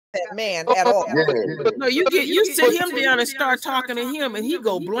that man at all. No, you sit him down and start talking to him, and he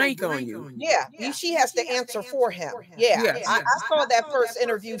go blank on you. Yeah, she has to answer for him. Yeah, I saw that first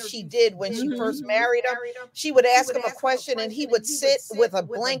interview she did when she first married him. She would ask him a question, and he would sit with a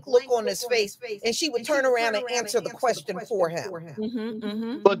blank look on his face, and she would turn around and answer the question for him.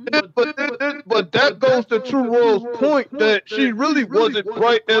 But that goes to True Royal's point that she really wasn't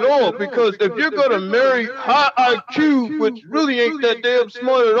bright at all. Because if you're gonna marry high IQ, which really ain't that damn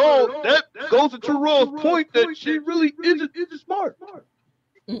smart at all, that goes to True Royal's point that she really isn't smart.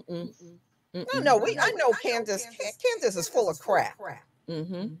 No, I know Candace is full of crap.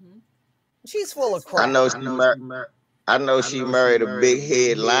 She's full of crap. I know she married a big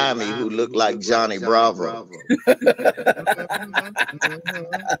head limey who looked like Johnny Bravo.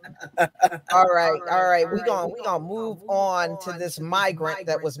 All right. We're gonna move on to this migrant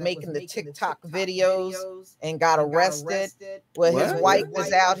that was making the TikTok videos and got arrested. Well, his wife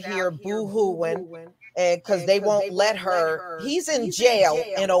is out here boo-hooing, and because they won't let her. He's in jail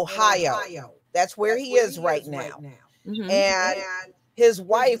in Ohio. That's where he is right now. And his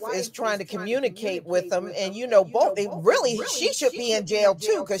wife is trying to communicate with him, and both really she should be in jail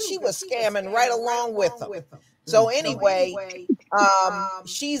too, because she was scamming right along with him. So anyway,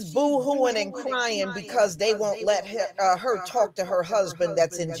 she's boo-hooing and crying because they won't let her talk to her husband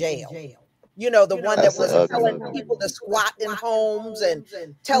that's in jail. The one that was telling people to squat in homes and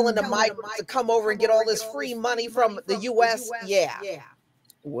telling the migrants to come over and get all this free money from the U.S. Yeah.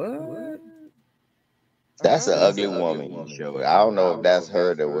 What? That's an ugly woman you showed. I don't know if that's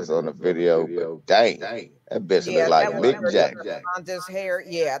her that was on the video, but dang, that bitch look like Mick Jagger. On this hair,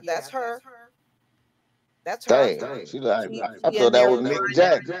 yeah, that's her. That's her. Dang, she like. I thought that was Mick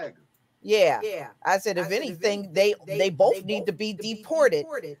Jagger. Yeah, I said if anything, they both need to be deported.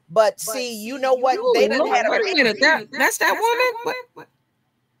 But see, you know what? They didn't have. Wait a minute, that's that woman.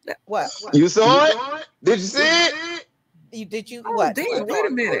 What? You saw it? Did you see it? Did you? Oh, what? damn, wait a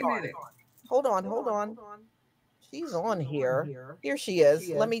minute. Hold on. She's on here. Here she is.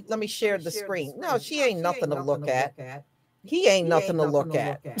 Let me share the screen. No, she ain't nothing to look at. He ain't nothing to look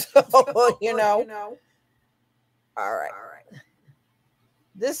at. All right.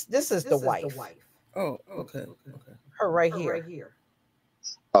 This is the wife. Oh, okay. Her right here.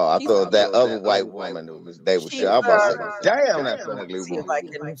 Oh, I thought that other white woman they were sure. I'm about to say, damn, that's an ugly See if woman.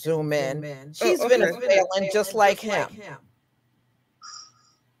 I can zoom in. She's Venezuelan just like him.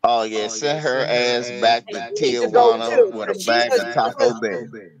 Oh yeah, send her ass back to Tijuana with a bag of Taco Bell.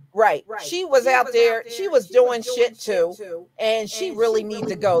 Right. She was out there. She was doing shit too, and she really needs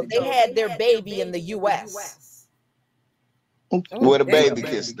to go. They had their baby in the U.S. Where the baby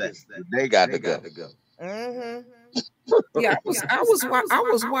kiss they got to go. Yeah, I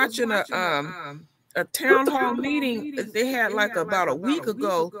was watching a town hall meeting they had like about a week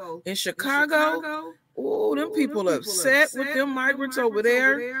ago in Chicago. Oh, them people upset with them migrants over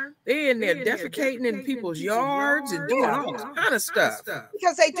there. They in there defecating in people's yards and doing all kind of stuff.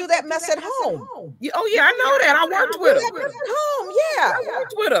 Because they do that mess at home. Yeah, oh yeah, I know that. I worked with them. At home, yeah. I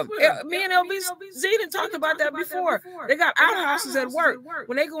worked with them. Me and LBZ didn't talk about that before. They got outhouses at work.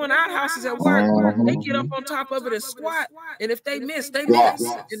 When they go in outhouses at work, they get up on top of it and squat. And if they miss, they miss.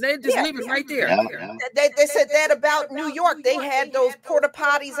 And they just leave it right there. They said that about New York. They had those porta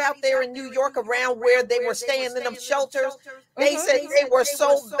potties out there in New York around where they were staying in them shelters. They said they were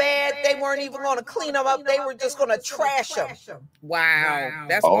so bad they weren't even going to clean them up. They were just going to trash them. Wow,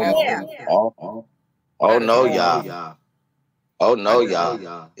 that's awful. Oh no, y'all. Oh no,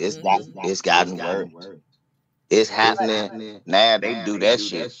 y'all. It's gotten worse. It's happening now. They do that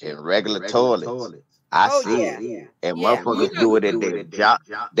shit in regular toilets. I see it. And motherfuckers do it at their job.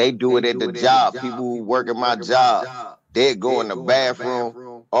 They do it at the job. People who work at my job, they go in the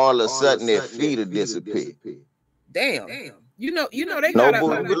bathroom. All of a sudden, their feet will disappear. Damn. You know they got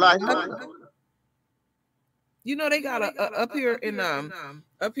they got up here in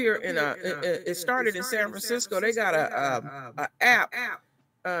it started in San Francisco. They got a app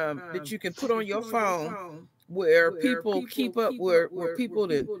that you can put on your phone where people keep up where people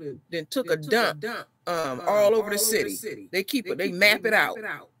that took a dump all over the city. They keep it. They map it out.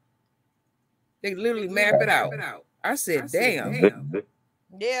 They literally map it out. I said, damn.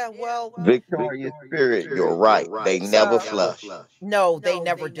 Yeah, well, Victoria's Spirit, you're right. They never flush. No, they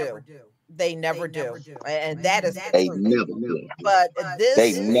never do. They never do. And that is they never do. But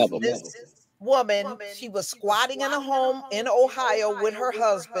this woman, she was squatting in a home in Ohio with her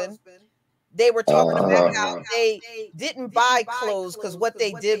husband, They were talking about how they didn't buy clothes because what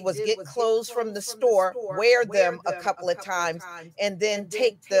they did was get clothes from the store, wear them a couple of times, and then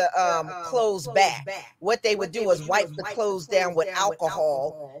take the clothes back. What they would do is wipe the clothes down with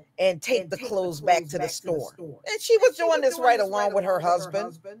alcohol and take the clothes back to the store. And she was doing this right along with her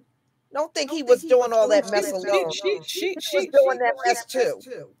husband. Don't think he was doing all that mess alone. She was doing that mess too.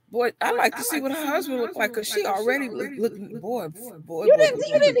 Boy, I like to see what her husband looked like because she already looking. Boy. You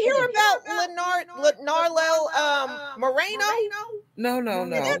didn't hear about Lenarlel Moreno? No.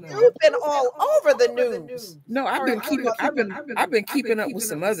 That dude been all over the news. No, I've been keeping up with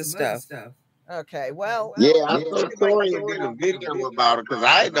some other stuff. Okay, well. Yeah, I saw Toria did a video about it because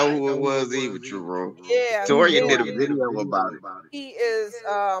I didn't know who it was either, True. Yeah. Toria did a video about it. He is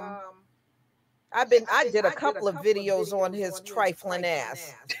I did a couple of videos on his trifling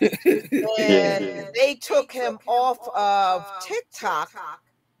ass. And they took him off of TikTok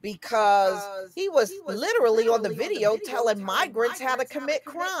because he was literally on the video telling migrants how to commit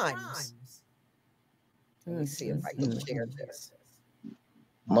crimes. Let me see if I can share this.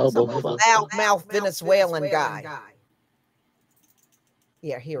 Loudmouth Venezuelan guy.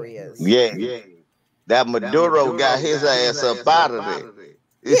 Yeah, here he is. Yeah. That Maduro got his ass up out of there.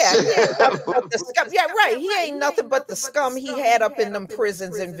 Yeah, the scum. Yeah, right. He ain't nothing but the scum he had up in them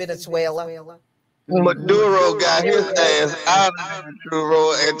prisons in Venezuela. Maduro got his ass out of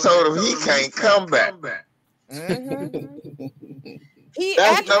Maduro and told him he can't come back. He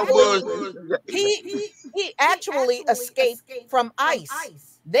actually escaped from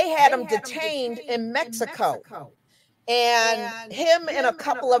ICE. They had him detained in Mexico, and him and a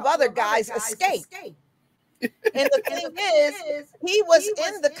couple of other guys escaped. And the thing is, he was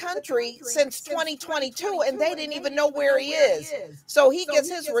in the country since 2022, and they didn't even know where he is. So he gets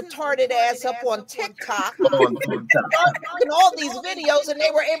his retarded ass up on TikTok, making all these videos, and they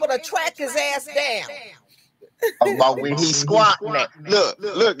were able to track his ass down. About when he squatting that.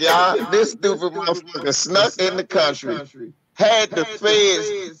 Look, y'all, this stupid motherfucker snuck in the country, had the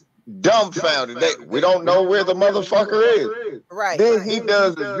feds dumbfounded. We don't know where the motherfucker is. Right. Then he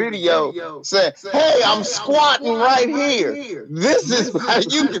does a video saying, "Hey, I'm squatting right here. This is how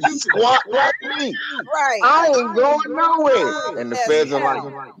you can squat like me. Right. I ain't going nowhere." And the feds are like,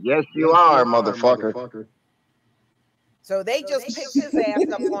 "Yes, you are, motherfucker." So they just picked his ass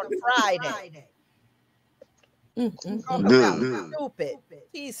up on Friday. Stupid.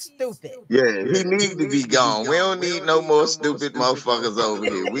 He's stupid. Yeah, he needs to be gone. We don't need no more stupid motherfuckers over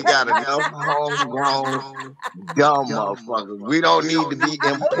here. We got enough homegrown dumb motherfuckers. We don't need to be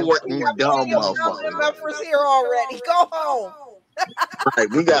important dumb motherfuckers. Here already. Go home. Right,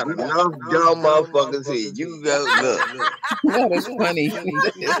 we got enough dumb motherfuckers here. You go look. That is funny.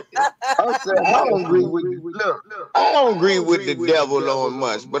 I said, I don't agree with you. Look, I don't agree with the devil on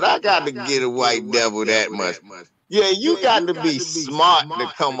much, but I got to get a white devil that much. Yeah, you got to be smart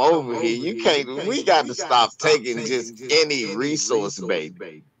to come over here. You can't. We got to stop taking just any resource,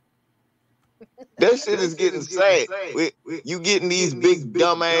 baby. That shit is getting sad. You getting these big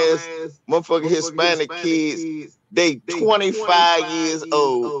dumbass motherfucking Hispanic kids. They 25 years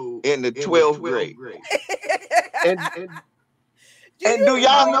old in the 12th grade. And do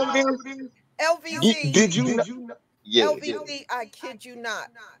y'all know this? LVZ. Did you know? Yeah. LVZ, I kid you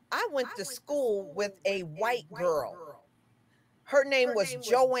not. I went to school with a white girl. Her name was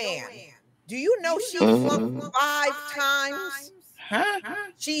Joanne. Do you know she flunked 5 times? Huh?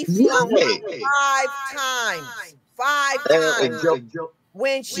 She flunked 5 times. 5 times.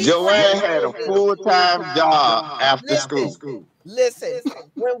 When she Joanne had a full-time job after school. Listen,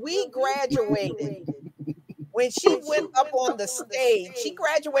 when we graduated, when she went up on the stage, she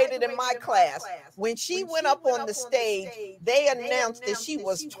graduated in my class. When she went up on the stage, they announced that she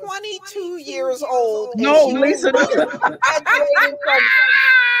was 22 years old. No, Lisa. She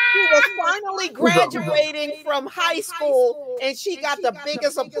was finally graduating from high school, and she got the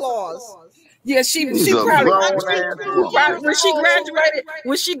biggest applause. Yeah, she probably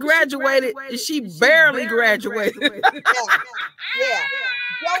when she graduated, she barely graduated. Yeah.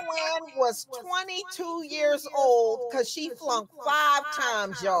 Joanne was 22 years old because she flunked 5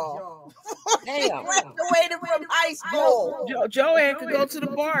 times, y'all. She graduated from high school. Joanne could go to the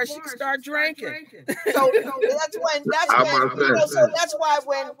bar. She could start drinking. So that's why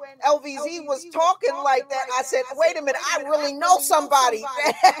when LVZ was talking like that, I said, "Wait a minute, I really know somebody."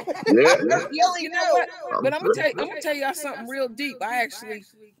 You know what? But I'm gonna tell y'all something real deep. I actually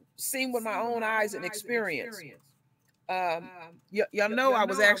seen with my own eyes and experience. Y'all know I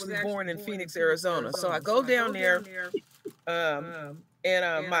was actually born in Phoenix, Arizona. So I go down there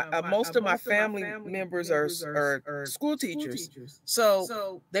And my most of my family members are school teachers,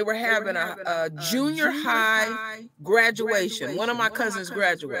 so they were having a junior high graduation. One of my cousins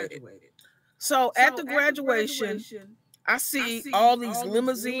graduated, so at the graduation, I see all these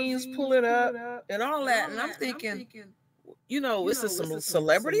limousines pulling up and all that, and I'm thinking, this is some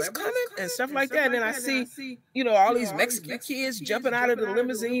celebrities coming and stuff like that. And then I see, all these Mexican kids jumping out of the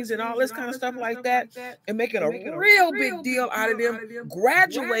limousines and all this kind of stuff like that, and making a real big deal out of them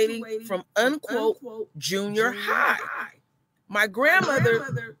graduating from unquote junior high. My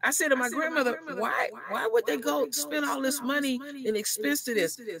grandmother, I said to my grandmother, why would they go spend all this money and expense to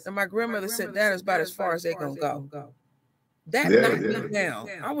this? And my grandmother said, that is about as far as they're gonna go. That knocked me down.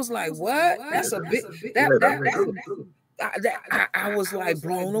 I was like, what? That's a big I was like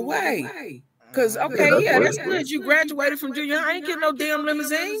blown away. Because that's good. You graduated from junior high. I ain't getting no damn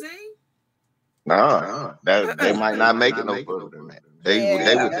limousine. No, they might not make it no further than that.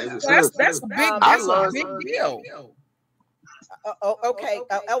 That's a big deal. Okay,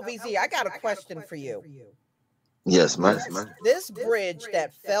 LVZ, I got a question for you. Yes, ma'am. This bridge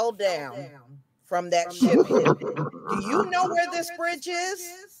that fell down from that ship, do you know where this bridge is?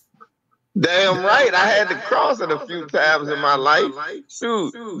 Damn right. I had to cross it a few times in my life.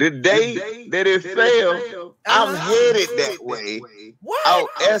 Shoot, the day that it fell, I'm headed that way out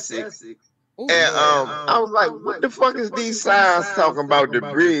Essex. And I was like, what the fuck is these signs talking about? The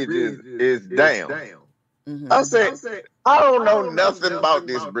bridge is down. I said, I don't know nothing about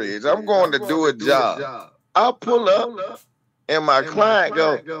this bridge. I'm going to do a job. I pull up and my client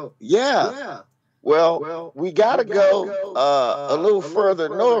go, yeah. Well, we gotta go a little further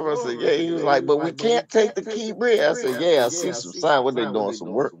north. I said, yeah. He was like, but we can't take the Key Bridge. I said, yeah, I see some sign. What they doing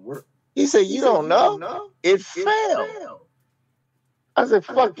some work? He said, you don't know? It fell. I said,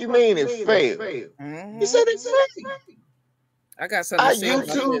 fuck you mean it failed? He said it failed. I got something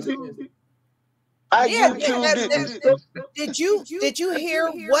to say. Did you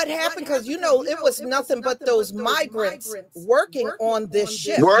hear what happened? Because it was nothing but those migrants working on this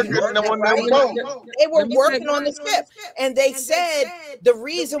ship. They were working on the ship, and they said the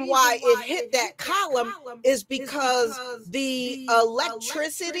reason why it hit that column is because the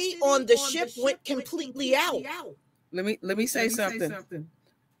electricity on the ship went completely out. Let me say something.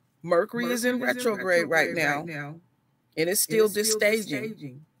 Mercury is in retrograde right now, and it's still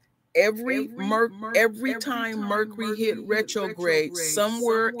destaging. Every time Mercury hit retrograde,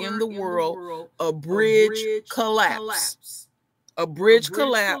 somewhere in the world, a bridge collapsed. A bridge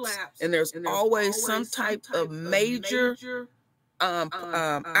collapsed, and there's always some type of major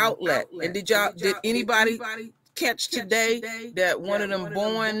outlet. And did anybody catch today that one of them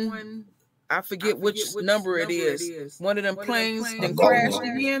Boeing, I forget which number it is, one of them planes then crashed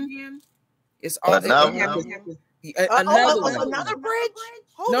again? It's all another bridge?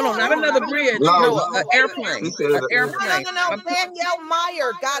 No, not another bridge. No, an airplane. An airplane. No. Danielle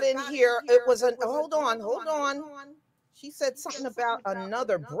Meyer got in here. It was hold on. She said something about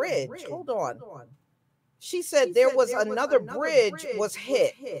another bridge. Hold on. She said there was another bridge was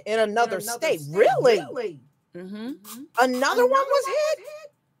hit in another state. Really? Another one was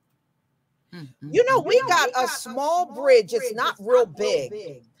hit? We got a small bridge. It's not real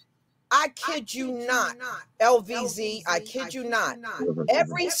big. I kid you not, LVZ, I kid you not.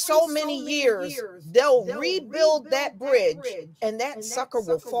 Every so many years, they'll rebuild that bridge, and that sucker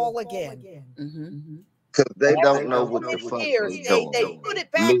will fall again. Because they don't know what the fuck they're doing. They put it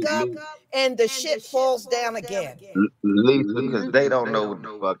back up, and the shit falls down again. Because they don't know what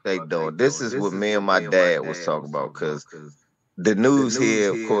the fuck they doing. This is what me and my dad was talking about, because the news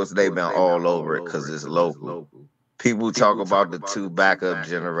here, of course, they've been all over it because it's local. People talk about the 2 backup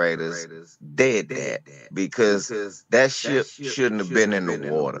generators. Dead that because that ship shouldn't have been in the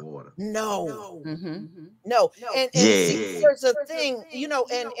water. No. No. And see, here's the thing,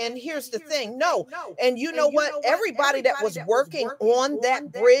 and here's the thing. No. And you know what? Everybody that was working on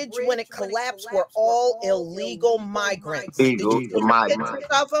that bridge when it collapsed were all illegal migrants. Illegal migrants.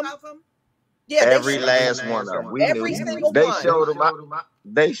 Of them? Yeah, every last one of them. Every single they one. showed them.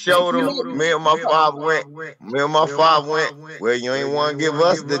 They showed them. Me and my father went. Well, you ain't want to give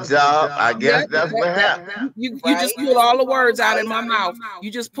us the job. I guess that's what happened. You just pulled all the words out of my mouth.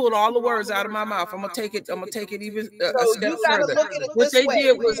 You just pulled all the words out of my mouth. I'm gonna take it even a step further. What they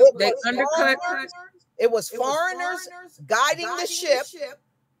did was they undercut. It was foreigners guiding the ship,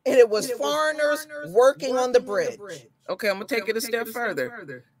 and it was foreigners working on the bridge. Okay, I'm gonna take it a step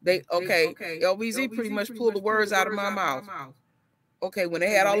further. LVZ pretty much pulled the words out of my mouth. okay, when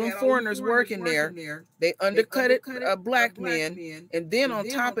they had all them foreigners working there, they undercut black men, and then on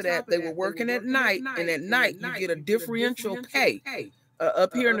top of that, they were working at night, and at night you get a differential pay.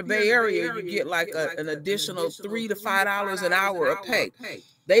 Up here in the Bay Area, you get like an additional $3 to $5 an hour of pay.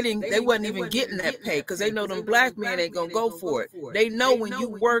 They wasn't even getting that pay because they know them black men ain't gonna go for it. They know when you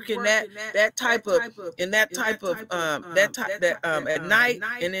work in that type of at night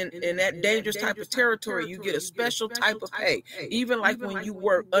and in that dangerous type of territory, you get a special type of pay. Even like when you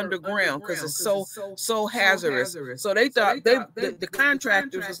work underground, because it's so hazardous. So they thought the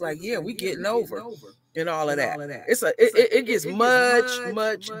contractors was like, yeah, we getting over. And all of that. It gets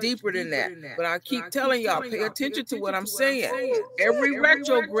much deeper than that. But I keep telling y'all, pay attention to what I'm saying. Every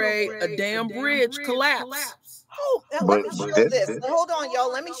retrograde, a damn bridge collapse. Oh, now let me show this. Hold on, y'all.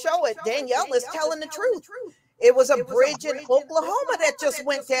 Let me show it. Danielle is telling the truth. It was a bridge in Oklahoma that just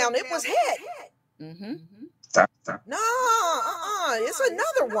went down. It was hit. No, it's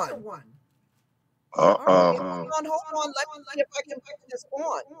another one. Hold on. Let me see if I can put this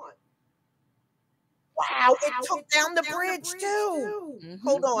on. Wow, it took down the bridge too.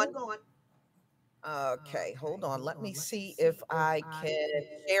 Hold on. Okay, hold on. Let me see if I can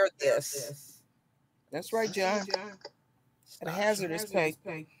share this. That's right, John. A hazardous pay.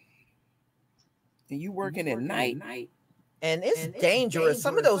 And you working at night. And it's dangerous.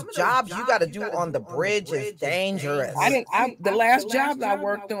 Some of those jobs you got to do on the bridge is dangerous. The last job I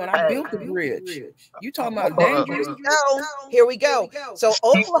worked on, I built the bridge. You talking about dangerous? Here we go. So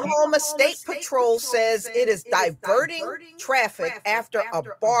Oklahoma State Patrol says it is diverting traffic after a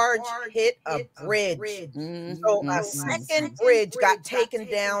barge hit a bridge. So a second bridge got taken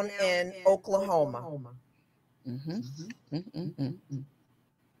down in Oklahoma.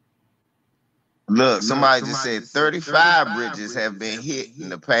 Look, somebody just said 35 bridges have been hit in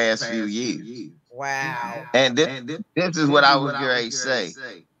the past few years. Wow. And this is what I was going to say.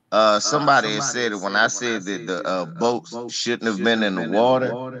 Somebody had said it when I said that the boats shouldn't have been in the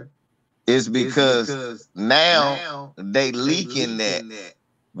water. It's because now they leaking that.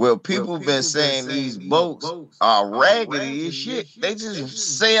 Well, people have been saying these boats are raggedy as shit. They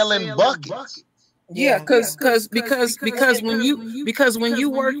just sail in buckets. Yeah, because when you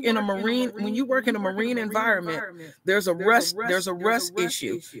work in a marine environment, there's a rust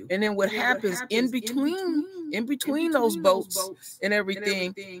issue, and then what happens in between those boats and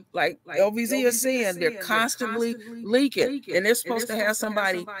everything, like LVZ is saying, they're constantly leaking, and they're supposed to have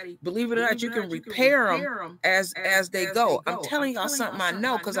somebody. Believe it or not, you can repair them as they go. I'm telling y'all something I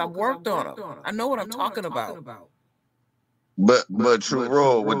know because I've worked on them. I know what I'm talking about. But true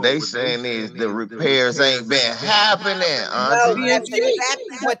rule, what they saying is the repairs ain't been happening. No, that's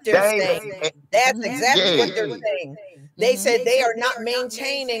exactly what they're saying. That's exactly what they're saying. They said they are not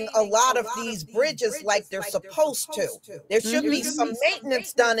maintaining a lot of these bridges like they're supposed to. There should be some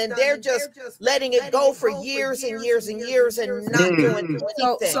maintenance done, and they're just letting it go for years and years and years and not doing anything.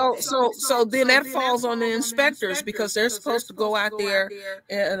 So then that falls on the inspectors, because they're supposed to go out there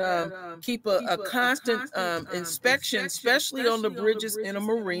and keep a constant inspection, especially on the bridges in a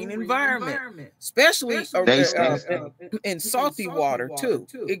marine environment, especially in salty water too.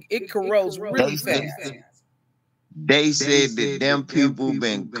 It corrodes really fast. They said that them people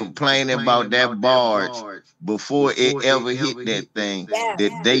been complaining about that barge before it ever hit that thing,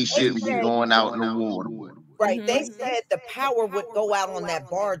 that they shouldn't be going out in the water. Right. They said the power would go out on that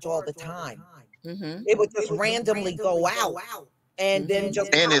barge all the time. It would just randomly go out and then just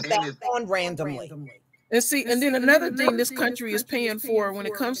come back on randomly. And see, and then another thing this country is paying for when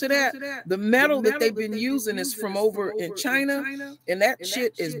it comes to that, the metal that they've been using is from over in China, and that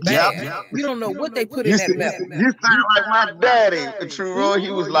shit is bad. You don't know what they put in that metal. You sound like my daddy, True Roy.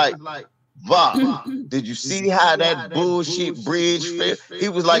 He was like, "Va, did you see how that bullshit bridge fell?" He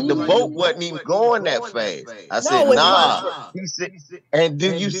was like, the boat wasn't even going that fast. I said, nah. He said, and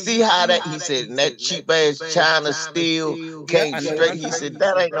do you see how that? He said, and that cheap ass China steel came straight. He said,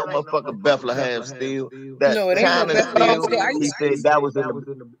 that ain't no motherfucking Bethlehem steel. That China steel. He said that was in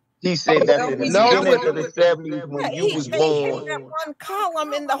the. He said that's in the beginning of the 70s when you was born. That one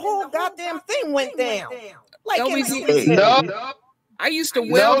column and the whole goddamn thing went down. Like I used to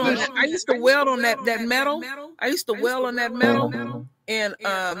weld on that. I used to weld on that metal. I used to weld on that metal, and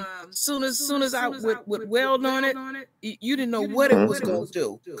soon as I would weld on it, you didn't know what it was going to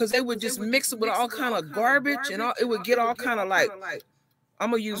do, because they would just mix it with all kind of garbage, and it would get all kind of like, I'm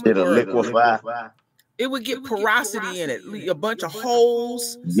gonna use the word liquefy. It would get porosity in it, a bunch of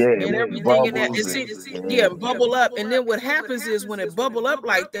holes and everything in that. Bubble up. And then what happens is when it bubble up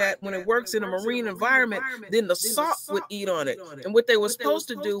like that, when it works in a marine environment, then the salt would eat on it. And what they were supposed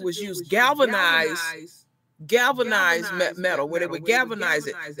to do was use galvanized galvanized metal, where they would galvanize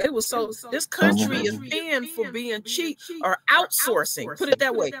it. They was so, this country is thin for being cheap or outsourcing. Put it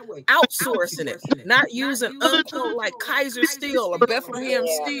that way, outsourcing it, not using unquote like Kaiser Steel or Bethlehem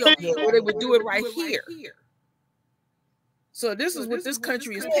Steel, where they would do it right here. So this is what this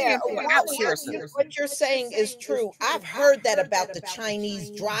country is paying for, outsourcing. What you're saying is true. I've heard that about the Chinese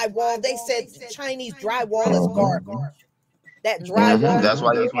drywall. They said the Chinese drywall is garbage. That drywall, that's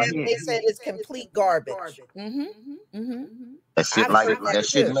why they said it's complete garbage. That shit that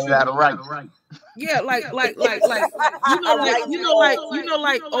shit made out of rice. Yeah, like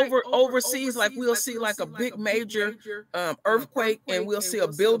overseas, like we'll see like a big major earthquake, and we'll see a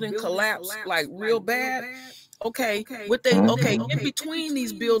building collapse like real bad. Okay, what they in between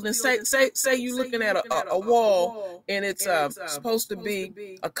these buildings, say you're looking at a wall, and it's supposed to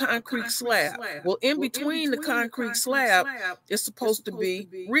be a concrete slab. Well, in between the concrete slab is supposed to be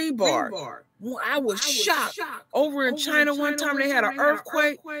rebar. Well, I was shocked. Over in China one time, they had an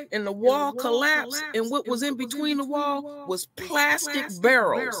earthquake and the wall collapsed, and what was in between the wall was plastic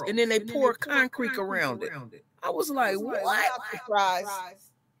barrels, and then they poured concrete around it. I was like, what? Surprise.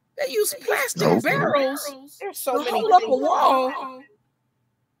 They use plastic barrels. There's so many hold up a wall.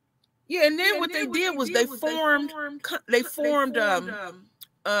 Yeah, and then what they did was they formed on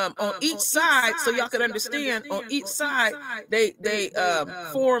each side, so y'all can understand. On each side, they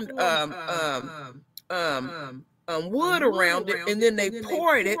formed wood around it, and then they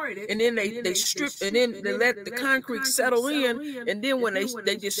poured it, and then they stripped, and then they let the concrete settle in, and then when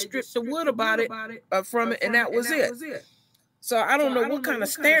they just stripped the wood from it, and that was it. So I don't know what kind of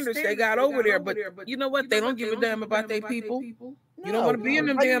standards they got over there, but you know what? They don't give a damn about their people. You don't want to be in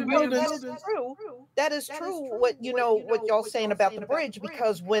them damn buildings. That is true. That is true. What y'all saying about the bridge,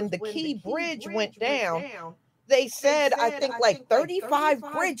 because when the Key Bridge went down, they said I think like 35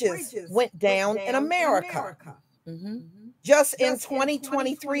 bridges went down in America, just in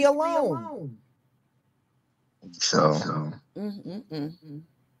 2023 alone. So.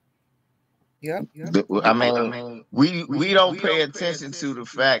 Yep. I mean, we don't pay attention to the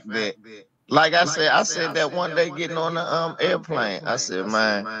fact that, like I said that one day getting on the airplane. I said,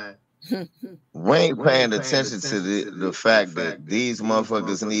 man, we ain't paying attention to the fact that these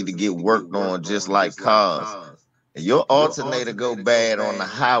motherfuckers need to get worked on just like cars. If your alternator go bad on the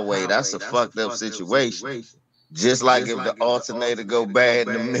highway, that's a fucked up situation. Just like if the alternator go bad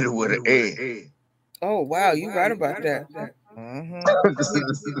in the middle of the air. Oh wow, you right about that. And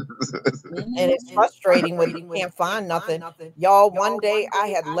it's frustrating when you can't find nothing. Y'all, one day I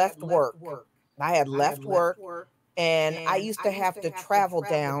had left work. And I used to have to travel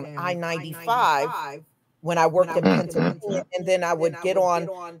down I-95 when I worked in Pennsylvania, and then I would get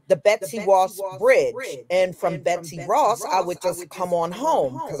on the Betsy Ross Bridge, and from Betsy Ross I would just come on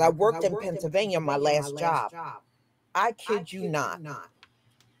home because I worked in Pennsylvania my last job. I kid you not.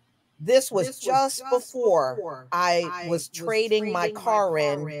 This was just before I was trading my car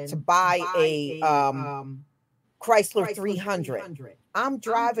in to buy a Chrysler 300. I'm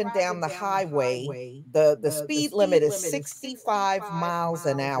driving down the highway. The speed limit is 65 miles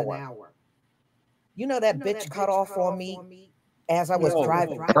an hour. You know that bitch cut off on me as I was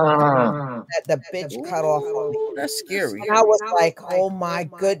driving. The bitch cut off on me. That's scary. And I was like, oh my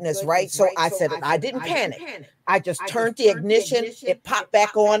goodness, right? So I said, I didn't panic. I just turned the ignition, it popped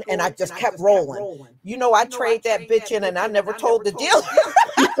back on, and I just kept rolling. You know, I traded that bitch in, and I never told the dealer.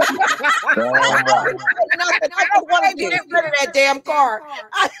 I don't want to get rid of that damn car.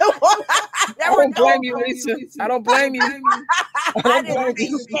 I don't blame you, Lisa. I don't blame you. I don't blame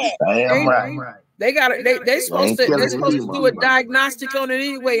you. They got it. They're supposed to do a diagnostic on it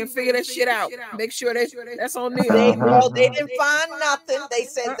anyway and figure that shit out. Make sure that's on them. They didn't find nothing. They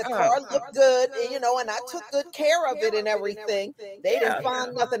said the car looked good, and I took good care of it and everything. They didn't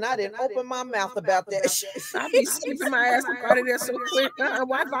find nothing. I didn't open my mouth about that shit. I be skipping my ass out of there so quick.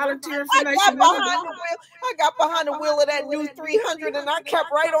 Why volunteer information? I got behind the wheel of that new 300, and I kept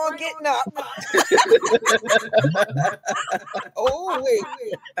right on getting up. Oh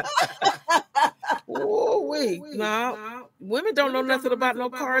wait. No, women don't know nothing about no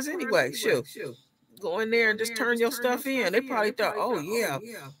cars anyway. Shoot. Go in there and just turn your stuff in. They probably thought, oh yeah,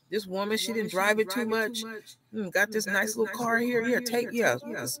 this woman, she didn't drive it too much. Got this nice little car here.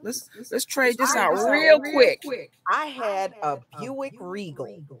 Let's trade this out real quick. I had a Buick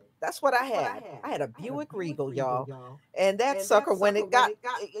Regal That's what I had. I had a Buick Regal, y'all. And that sucker, when it got,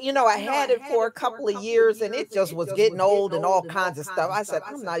 you know, I had it for a couple of years and it just was getting old and all kinds of stuff. I said,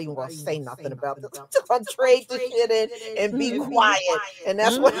 I'm not even going to say nothing about this. I'm just going to trade the shit in and be quiet. And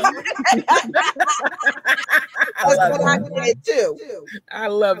that's what I did too. I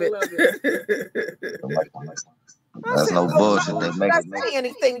love it. That's no bullshit. They make it. Say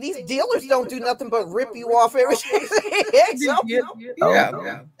anything. These dealers don't do nothing but rip you off everything.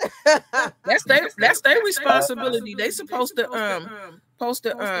 Yeah. That's their responsibility. They supposed to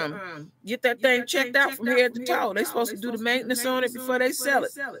get that thing checked out from head to toe. They supposed to do the maintenance on it before they sell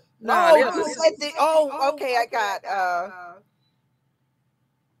it. No, okay. I got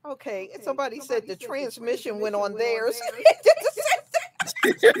okay. Somebody said the transmission went on theirs.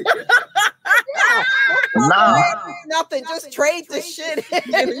 Nah, nothing. Just trade the shit.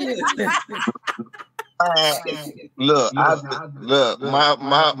 Look,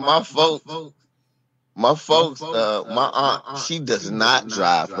 my folks, my aunt, she does not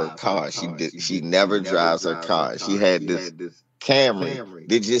drive her car. She never drives her car. She had this Camry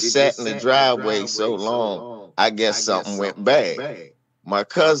that just sat in the driveway so long. I guess something went bad. My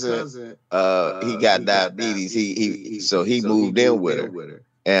cousin, he got diabetes. So he moved in with her,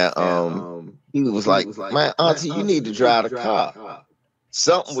 and he was like, "Man, auntie, you need to drive the car."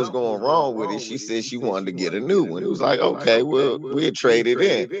 Something was going wrong with it. She said she wanted to get a new one. It was like, okay, well, we'll trade it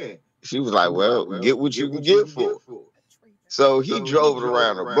in. She was like, well, get what you can get for it. So he drove it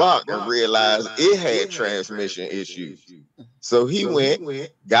around the block and realized it had transmission issues. So he went,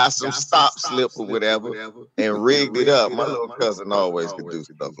 got some stop slip or whatever, and rigged it up. My little cousin always could do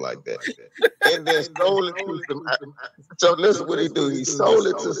stuff like that. And then sold it to some. So listen what he do. He sold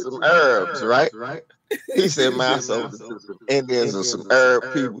it to some Arabs, right? He said, man, I sold it to some Indians or some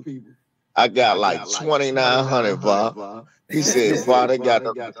Arab people. I got like 2,900, Bob. He said, Bob, they got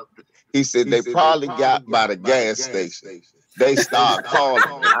he said they probably got by the gas station. They started calling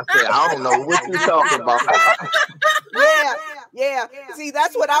me. I said, I don't know what you talking about. Yeah. See,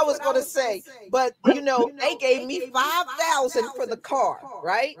 that's what I was going to say. But, you know, they gave me $5,000 for the car,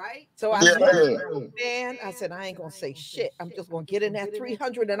 right? So I said, man, I said, I ain't going to say shit. I'm just going to get in that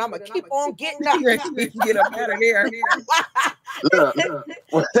 300 and I'm going to keep on getting up. Get up out of here.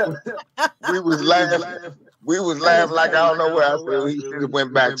 We was laughing like I don't know where I said he should have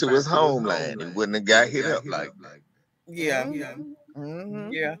went back to his homeland and wouldn't have got hit up like that. Yeah.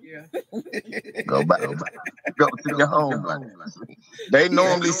 Go back. Go to your homeland. They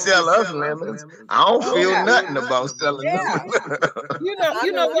normally sell us lemons. I don't feel nothing about selling lemons. You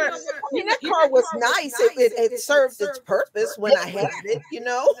know what? I mean, that car was nice. It served its purpose when I had it, you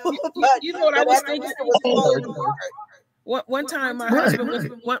know. But you know what I was thinking? One time my husband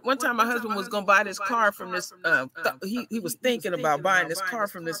was gonna buy this car from this he was thinking about buying this car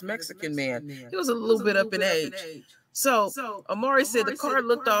from this Mexican man. He was a little bit up in age. So Amari said the car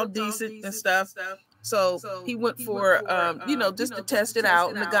looked all decent and stuff. So he went for just to test it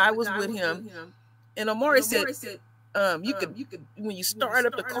out, and the guy was with him. And Amari said you could when you start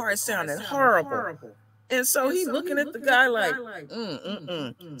up the car, it sounded horrible. And so he looking at the guy like,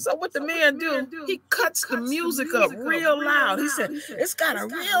 So what the man do? He cuts the music up real loud. He said, it's got a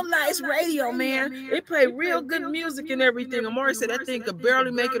real nice radio, man. They play real good music and everything. Amari said that thing could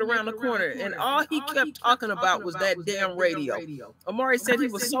barely make it around the corner. And all he kept talking about was that damn radio. Amari said he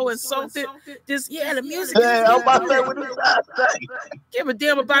was so insulted. Just, the music. Yeah, I'm about to say what he's trying to say. Give a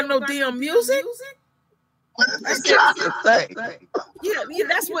damn about no damn music. That's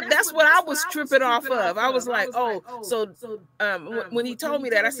what I was tripping off of. I was like, when he told me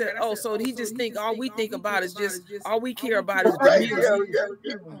that, I said, so he just think all we think about is just all we care about is the music.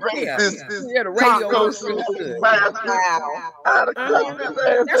 The radio is really good.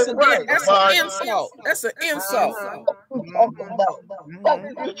 That's an insult. That's an insult.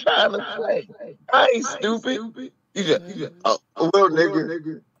 Trying to play. I ain't stupid. Well,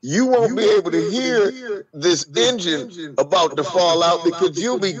 nigga. You won't be able to hear this engine about to fall out because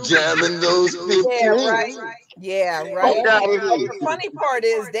you'll be jamming those 15. Yeah, right. The funny part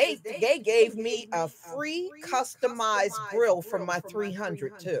is they gave me a free customized grill from my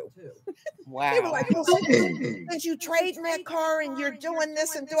 300 too. Wow. They were like, since you trading that car and you're doing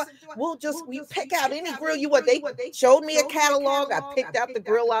this and doing, we pick out any grill you want. They showed me a catalog. I picked out the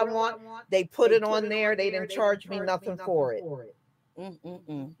grill I want. They put it on there. They didn't charge me nothing for it.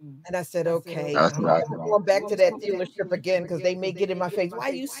 And I said, okay, That's I'm right. going back to that dealership again because they may get in my face. Why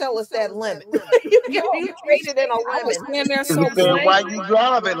you sell us that lemon? you traded in a I was lemon. standing there so Then why blank. you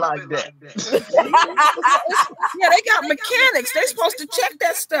drive it like that? Yeah, they got mechanics. They're supposed to check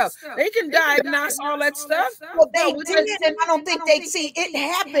that stuff. They can diagnose all that stuff. Well, they did, and I don't think they see it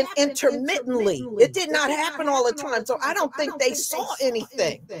happened intermittently. It did not happen all the time, so I don't think they saw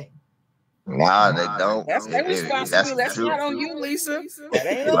anything. Nah, they don't. That's their That's responsibility. That's true. not on you, Lisa. That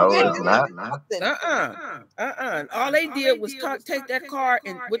ain't No, on it's not. All they did was take that car,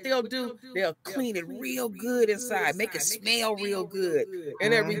 and what they'll do, they'll clean it real good inside, make it smell real good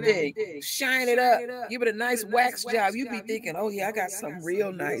and everything. Shine it up, give it a nice wax job. You be thinking, oh yeah, I got something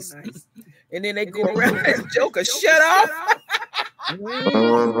real nice. And then they go around and joker, shut off.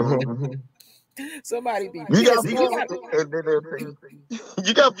 Somebody be You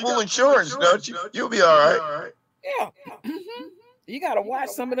got full insurance, don't you? You'll be all right. Yeah. You gotta watch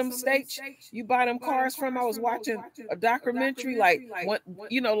some of them states you buy them cars from. I was watching a documentary, like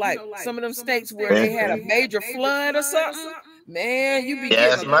some of them states where they had a major flood or something. Man, you be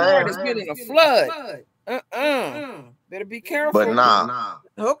getting a car that's been in a flood. Better be careful. But nah.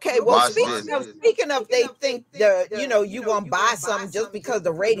 Okay, well, Watch speaking of, they think you gonna buy something just because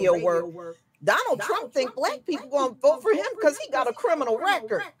the radio work. Donald Trump think black people gonna vote for him because he got a criminal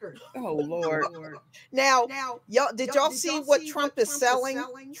record. Oh Lord! Now, did y'all see what Trump is selling?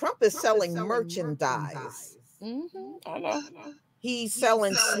 Trump is selling merchandise. I know. He's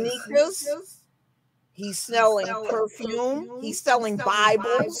selling sneakers. He's selling perfume. He's selling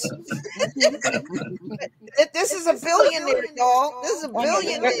Bibles. This is a billionaire, y'all. This is a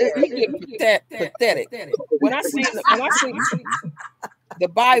billionaire. He get pathetic. When I see the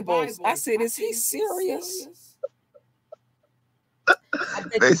Bibles, I said, "Is he serious?"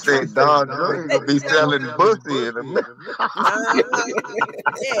 They say Don Jr. be selling pussy in them.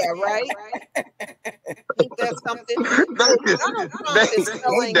 Yeah, right. Think that's something.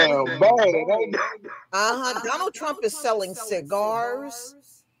 Donald Trump is selling cigars,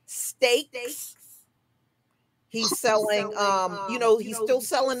 steaks. He's selling, he's still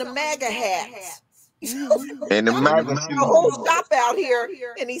selling the MAGA hats. And the whole shop out here,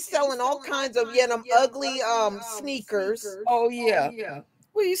 and he's selling all kinds of them ugly sneakers. Oh yeah.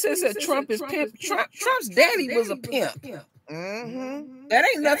 Well, he says that Trump is pimp. Trump's daddy was a pimp. That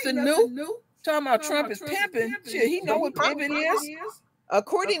ain't nothing new. Talking about Trump is pimping. Shit, he know what pimping is.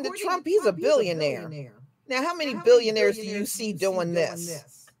 According to Trump, he's a billionaire. Now, how many billionaires do you see doing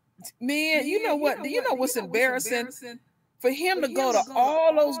this? Man, you know what? You know what's embarrassing? For him to go to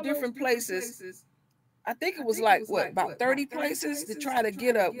all those different places. I think it was like about 30 places to try to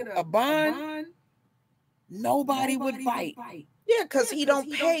get a bond. Nobody would bite. Yeah, because he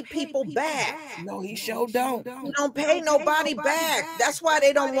don't pay people back. No, he sure don't. He don't pay nobody back. That's why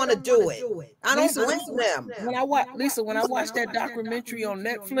they don't want to do it. I don't blame them. When I watched that documentary on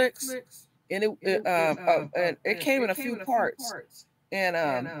Netflix, and it came in a few parts. And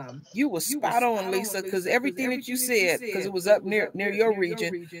you were spot on, Lisa, because everything that you said, because it was up near your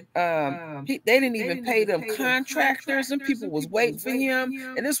region, they didn't even pay them contractors, and people was waiting for him,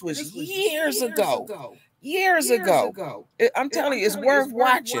 and this was years ago. I'm telling you, it's worth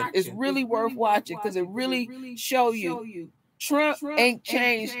watching. It's really worth watching because it really show you Trump ain't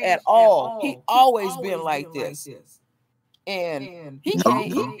changed at all. He always been like this. And he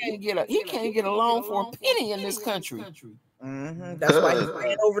can't get a loan for a penny in this country. That's why he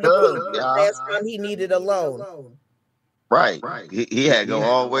ran over the moon. Last time he needed a loan. Right. He had to go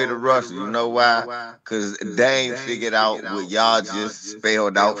all the way to Russia. You know why? Because they ain't figured out what y'all just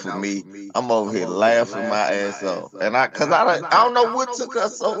spelled out for me. I'm over here laughing my ass off. And I don't know what took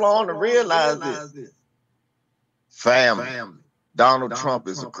us so long to realize this. Family. Donald Trump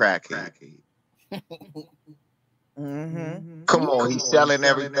is a crackhead. Come on, he's selling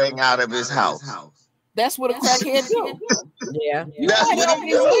everything out of his house. That's what a crackhead do. Yeah. That's what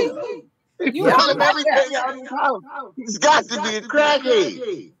he do. You selling everything out of his house. He's got to be a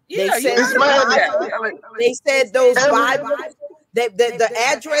crackhead. They said those Bibles, the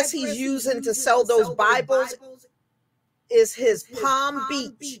address he's using to sell those Bibles is his Palm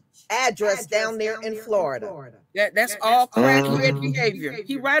Beach address down there in Florida. That's all crackhead behavior.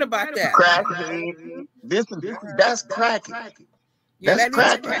 He right about that. Crackhead. That's crackhead. That's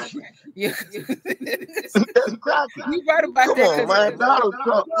crackhead. Yeah. That's crackhead. You right about Come that. on, man. Donald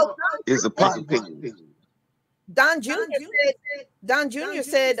Trump is a pot picker. Don Jr.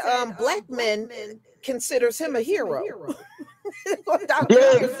 said black men considers him a hero. That's what Don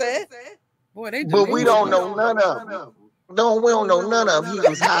Jr. said. Boy, but we don't know none of them. We don't know none of them. He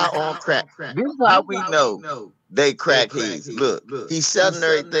was high on crack. This is how we know they crackheads. Look, he's selling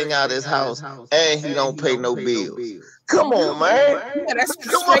everything out of his house, and he don't pay no bills. Come on, man. Yeah, that's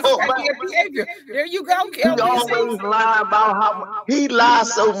Come straight on, crackhead behavior. There you go, He always LBC. lie about how much. He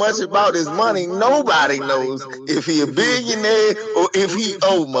lies so much about his money, nobody knows if he a billionaire or if he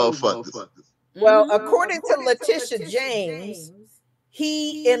owe motherfuckers. Well, according to Letitia James,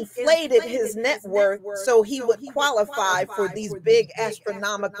 he inflated his net worth so he would qualify for these big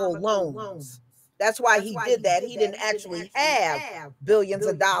astronomical loans. That's why he did that. He didn't actually have billions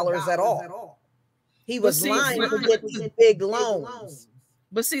of dollars at all. He was lying to get these big loans.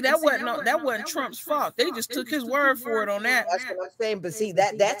 But see, that wasn't Trump's fault. They just took his word for it on that. That's what I'm saying. But see,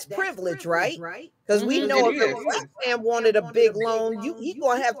 that's privilege, right? Because we know if a black man wanted a big loan, he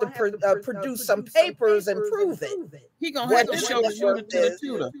gonna have to produce some papers and prove it. He gonna have to show the shooter to the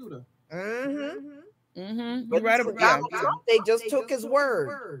tutor. You're right about that. They just took his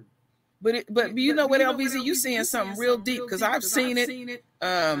word. But you know what, LBZ, you seeing something real deep, because I've seen it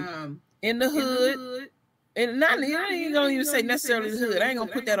in the hood. And I ain't gonna even say necessarily the hood. I ain't gonna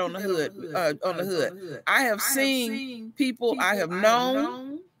put that on the hood. I have seen people I have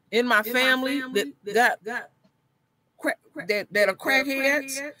known in my family that are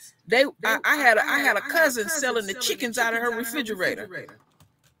crackheads. I had a cousin selling the chickens out of her refrigerator.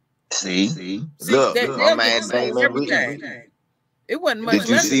 See, look, my man Damon Reeves. It wasn't much. Did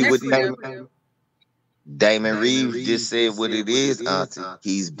you see what Damon Reeves just said? What it is, Auntie?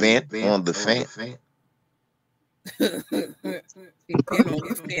 He's bent on the fence. He been on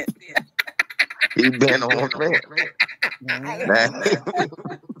the fence. He been on the fence.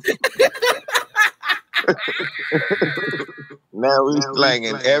 Now he's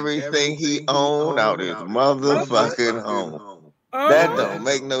slanging everything he owned out his motherfucking home. That don't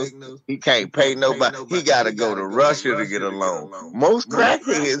make no. He can't pay nobody. He got to go to Russia to get a loan. Most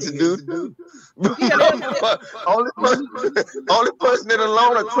crackheads do. only person that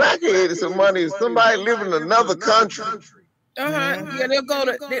loan a crackhead some money is somebody living in another country. Yeah, they'll go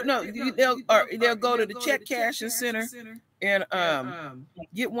to they'll go to the check cashing center and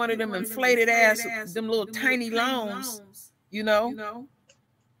get one of them inflated ass, them little tiny loans, you know.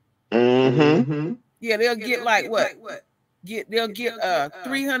 Yeah, they'll get like what? They'll get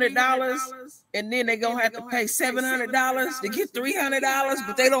 $300, and then they gonna have to pay $700 to get $300,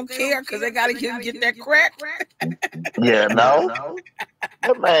 but they don't care because they gotta get that crack. Yeah, no.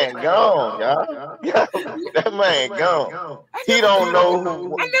 That man gone, y'all. That man gone. He don't know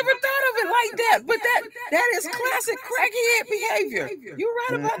who. I never thought of it like that, but that is classic crackhead behavior. You're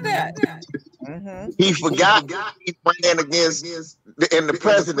right about that. He forgot he ran against in the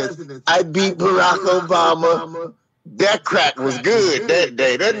president. I beat Barack Obama. That crack was good that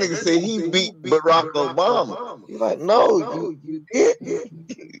day. That nigga said he beat Barack Obama. He's like, no, you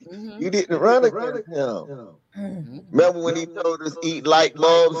didn't. You didn't run against him. Remember when he told us eat light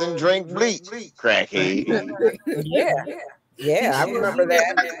bulbs and drink bleach? Crackhead. Yeah, I remember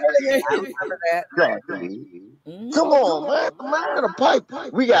that. Crackhead. Come on, man. A pipe.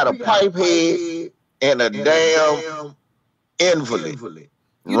 We got a pipe head and a damn invalid.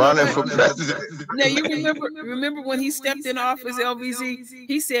 Running for president. Now you remember when he stepped in office, LVZ,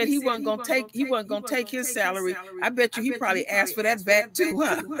 he said he wasn't gonna take his salary. I bet you he probably asked for that back too,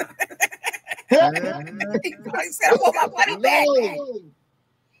 huh? He said, I want my money back.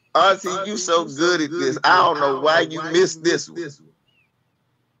 Auntie, you so good at this. I don't know why you missed this one.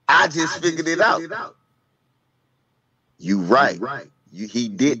 I just figured it out. You right. He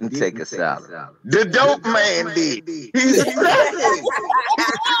didn't take a salary. The dope man did. He's a crackhead.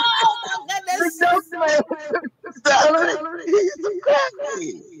 The dope man took the salary. He's a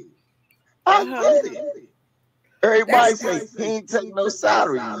crackhead. I get it. Everybody say he ain't take no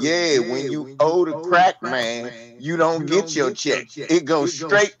salary. Yeah, when you owe the crack man, you don't get your check. It goes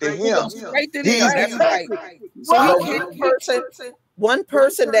straight to him. That's right. So one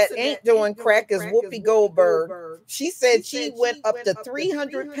person that ain't doing crack is Whoopi Goldberg. She said she went up to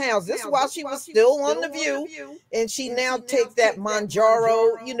 300 pounds. This is while she was still on The View. And she now takes that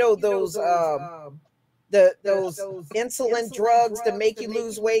Manjaro, you know, those insulin drugs to make you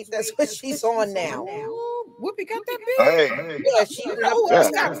lose weight. That's what she's on now. Whoopi got that big. Yeah, you know who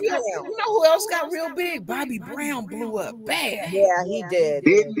else got real big? Bobby Brown blew up bad. Yeah, he did.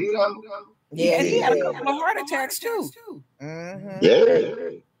 Yeah, he had a couple of heart attacks too.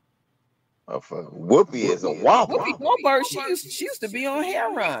 Yeah. Whoopi is a whopper. Whoopi Goldberg, she used to be on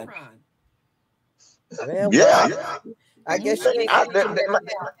hair run. Yeah. I guess she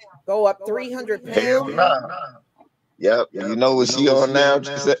go up 300 pounds. Hell nah. Yep. You know what she on now?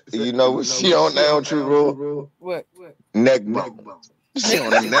 You know what she on now, True Rule? What? Neck bone. Showing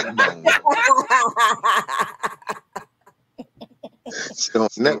them neck bone. Showing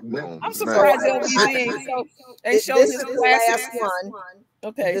neck bone. I'm surprised LBC ain't showed This his is the last classics. one.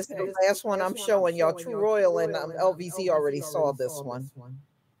 Okay. This is the last one I'm showing y'all. True Royal and LVC already saw this one.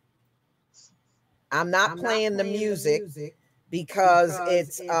 I'm not playing the music because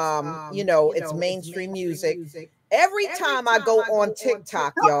it's you know, it's mainstream music. Every time I go on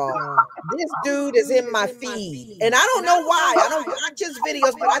TikTok, y'all, this dude is in my feed. And I don't know why. I don't watch his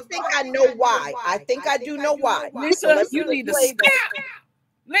videos, but I think I know why. I think I do know why. Lisa, you need to stop.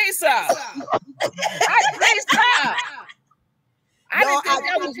 Lisa. Lisa. I didn't think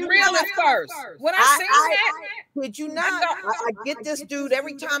that was real at first. When I seen that, did you not? I get this dude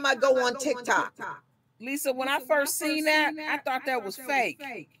every time I go on TikTok. Lisa, when I first seen that, I thought that was fake.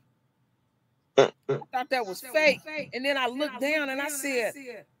 I thought that was fake. And then I looked down and I said,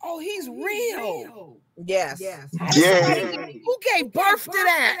 oh, he's real. Yes. Who gave birth to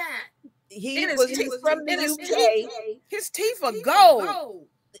that? He's from the UK. His teeth are gold.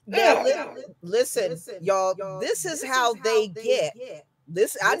 Yeah, listen, y'all, this is how they get.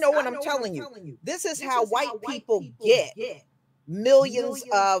 This, I know what I'm telling you. This is how white people get millions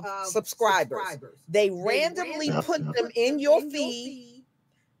of subscribers. They randomly put them in your feed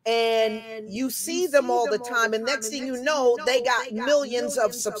and you see them all the time, and next thing you know, they got millions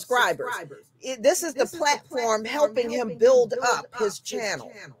of subscribers. This is the platform helping him build up his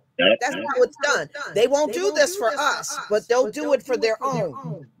channel. That's how it's done. They won't do this for us, but they'll do it for their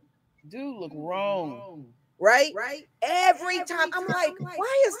own. Dude, look wrong. Right? Every time I'm like,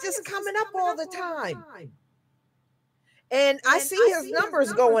 why is this coming up all the time? And I see his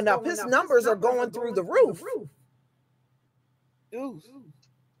numbers going up. His numbers are going through the roof. Dude,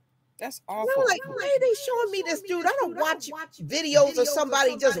 that's awful. I'm like, why are they showing me this dude? I don't watch videos of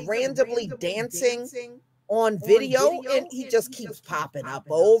somebody just randomly dancing on video, and he just keeps popping up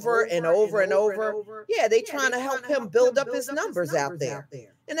over and over and over. Yeah, they trying to help him build up his numbers out there.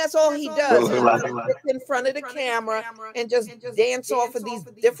 And that's all he does. He sits in front of the camera and just dance off of these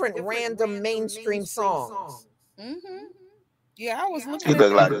different random mainstream songs. Mm-hmm. Yeah, I was looking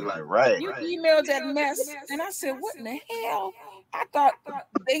at like right. You emailed that mess, and I said, "What in the hell?" I thought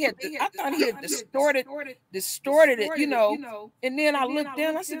they had. I thought he had distorted it, you know. And then I looked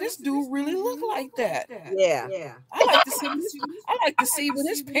down. I said, "This dude really looked like that." Yeah. I like to see what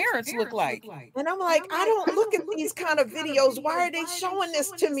his parents look like. And I'm like, I don't look at these kind of videos. Why are they showing this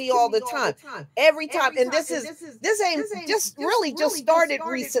to me all the time? Every time. And this ain't just really just started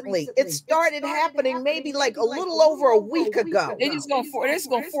recently. It started happening maybe like a little over a week ago. They're just gonna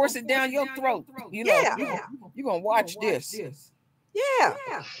force it down your throat. You know, you're gonna watch this. Yeah.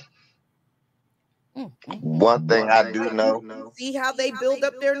 One thing I do know. See how they build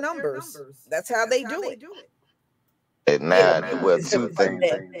up their numbers. That's how they do it. And now, well, two things.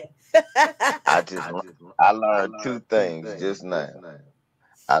 I learned two things just now.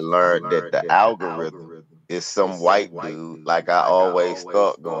 I learned that the algorithm is some white dude, like I always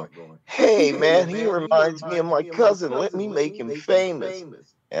thought, going, hey man, he reminds me of my cousin. Let me make him famous.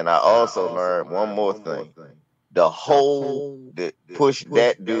 And I also learned one more thing. The hole that pushed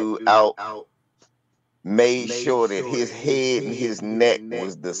that dude out made sure that his head and his neck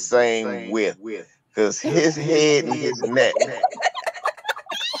was the same width. Because his head and his neck.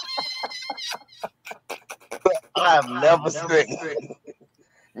 I've never seen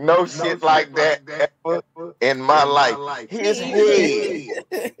no shit like that ever in my life. His head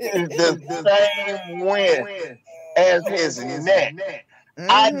is the same width as his neck.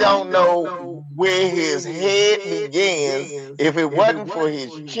 I don't know where his head begins if it wasn't for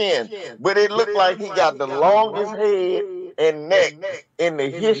his chin, but it looked like he got the longest head and neck in the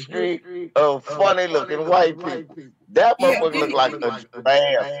history of funny looking white people. That motherfucker looked like a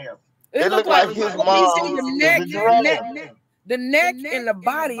giraffe. It looked like his mom. The neck and the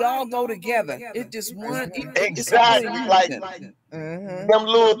body all go together. It's just one. Exactly. Like them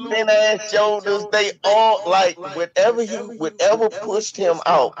little thin ass shoulders, they all like whatever pushed him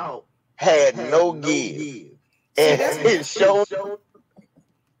out had no give. And his shoulder.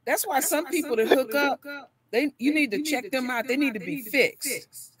 That's why some people that hook up, you need to check them out. They need to be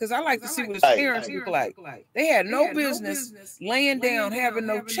fixed. Because I like to see what his parents look like. They had no business laying down having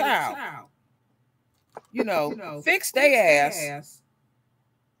no child. You know, fix their ass.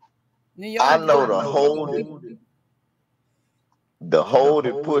 I know the hole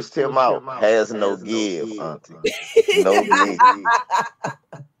that pushed him out has no give, auntie. No give.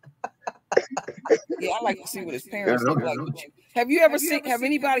 Yeah, I like to see what his parents look like. Have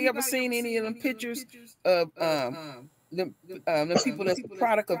anybody ever seen any of them pictures of the people that's the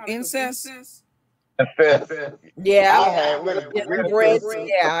product of incest? Yeah, I had with inbred.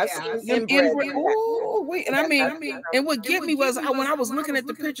 Yeah, I've seen Them inbred. inbred. Oh, wait, and I mean, and what get me was when I was looking at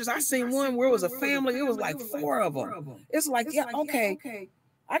the pictures, I seen one where it was a family. It was like 4 of them. It's like, yeah, okay.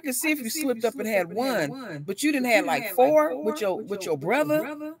 I could see if you slipped up and had one, but you didn't have like 4 with your brother,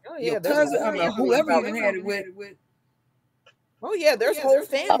 Oh yeah, your there's cousin, whole I mean, families whoever you out done there. had it with. Oh yeah, there's whole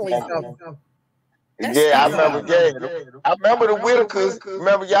families of them. Yeah, I remember. Yeah, I remember the Whitakers.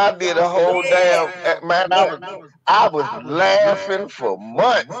 Remember y'all did a whole damn man. I was laughing for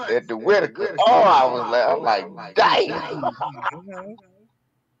months at the Whitaker. Oh, I was laughing. I'm like, damn.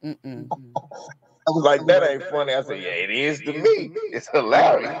 I was like, that ain't funny. I said, yeah, it is to me. It's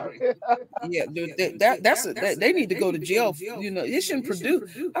hilarious. Yeah, they need to go to jail. You know, it shouldn't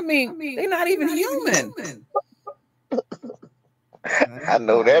produce. I mean, they're not even human. I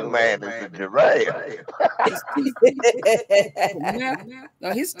know that man is a giraffe.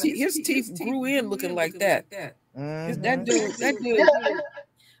 Now his teeth grew in looking like that. That dude.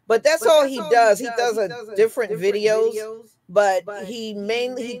 But that's all he does. He does a different videos, but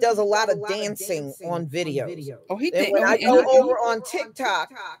he does a lot of dancing on videos. Oh, and when I go over on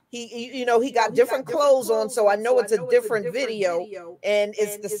TikTok, he got different clothes on, so I know it's a different video, and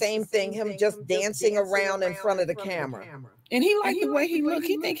it's the same thing. Him just dancing around in front of the camera. And he liked the way he looked.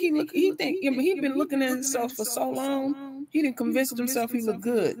 He been looking at himself for so long. He didn't convince himself he looked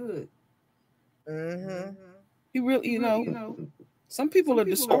good. He really, some people are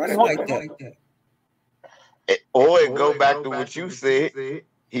distorted like that. Or it go back to what you said.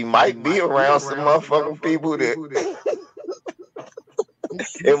 He might be around some motherfucking people that.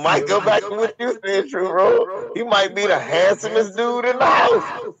 It might go back to what you said, True Roll. He might be the handsomest dude in the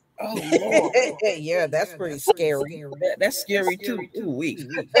house. Oh Lord. Yeah, that's pretty scary. That's scary too.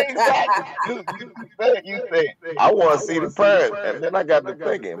 Exactly. You said, I want to see the parents, and then I got to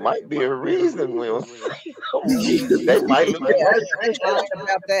thinking, it might be a reason we don't see them. They might look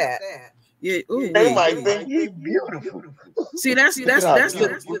about that. Yeah, they might think he's beautiful. See, that's the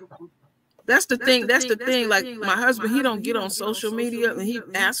thing. That's the thing. Like my husband, he don't get on social media, and he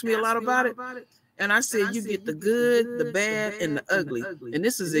asks me a lot about it. And I said, you get the good, the bad, and the ugly. And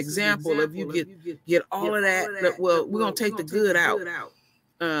this is an example of you get all of that. Well, we're gonna take the good out,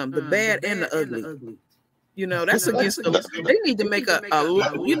 the bad and the ugly. You know, that's against them. They need to make a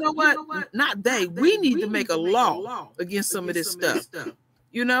law. You know what? Not they. We need to make a law against some of this stuff.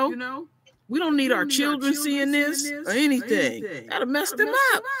 You know, we don't need our children seeing this or anything. That'll mess them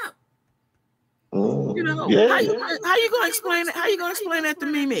up. You know, how you gonna explain it? How you gonna explain that to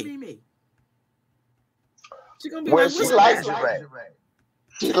Mimi? She gonna be well, she likes giraffe.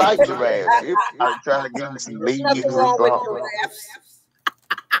 She likes giraffe. I'm trying to give me some leaves and something.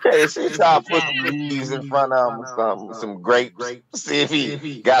 Yeah, she try to put some leaves in front of him or something, some grapes. See if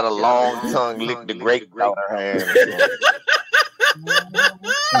he got a long tongue, lick the grape out her hand.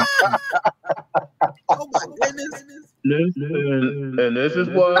 Oh my goodness. Listen, and this is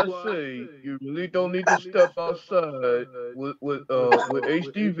why I say you really don't need to step outside with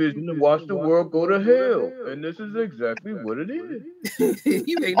HD vision to watch the world go to hell. And this is exactly what it is.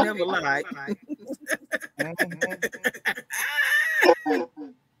 You ain't never lied. Come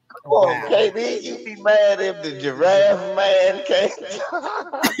on, KB, you be mad if the giraffe man came.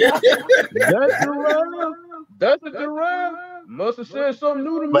 That's a giraffe. Must have said something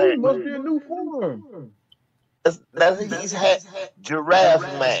new to me. Must be a new form. He's had Giraffe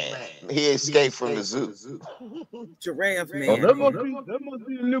Man. He escaped from the zoo. Giraffe Man. Oh, that must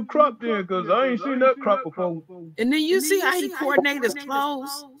be a new crop then, because I ain't seen that crop before. And then you see how he coordinated his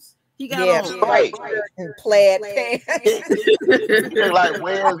clothes. He got on right and plaid pants. Like,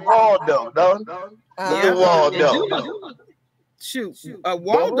 where's Waldo? Yeah, Waldo. Shoot,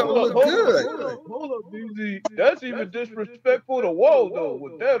 Waldo look good. Hold up, DZ. That's even disrespectful to Waldo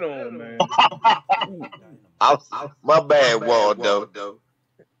with that on, man. My bad, Waldo.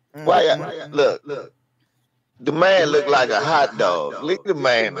 Why? Look. The man look like a hot dog. Leave the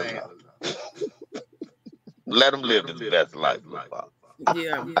man alone. Let him live his best life.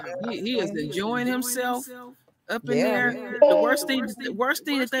 Yeah, he is enjoying himself up in there. The worst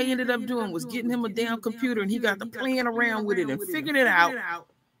thing that they ended up doing was getting him a damn computer, and he got to playing around with it and figured it out.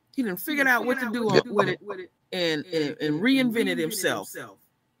 He done figured out what to do with it and reinvented himself.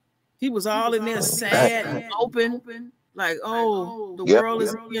 He was all in there sad and open, like, oh, the world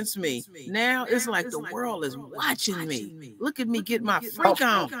is against me. Now it's like the world is watching me. Look at me get my freak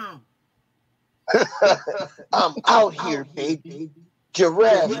on. I'm out here, baby.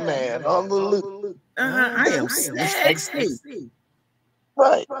 Giraffe Man on the loop. I am sexy.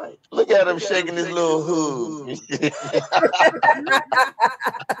 Right. Look at him shaking his little hood.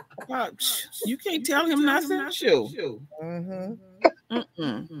 You can't tell him nothing. Sure. I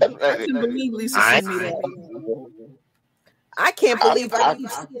can believe Lisa sent me that. I can't believe I keep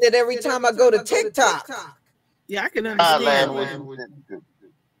seeing it every time I go to TikTok. Yeah, I can understand.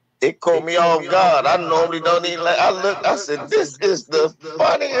 It caught me off guard. I normally don't even like. I said, this is the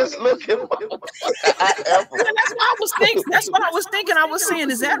funniest looking motherfucker I ever. That's what I was thinking. That's what I was thinking. I was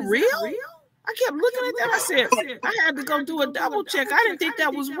saying, is that real? I kept looking at that. I said, I had to go do a double check. I didn't think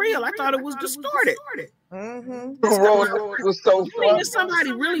that was real. I thought it was distorted. It was so funny. Is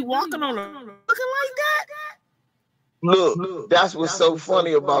somebody really walking on a looking like that? Look, that's what's so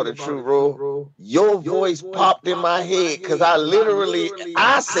funny about it, True Raw. Your voice popped in my head because I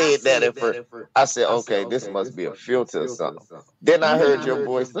said that at first. I said, okay, this must be a filter or something. Then I heard your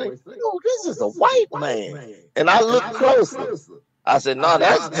voice say, no, this is a white man. And I looked closer. I said, no,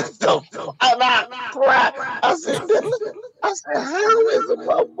 that's just so funny. And I cried. I said, how is a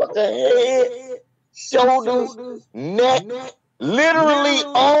motherfucker head, shoulders, neck, literally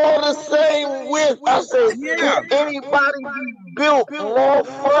all the same width? I said, could anybody be built more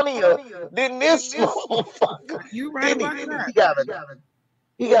funnier than this motherfucker? You right about that.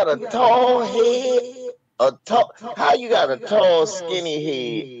 He got a tall head. How you got a tall, skinny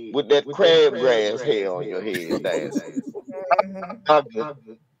head with that crabgrass hair on your head, Dan?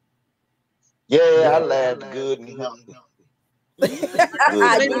 Yeah, I laughed good and healthy.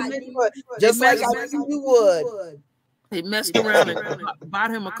 Just like I knew you would. They messed around and bought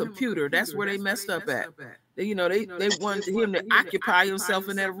him a computer. That's where they messed up at. You know, they wanted him to occupy himself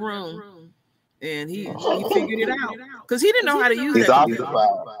in that room, and he figured it out because he didn't know how to use it.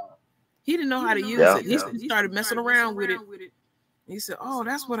 He didn't know how to use it. He started messing around with it. He said, "Oh,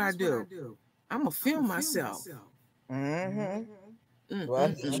 that's what I do. I'm gonna film myself." Well,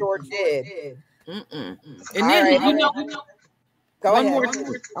 he sure did. And then you know. I want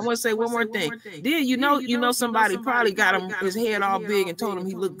to say one more thing. Then you know somebody probably got him his head all big and told him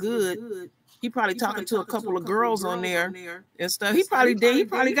he looked good. He probably talking to a couple of girls on there and stuff. He probably did. He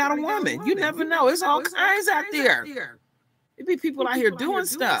probably got a woman. You never know. It's all kinds out there. It be people out here doing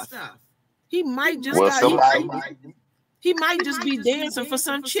stuff. He might just he might just be dancing for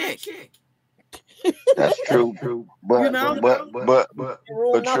some chick. That's true. But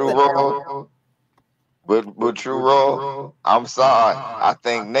True Raw, I'm sorry. I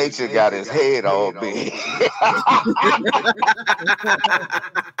think nature got his head all big.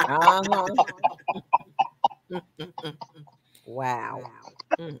 Wow.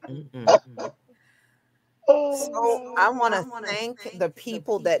 So I want to thank the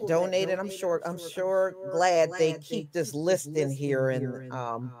people that donated. I'm sure glad they keep this list in here in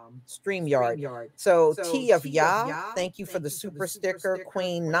StreamYard. So T of Yah, thank you for the super sticker.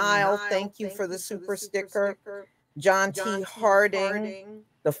 Queen Nile, thank you for the super sticker. John T. Harding,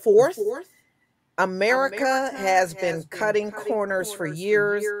 the fourth. America has been cutting corners for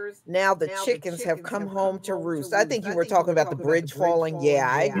years. Now the chickens have come home to roost. I think you were talking about the bridge falling. Yeah,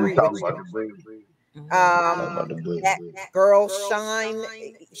 I agree with you. That girl Shine,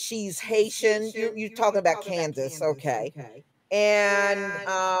 she's Haitian. You talking about Candace, okay? And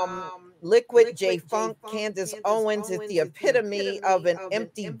Liquid J Funk, Candace Owens is the epitome of an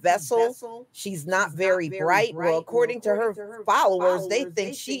empty vessel. She's not very bright. Well, according to her followers, they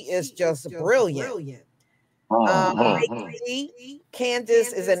think she is just brilliant.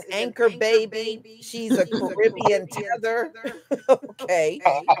 Candace is an anchor baby. She's a Caribbean tether. Okay.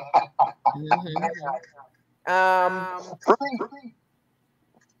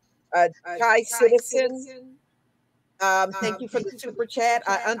 Chai Citizen. Thank you for the super chat.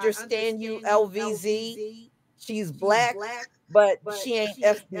 I understand you, LVZ. She's black, but she ain't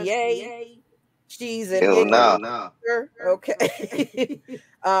FBA. She's an okay.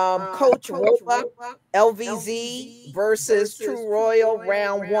 Coach Ropa, LVZ versus True Royal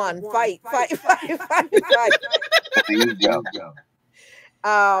round 1. Fight.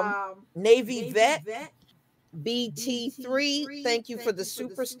 Navy Vet, BT3, thank you for the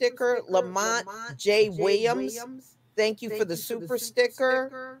super sticker. Lamont J. Williams, thank you for the super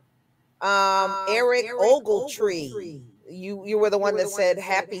sticker. Eric Ogletree, you were the one that said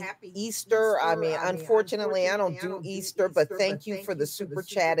happy Easter. I mean, unfortunately, I don't do Easter, but thank you for the super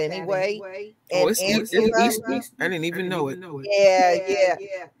chat anyway. And it's Easter. I didn't even know it. Yeah.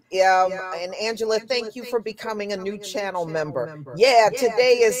 And Angela, thank you for becoming a new channel member. Yeah,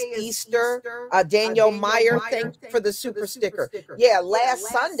 today is Easter. Daniel Meyer, thank you for the super sticker. Yeah, last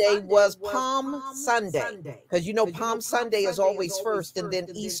Sunday was Palm Sunday, because you know Palm Sunday is always first, and then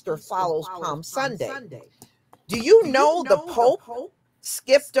Easter follows Palm Sunday. Do you know the Pope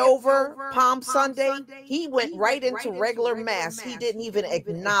skipped over Palm Sunday. He went right into regular mass. He didn't even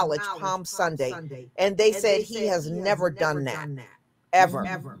acknowledge Palm Sunday. And they said he has never done that,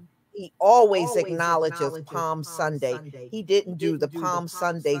 ever. He always acknowledges Palm Sunday. He didn't do the Palm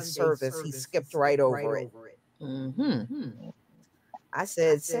Sunday service. He skipped right over it. I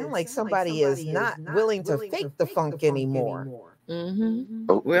said, sound like somebody is not willing to fake the funk anymore.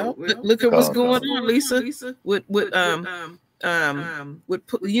 Well, look at what's going on, Lisa. With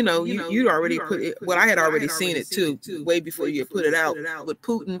you know, you already put it. Well, I had already seen it too, way before you put it out. With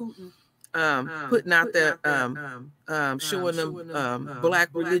Putin putting out that showing them black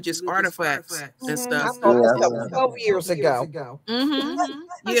religious artifacts and stuff. I saw this 12 years ago.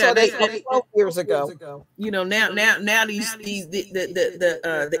 Yeah, they 12 years ago. You know, now the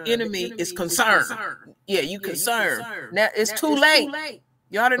enemy is concerned. Yeah, you concerned. Now it's too late.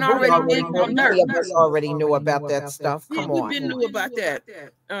 Y'all done already already knew about that stuff. Come on. We been knew about that.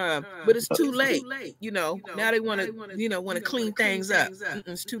 But it's too late. You know, now they want to clean things up.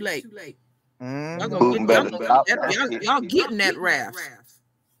 It's too late. Y'all getting that wrath.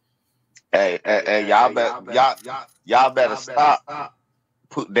 Hey, y'all better stop.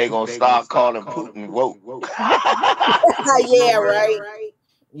 They gonna start calling Putin woke. Yeah, right.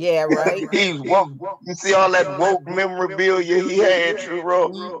 Yeah, right. He's woke. You see all that woke memorabilia he had, True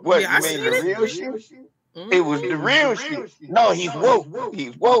Roll? What, you mean the real shit? It was the real shit. No, he's woke.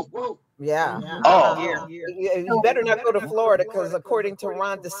 He's woke. Yeah. Oh. You better not go to Florida, because according to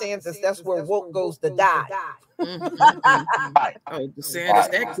Ron DeSantis, that's where woke goes to die. Oh,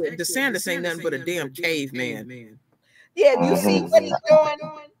 DeSantis ain't nothing but a damn caveman. Yeah, you see what he's doing?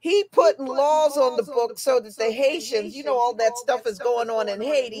 He putting laws on the book so that the Haitians, you know, all that stuff is going on in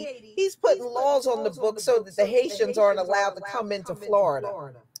Haiti. He's putting laws on the book so that the Haitians aren't allowed to come into Florida.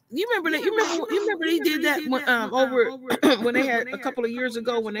 You remember that? You remember he did that when, over when they had a couple of years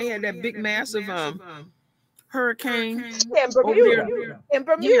ago when they had that big massive hurricane in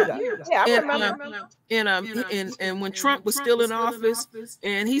Bermuda. Yeah, I remember. And when Trump was still in office,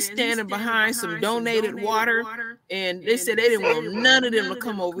 and he's standing behind some donated water, and they said they didn't want none of them to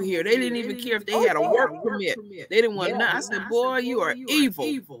come over here. They didn't even care if they had a work permit. They didn't want none. I said, boy, you are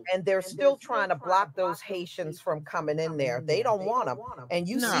evil. And they're still trying to block those Haitians from coming in there. They don't want them. And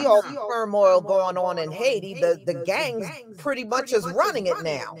you see all the turmoil going on in Haiti. The gangs pretty much is running it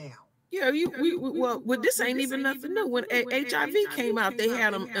now. Yeah, well, this ain't even nothing new. When HIV came out, they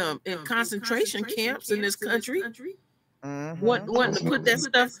had them in concentration camps in this country. Wanting to put that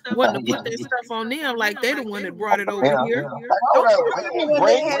stuff on them, like they the one that brought it over here.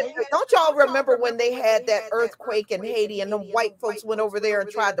 Don't y'all remember when they had that earthquake in Haiti and the white folks went over there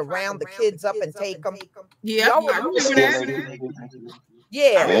and tried to round the kids up and take them? Yeah, I remember that.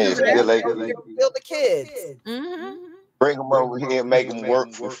 Yeah, kill the kids. Bring them over here and make them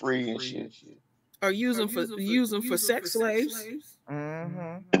work for free and shit. Or use them for sex slaves.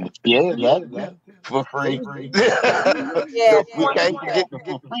 Yeah, for free. Yeah, we can't get them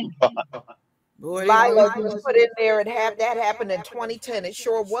for free. Lila was put in there, that happened in 2010. It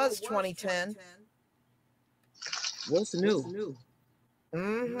sure was 2010. What's new?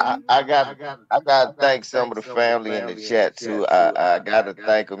 I got to thank some of the family in the chat too. I got to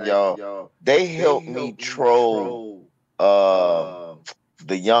thank them, y'all. They helped me troll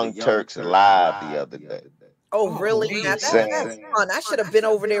the Young Turks live the other day. Oh, really? Now, that's fun. I should have been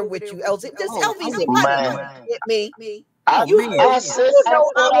over there with you, LZ. Just LZ hit me. I would have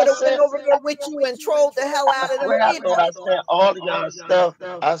been over there with you and trolled the hell out of them. I thought I sent all of y'all stuff.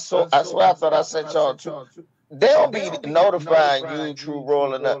 I swear I thought I sent y'all too. They'll be notifying you, True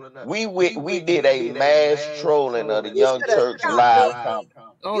Rolling Up. We did a mass trolling of the Young Turks live.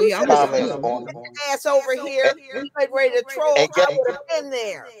 Oh yeah, I'm on ass over here. We get ready to troll. I would have been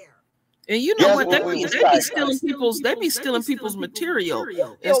there. And you know what? They be stealing people's material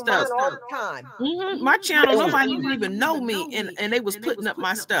and stuff. All the time. My channel, nobody didn't even know me, and they was putting up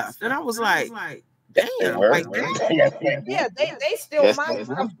my stuff, and I was like, damn, like that. Yeah, they steal my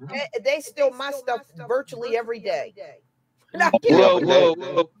stuff. They steal my stuff virtually every day. Well,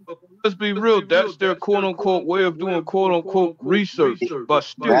 let's be real. That's their quote unquote way of doing quote unquote research by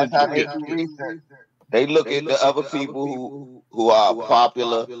stealing research. They look at the other people who are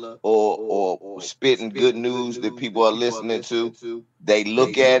popular or spitting good news that people are listening to. They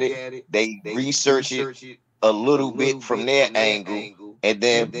look at it, they research it a little bit from their angle, and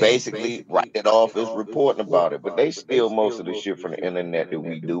then basically write it off as reporting about it. But they steal most of the shit from the internet that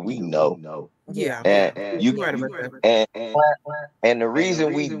we do. We know. Yeah. And the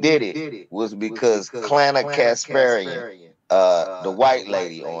reason we did it was because Clana Casparian, the white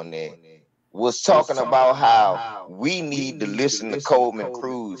lady on there, was talking about how we need to listen to Coleman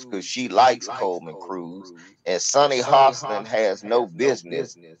Cruz because she likes Coleman Cruz, and Sonny Hostin has no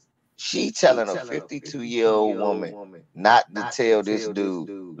business. She telling a 52-year-old woman not to tell this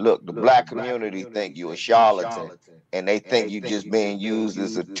dude, look, the black community think you a charlatan, and they think you just being used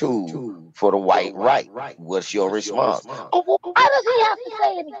as a tool for the white right. What's your response? Oh, well, why does he have to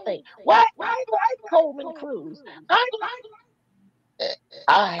say anything? Why like Coleman Cruz?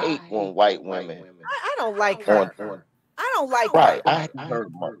 I hate when white women. I don't like her. I don't like Right, her. I hate her.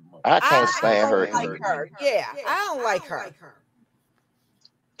 I can't stand her. Like her. Yeah, I don't like her.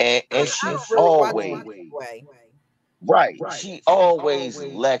 And she always right. She always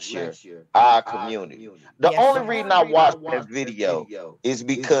lecture our community. The only reason I watched that video is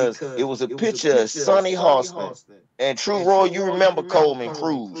because it was a picture of Sonny Hostin and True Roy. You remember Coleman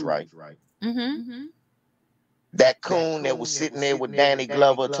Cruz, right? Mm-hmm. That coon that was sitting there with Danny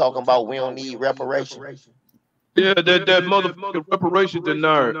Glover talking about we don't need reparations. Yeah, that motherfucking reparation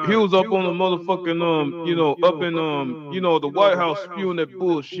denier. He was up on the motherfucking you know, up in the White House spewing that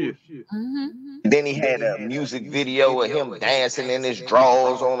bullshit. Then he had a music video of him dancing in his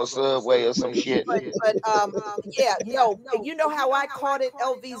drawers on the subway or some shit. But yeah, no, you know how I caught it,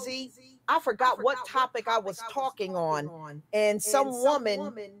 LVZ? I forgot what topic I was talking on, and some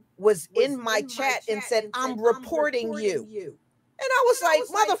woman was in my chat and said, "I'm reporting you," and I was like,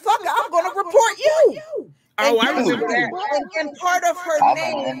 "Motherfucker, I'm gonna report you." Oh, I remember that. And part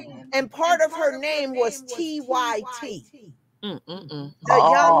of her name was TYT, the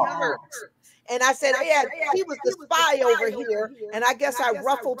Young Turks. And I said, yeah, she was the spy over here, and I guess I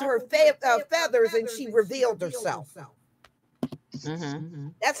ruffled her feathers, and she revealed herself.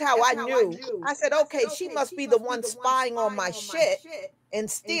 That's how I knew. I said, okay, she must be the one spying on my shit and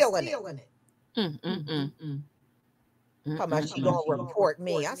stealing it. How much she gonna report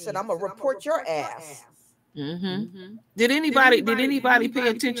me? I said, I'm gonna report your ass. Did anybody pay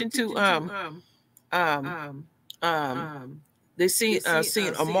attention to they seen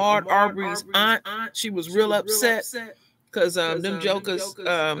Ahmaud Arbery's aunt? She was real upset because them jokers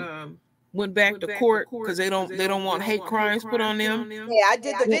went back to court because they don't want hate crimes put on them. Yeah, I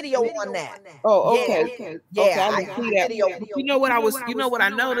did the video on that. Oh, okay. Yeah, okay, I didn't see that. You know what I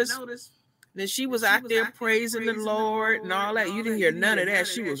noticed? Then she was out there praising the Lord and all that. You didn't hear none of that.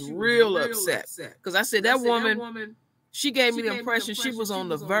 She was real upset because I said that woman. She gave me the impression she was on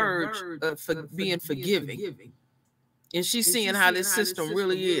the verge of being forgiving. And she's seeing how this system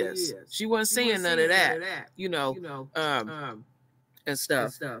really is. She wasn't saying none of that, and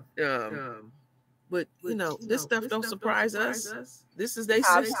stuff. But this stuff don't surprise us. This is their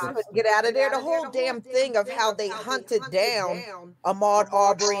system. Get out of there. The whole damn thing of how they hunted down Ahmaud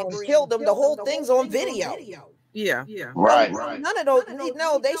Arbery and killed him. The whole thing's on video. Yeah. Right. None of those.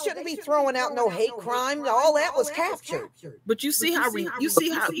 No, they shouldn't be throwing out no hate crime. All that was captured. But you see how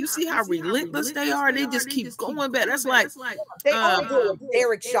relentless they are. They just keep going back. That's like they all do it.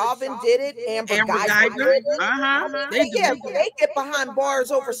 Derek Chauvin did it. Amber Guyger did it. They get behind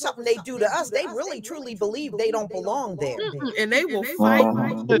bars over something they do to us. They really truly believe they don't belong there, and they will fight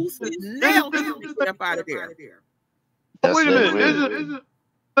tooth and nail to get up out of there. Wait a minute, is it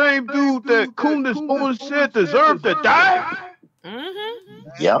same dude that Kunis Owens said deserved to die?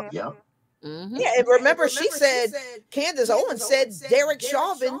 Yeah. Yeah, and remember she said, Candace Owens said Derek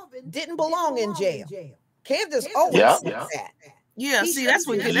Chauvin didn't belong in jail. Candace Owens said that. Yeah, see, that's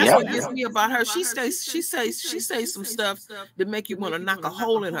what gets me about her. She says some stuff that make you want to knock a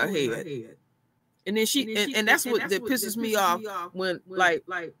hole in her head. And then and that's what that pisses me off when like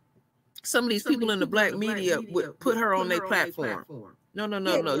some of these people in the black media would put her on their platform. No.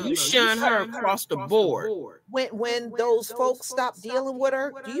 You shun her across the board. When those folks stopped dealing with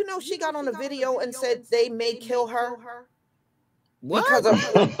her, do you know she got on a video and said they may kill her? What? Because of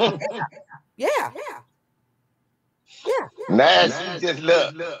yeah. Now she just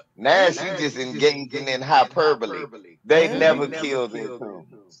look. Now she just engaging in hyperbole. They never killed them.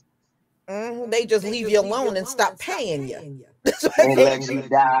 They just leave you alone and stop paying you. They let you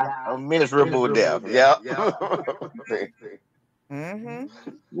die a miserable death.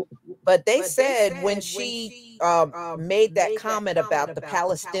 But they said when she made that comment about the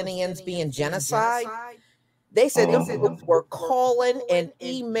Palestinians being genocide, they said those people were calling and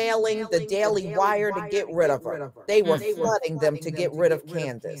emailing the Daily Wire to get rid of her. They were flooding them to get rid of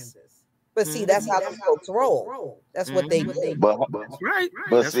Candace. But see, that's how the folks roll. That's what they do.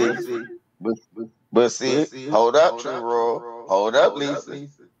 But see, hold up, True Roy. Hold up, Lisa.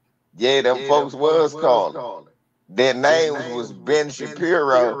 Yeah, them folks was calling. Their names was Ben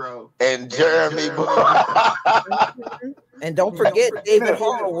Shapiro and Jeremy. And don't forget David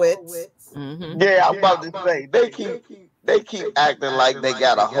Horowitz. Yeah, I'm about to say they keep acting like they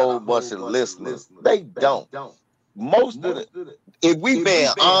got a whole bunch of listeners. They don't. Most of the, if we being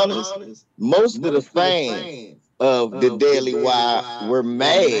honest, most of the fans of the Daily Wire were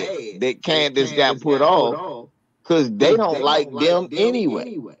mad that Candace got put off because they don't like them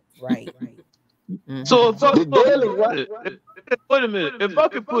anyway. Right. So if I The Daily Wire. wait a minute, if I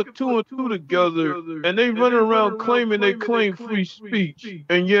could put two and two together, and they running around claiming they claim free speech,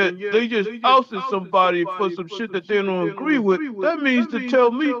 and yet they just ousted somebody for some shit that they don't agree with, that means to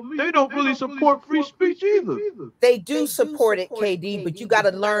tell me they don't really support free speech either. They do support it, KD, but you got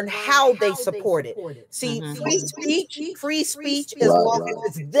to learn how they support it. See, free speech as long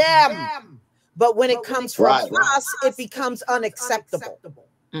as it's them. But when it comes from us, it becomes unacceptable.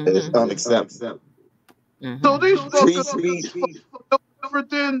 It's unacceptable. So these Free fuckers speech. different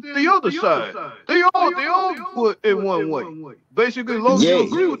than the other side. They all put in one way. Basically, as long as you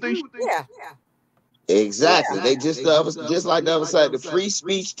agree with they shit. Yeah. Exactly. They just like the other side. The free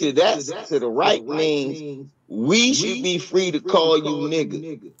speech to the right means we should be free to call you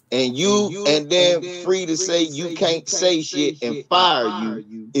nigga. And then free to say you can't say shit and fire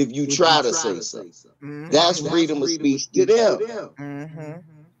you if you try to say something. That's freedom of speech to them.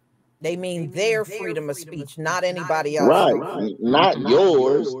 They mean their freedom of speech, not anybody else. Right. Not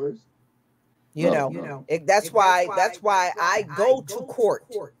yours. You know, that's why I go to court.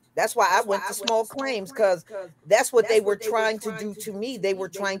 That's why I went to small claims, because that's what they were trying to do to me. They were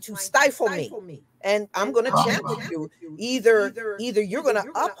trying to stifle me. And I'm going to challenge you. Either you're going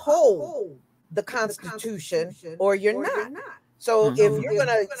to uphold the Constitution or you're not. So if you're going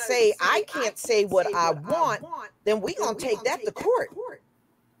to say I can't say what I want, then we're going to take that to court.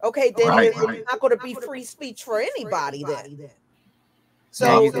 Okay, then it's not going to be free speech for anybody then.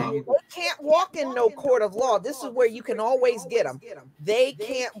 So they can't walk in no court of law. This is where you can always get them. They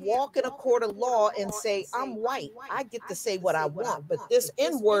can't walk in a court of law and say, I'm white, I get to say what I want. But this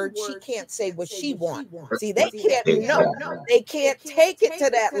N-word, she can't say what she wants. See, they can't they can't take it to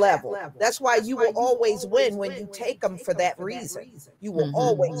that level. That's why you will always win when you take them for that reason. You will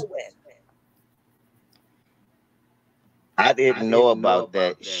always win. I didn't know about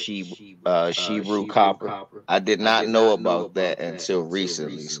that Shebrew copper. I did not know about that until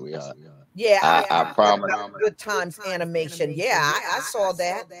recently, sweetheart. Yeah, I promise. Good Times animation. Yeah, I saw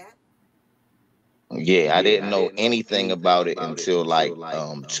that. Yeah, I didn't know anything about it until like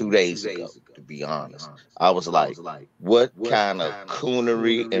 2 days ago, to be honest. I was like, what kind of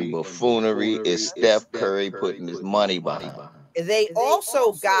coonery and buffoonery is Steph Curry putting his money behind? They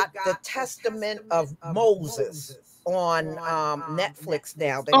also got the Testament of Moses on Netflix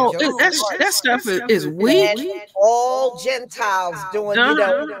now. That stuff is weak. All Gentiles doing,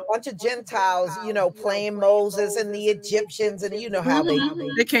 a bunch of Gentiles, playing Moses and the Egyptians, and you know how they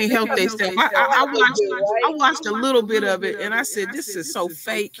can't help themselves. I watched a little bit of it, and I said, "This is so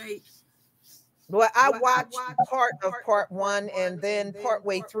fake." Well, I watched part of part one, and then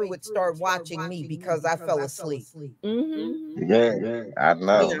partway through it started watching me because I fell asleep. Yeah, I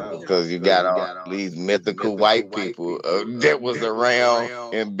know, because you got all these mythical white people that was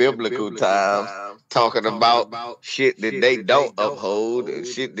around in biblical times talking about shit that they don't uphold and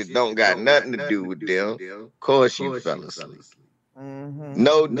shit that don't got nothing to do with them. Of course, you fell asleep.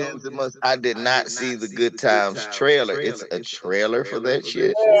 No, I did not see the Good Times trailer. It's a trailer for that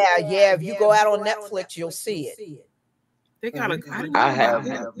shit. Yeah. If you go out on Netflix, you'll see it. They got I have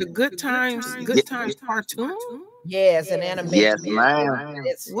the Good Times cartoon. Yeah, it's an animation. Yes,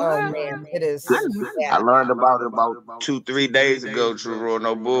 ma'am. It is. I learned about it about 2-3 days ago, True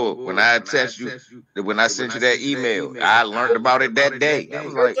No Bull. When I text you, when I sent you that email, I learned about it that day. I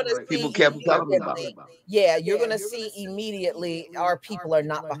was like, people kept telling me about it. Yeah, you're gonna see immediately our people are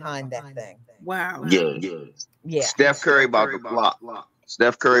not behind that thing. Wow. Yeah. Steph Curry about to flop.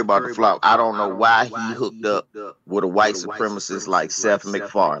 Steph Curry about to flop. I don't know why he hooked up with a white supremacist like Seth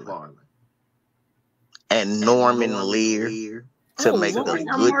MacFarlane and Norman Lear to make the Good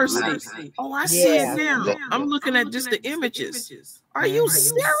Times. Oh, I see it now. I'm looking at just the images. Are you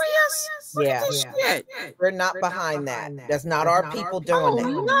serious? Look at this shit. We're not behind that. That's not our people doing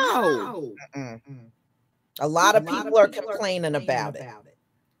that. No. A lot of people are complaining about it.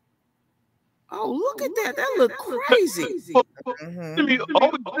 Oh, look at that. That look crazy. I mean,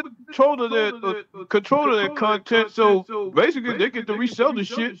 always control of their content, so basically they get to resell the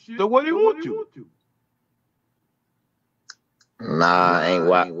shit the way they want to. Nah,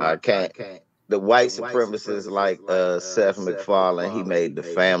 I can't. The white supremacists like Seth MacFarlane, he made the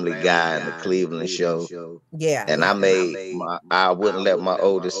Family Guy and the Cleveland Show. Yeah. And I wouldn't let my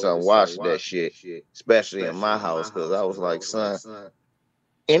oldest son watch that shit, especially in my house, because I was like, son,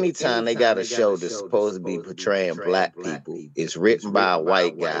 anytime they got a show that's supposed to be portraying black people, it's written by a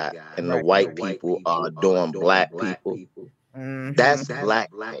white guy, and the white people are doing black people. That's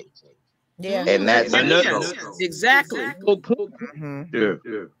blackface. Yeah, and that's exactly. Yeah.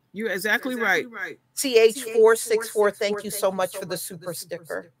 You're exactly right. CH464, thank you so much for the super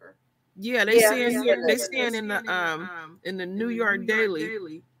sticker. Yeah, they saying here, they saying in the New York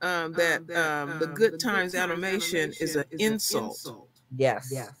Daily that the Good Times animation is an insult.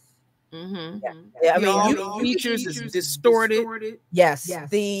 Yes. Yeah, I mean, features is distorted. Yes,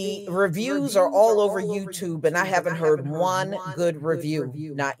 the reviews are all over YouTube, and I haven't heard one good review.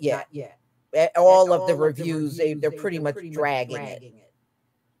 Not yet. All of the reviews, they're pretty much dragging it.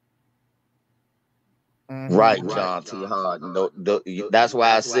 right, John T. Hard. That's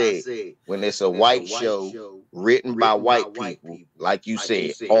why I said when it's a white show written by white people, like you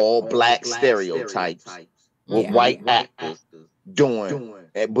said, all black stereotypes with white actors doing,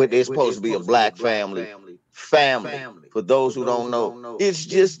 but it's supposed to be a black family. For those who don't know, it's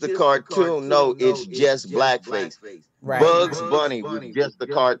just the cartoon. No, it's just blackface. Right. Bugs Bunny was just the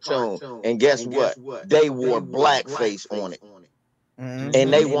cartoon, and guess what? They wore blackface on it.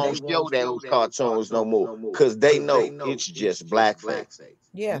 And they won't show those cartoons no more because they know it's just blackface.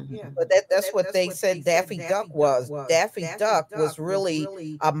 Yeah, but that's what they said Daffy Duck was. Daffy Duck was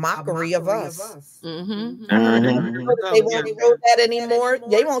really a mockery of us. I heard that. They won't show that anymore.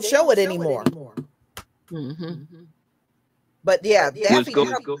 They won't show it anymore. But yeah, Daffy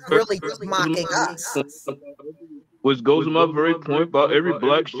Duck was really just mocking us. Which goes to my very point about every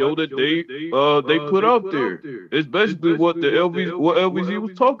black show that they put out there. It's basically what LVZ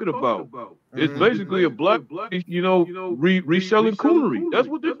was talking about. It's basically a black, reselling coonery. That's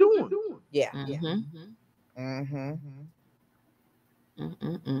what they're doing. Yeah.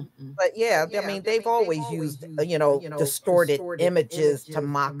 But yeah, I mean, they've always used, distorted images to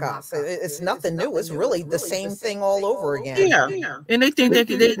mock us. It's nothing new. It's really the same thing all over again. Yeah. And they think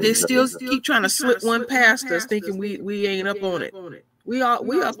they still keep trying to slip one past us, thinking we ain't up on it. We up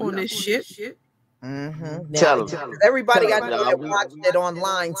on this shit. Now, everybody I know that watched it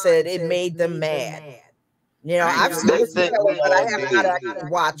online said it made them mad. I've seen it, but I have not actually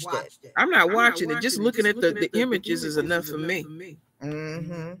watched it. I'm not watching it. Just looking at the images is enough for me.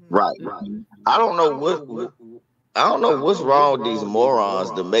 Right. I don't know what's wrong with these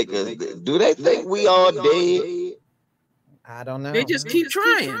morons to make us. Do they think we all dead? I don't know. They just keep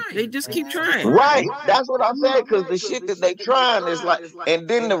trying. Right. That's what I'm saying. Because the shit that they trying is like, and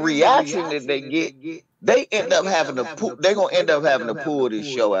then the reaction that they get, they end up having to pull. They're gonna end up having to pull this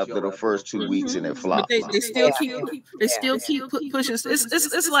show after the first 2 weeks and it flops. But they still keep pushing.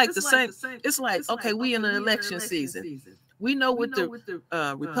 It's like the same. It's like, okay, we in an election season. We know what the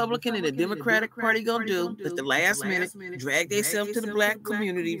Republican and the Democratic Party gonna do at the last minute, drag themselves to the black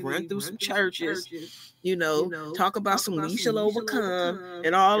community, run through some churches, talk about some we shall overcome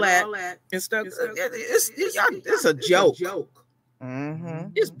and all that and stuff. It's a joke.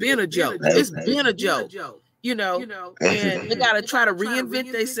 It's been a joke. And they gotta try to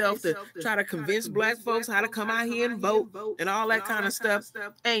reinvent themselves to try to convince black folks how to come out here and vote and all that kind of stuff.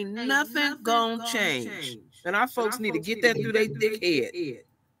 Ain't nothing gonna change. And our folks need to get that through their thick head.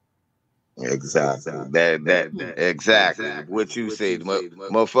 Exactly. Exactly what you said.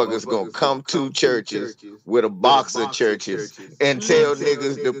 Motherfuckers gonna come to churches with a box of churches and tell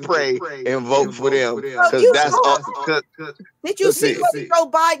niggas to pray and vote for them. That's all. Did you see what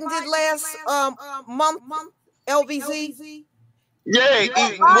Joe Biden did last month? LVZ. Yeah,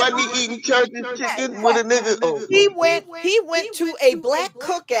 wasn't he eating church and chicken with a nigga? Oh. He went to a black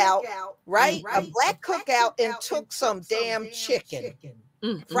cookout, right? A black cookout and took some damn chicken,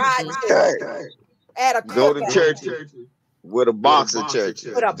 fried chicken at a cookout. Go to church with a box of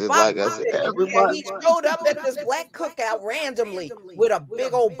churches. Just like I said, everybody. He showed up at this black cookout randomly with a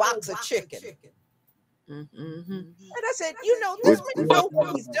big old box of chicken. And I said, this man knows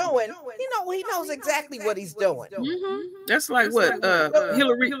what he's doing. He knows exactly what he's doing. That's like what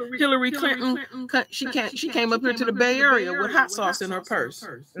Hillary Clinton. She came up here to the Bay Area with hot sauce in her purse.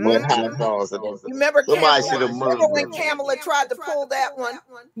 With hot sauce. You remember when Kamala tried to pull that one?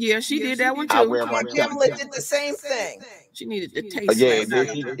 Yeah, she did that one too. Kamala did the same thing. She needed the taste. Yeah,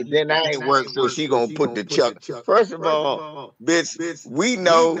 then that ain't work, so she gonna put the chuck. First of all, bitch, we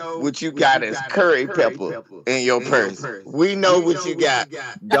know what you got is curry pepper pepper in your purse. We know what you got.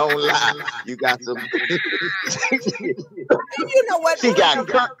 Don't lie. You got some. You know what? She got.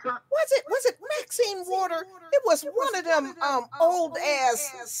 Was it Maxine Water? It was one of them old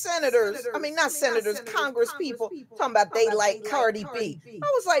ass senators. I mean, not senators, Congress people talking about they like Cardi B.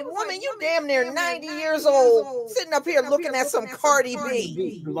 I was like, woman, you damn near 90 years old, sitting up here looking at some Cardi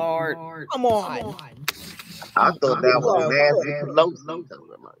B. Lord, come on. I thought that was Nancy Pelosi.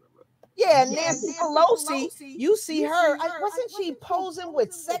 Yeah, Nancy Pelosi, you see her. Wasn't she posing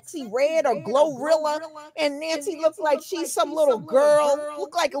with Sexy Red or Glorilla? And Nancy looked like she's some little girl,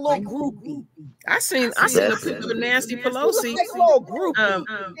 looked like a little groupie. I seen a picture of Nancy Pelosi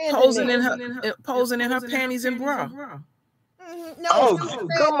posing in her panties and bra. No, oh,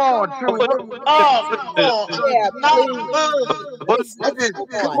 come on, True.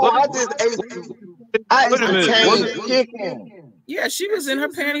 I just chicken. Yeah, she was in her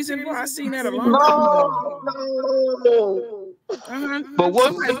panties and bra. I seen that a long time ago. But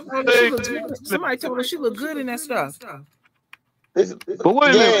what? Somebody told her she looked good in that stuff. But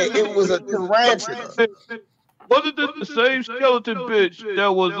wait a minute, it was a tarantula. Wasn't this the same skeleton bitch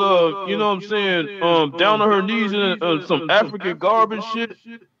that was you know what I'm saying, down on her knees in some African garbage shit?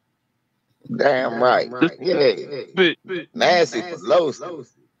 Damn right. Yeah. Nancy Pelosi.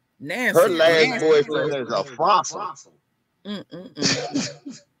 Her last boyfriend is a fossil.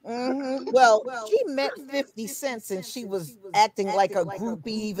 Well, she met 50 Cent and she was acting like a groupie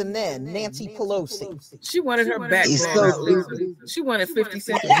even then. Nancy Pelosi. She wanted her back. She wanted 50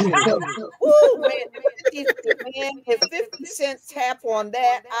 Cent. Ooh, man, if 50 Cent tap on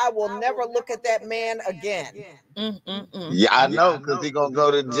that, I will never look at that man again. Yeah, I know, because he gonna go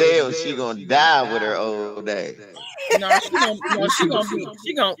to jail. She gonna die with her old age. No,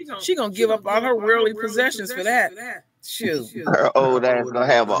 she gonna give up all her worldly possessions for that. Shoot. Her old ass gonna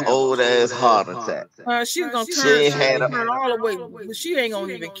have an old ass heart attack. She's gonna turn all the way, but she ain't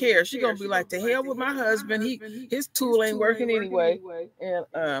gonna even care. She gonna be like, "To hell with my husband. His tool ain't working anyway." And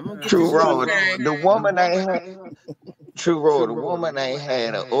True Road, the woman ain't had. True Road, the woman ain't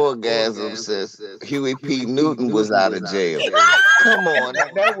had an orgasm since Huey P. Newton was out of jail. Come on,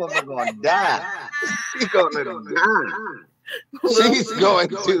 that woman gonna die. She's gonna die. She's going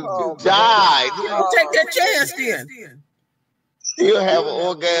to die. Take that chance then. She'll have an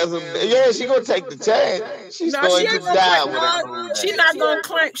orgasm. Yeah, she's gonna take the chance. She's going to die with her. She's not gonna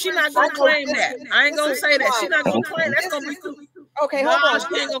claim. She's not gonna claim that. I ain't gonna say that. She's not gonna claim. That's gonna be too. Okay, hold on.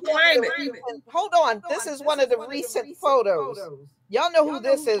 She ain't gonna claim it. Hold on. This is one of the recent photos. Y'all know who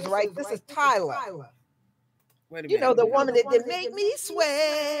this is, right? This is Tyler. You know, the woman that did Make Me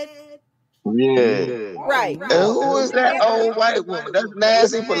Sweat. Yeah. Right. And who is that old white woman? That's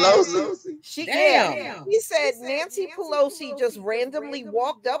Nancy Pelosi. She said Nancy Pelosi just randomly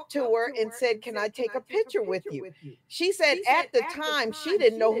walked up to her and said, "Can I take a picture with you?" She said at the time she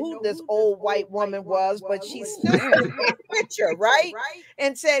didn't know who this old white woman was, but she still took a picture, right?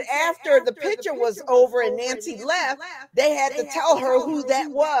 And said after the picture was over and Nancy left, they had to tell her who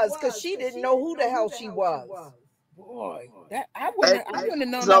that was because she didn't know who the hell she was. Boy, that I wouldn't have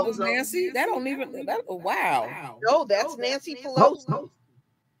known that was Nancy. That don't even. Wow. No, that's Nancy Pelosi.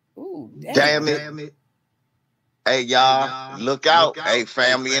 Ooh, damn it. Hey, y'all, look out. Hey,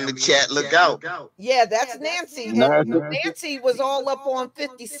 family in the chat, look out. Yeah, that's Nancy. Nancy was all up on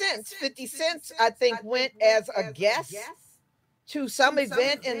 50 Cent. 50 Cent, I think, went as a guest to some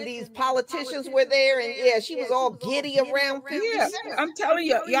event and these politicians were there, and yeah, she was all giddy around 50 Cent. I'm telling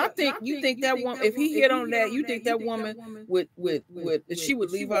you, you think that woman, if he hit on that, you think that woman would she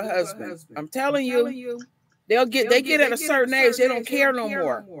would leave her husband. I'm telling you, they get at a certain age, they don't care no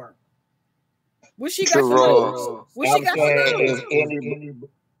more. What she got to lose? What she got to lose?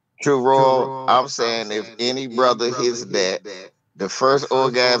 True, Roy, I'm saying if any brother hits that, the first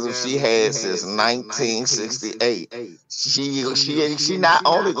orgasm she had since 1968. She not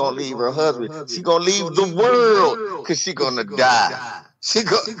only gonna leave her husband, she gonna leave the world because she gonna die.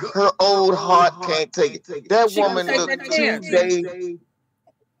 Her old heart can't take it. That woman looked 2 days.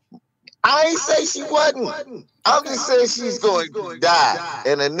 I ain't say she wasn't. I'm just saying she's going to die,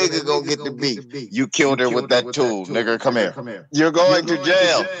 and a nigga gonna get the beat. You killed her with that tool, nigga. Come here. You're going to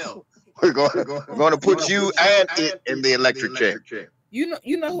jail. We're going to put you and it in the electric chair. You know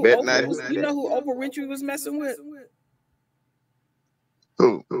who Oprah Winfrey was messing with?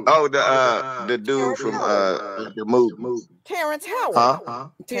 Who? Oh, the dude from the movie. Terrence Howard. Huh?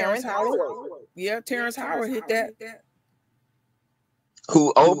 Terrence Howard. Yeah, Terrence Howard hit that.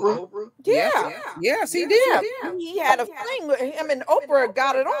 Who, Oprah? Yeah. Yes, he did. He had a thing with him, and Oprah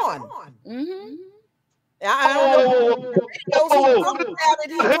got it on. I don't know. Videos he talked about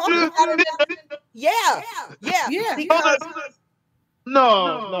it. He talked about it. Yeah. Because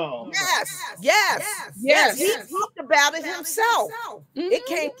No. yes. He talked about it himself. It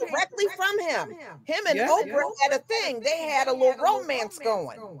came directly from him. Him and Oprah had a thing. They had a little romance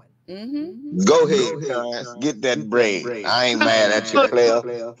going. Go ahead, Terrence. Get that bread. I ain't mad at you, player.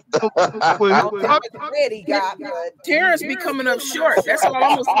 He got, but Terrence be coming up short. That's all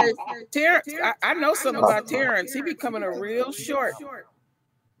I'm gonna say. Terrence, I know something about Terrence. He be coming up real short.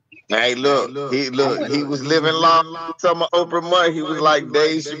 Hey, look, he was living long. Some of Oprah money. He was like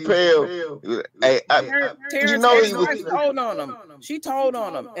Dave Chappelle. Hey, Terrence, you know he was told on him. She told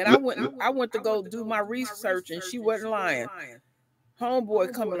on him, and I went to go do my research, and she wasn't lying.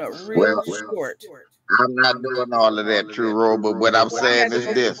 Homeboy coming up real short. I'm not doing all of that, True Roll, but what I'm saying is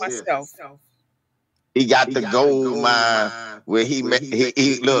this. He got the gold mine where he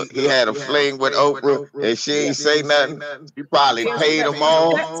had a fling with Oprah and she ain't say nothing. He probably paid him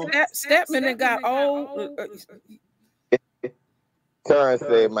off. Stepman and got old. Terrence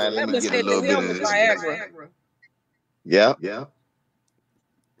said, man, let me get a little bit of this. Viagra. Yeah.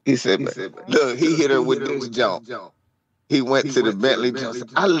 He said, look, he hit her with this jump. He went to the Bentley Johnson.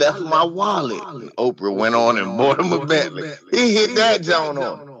 I left my wallet. And Oprah went on and bought him a Bentley. He hit that John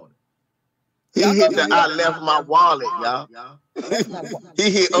on. He hit the I left my wallet, y'all. He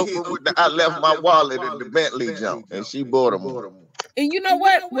hit Oprah with the I left my wallet in the Bentley jump, and she bought him one. And you know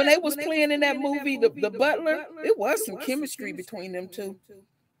what? When they was playing in that movie, the Butler, it was some chemistry between them two.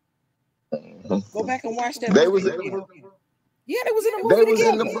 Go back and watch that. They was yeah, they was in a movie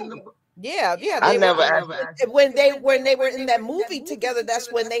together. Yeah. I never when they were in that movie together. That's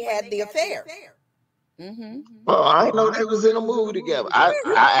when they had the affair. Oh, I didn't know they was in a movie together. I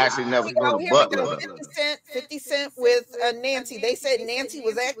actually never saw the Butler. 50 Cent with Nancy. They said Nancy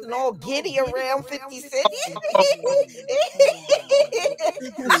was acting all giddy around 50 Cent.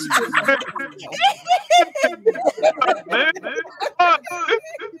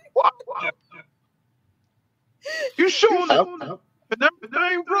 You showing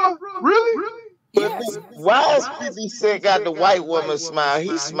everything, bro? Really? But why is 50 Cent got the white woman smile?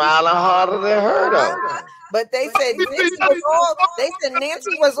 He's smiling harder than her though. But they said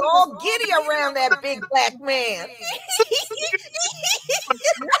Nancy was all giddy around that big black man.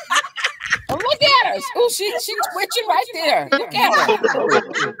 Oh, look at her. Oh, she's twitching right there. Look at her.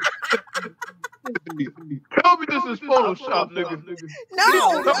 Tell me this is Photoshop, nigga.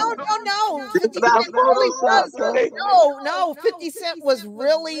 No. 50 Cent was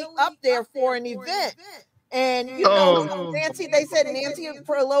really up there for an event. And you know, they said Nancy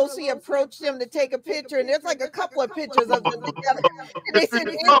Pelosi approached him to take a picture, and there's like a couple of pictures of them together. And they said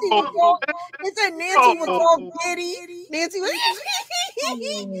Nancy was all giddy. Nancy was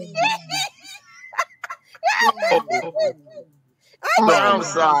I'm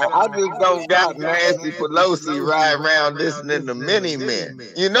sorry. I just don't got Nancy Pelosi riding around listening to Mini Men.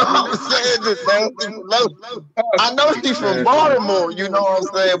 You know what I'm saying? Just Nancy Pelosi. I know she's from Baltimore. You know what I'm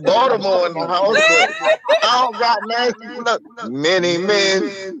saying? Baltimore in the house. But I don't got Nancy Pelosi. Many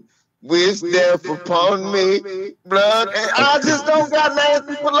men wish death upon me, blood. And I just don't got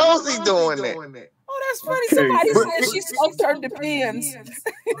Nancy Pelosi doing that. Oh, that's funny. Somebody said she smoked her Depends.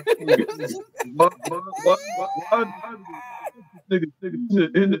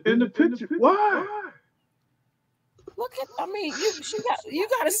 In the picture. Why? Look at, I mean, you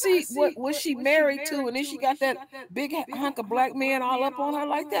got to see what was she married to, and then she got that big hunk of black man all up on her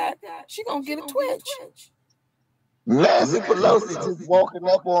like that. She gonna get a twitch. Nancy Pelosi just walking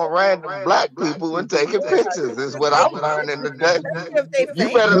up on random black people and taking pictures is what I'm learning today.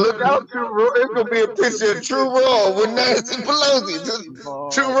 You better look out, True Roll. It's gonna be a picture of True Roll with Nancy Pelosi.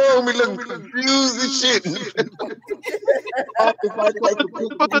 True Roll be looking confused and shit. But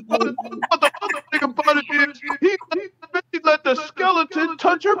the other thing about it is he let the skeleton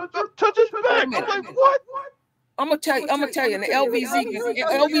touch his back. I'm like, what? I'm gonna tell you. And the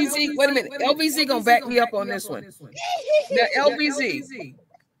LVZ. Wait a minute. LVZ gonna back me up on this one. Now, LVZ,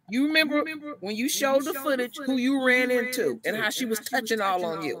 you remember when you showed the footage who you ran into and how she was touching all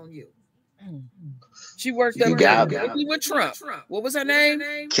on you? She worked up there with Trump. What was her name?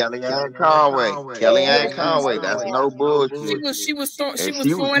 Kellyanne Conway. Kellyanne Conway. That's no bullshit. She was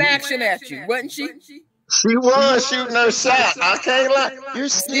throwing action at you, wasn't she? She was shooting her shot. I can't lie. Your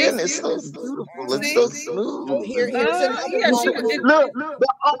skin is so beautiful. It's so smooth. Look,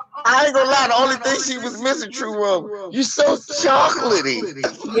 I ain't gonna lie. The only thing she was missing, True Roll, you so chocolatey.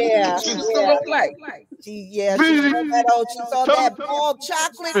 Yeah. She's so like. She saw that bald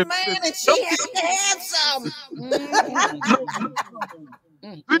chocolate man, and she had to have some.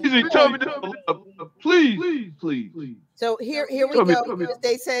 Tell me this. Please. So here we go.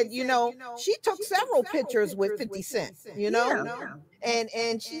 They said, you know, she took several pictures with 50 Cent, you know,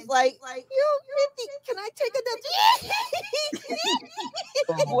 and she's like, yo, 50, can I take a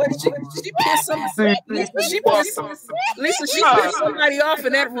What she pissed some Lisa, she pissed somebody off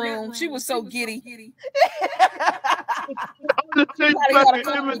in that room. She was so giddy. Somebody got a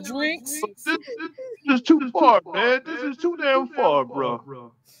couple of drinks. This is too far, man. This is too damn far,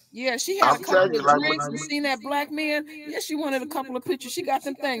 bro. Yeah, she had a couple of drinks and seen that black man. Yeah, she wanted a couple of pictures. She got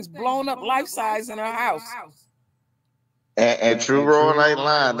them things blown up life size in her house. And True Roll ain't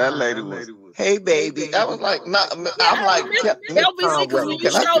lying. That lady was, hey baby. I was like, nah, I'm like, LBC, because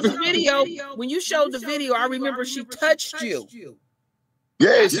when you showed the video, I remember she touched you.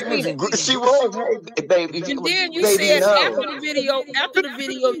 Yeah, she was, hey baby. And then you said after the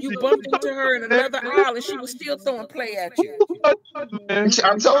video, you bumped into her in another aisle and she was still throwing play at you. I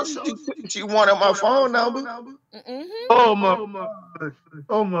told you she wanted my phone number. Oh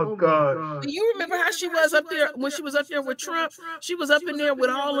my God. Do you remember how she was up there when she was up there with Trump? She was up in there with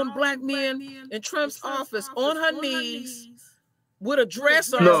all them black men in Trump's office on her knees with a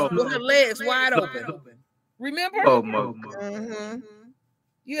dress on, with her legs wide open. Remember? Oh my God.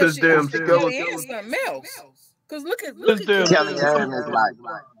 Yeah, she was something else. Because look at Kellyanne is like,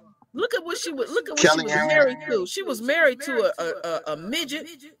 look at what she was married to. She was married to a midget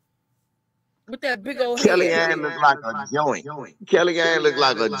with that big old head. Kellyanne looked like a joint. Kellyanne looked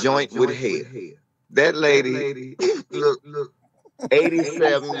like a joint with hair. That lady looked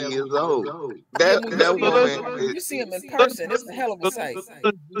 87 years old. That woman. You see him in person, it's a hell of a sight.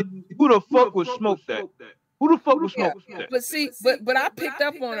 Who the fuck would smoke that? Who the fuck was smoking that? But see, but I picked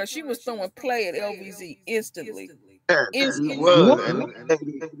up on her. She was throwing play at LVZ instantly. Yeah, she was. And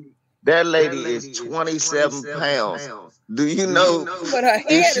that lady is 27 pounds. Do you know? But her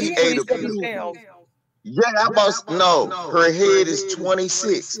head is 27 pounds. Yeah, I must know. Her head is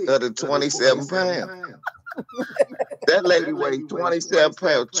 26 of the 27 pounds. That lady weighs 27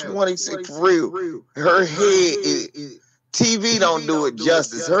 pounds, 26 for real. Her head is. TV don't do it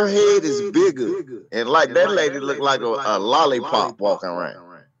justice. Her head is bigger. And like that lady looked like a lollipop walking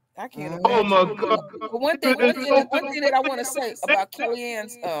around. I can't imagine. Oh my God. But one thing that I want to say about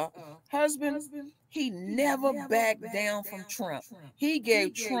Kellyanne's husband, he never backed down from Trump. He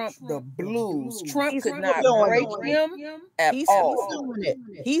gave Trump the blues. Trump could not break him at all.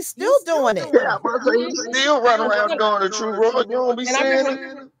 He's still doing it. Yeah, he's still running around doing the True Roll. You don't be saying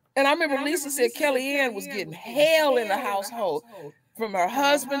it. And I remember Lisa said Kellyanne was getting hell in the household from her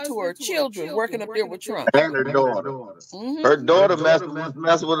husband to her children working up there with Trump. And her daughter. Her daughter messed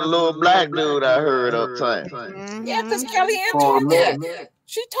with a little black dude I heard uptown. Yeah, because Kellyanne taught that.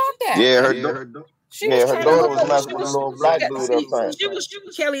 She taught that. Yeah, her daughter. Her daughter was messing with a little black dude uptown.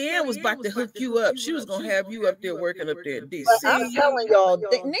 Kellyanne was about to hook you up. She was going to have you up there working up there in D.C. I'm telling y'all,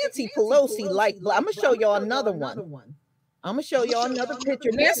 Nancy Pelosi, I'm going to show y'all another one. I'm gonna show y'all another picture.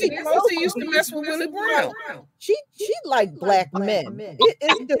 Nancy Pelosi used to mess with Willie Brown. She like black men.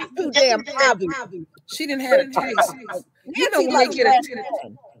 It's just too damn obvious. She didn't have a taste. You know when they get a taste,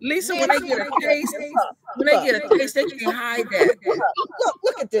 Lisa, when they get a taste, they can't hide that.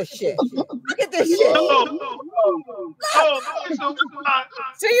 Look at this shit. Look at this shit.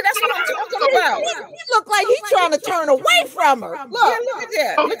 See, that's what I'm talking about. He look like he's trying to turn away from her. Look, yeah, look at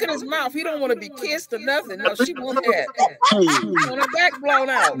that. Look at his mouth. He don't want to be kissed or nothing. No, she wants that. She want her back blown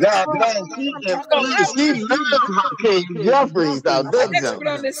out. She loves King Jeffries out there. Expert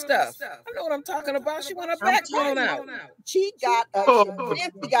on this stuff. I know what I'm talking about. She want her back blown out. She got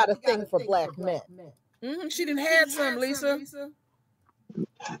a thing for black men. She didn't have some, Lisa.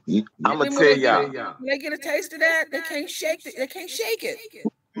 I'm gonna tell y'all. When they get a taste of that, they can't shake it. They can't shake it.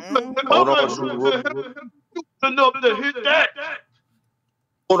 Hold on,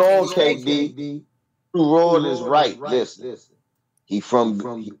 hold on, KD. True Roll is right. Listen, she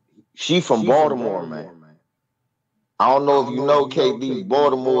from Baltimore, man. I don't know if you know, KD.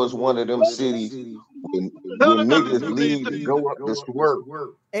 Baltimore is one of them cities when niggas leave to go up this work.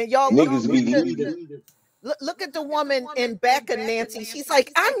 And y'all niggas be leaving. Look at the woman in back of Nancy. She's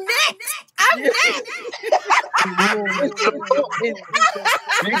like, I'm next. I'm next.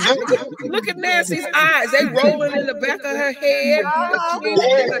 Look at Nancy's eyes. They rolling in the back of her head.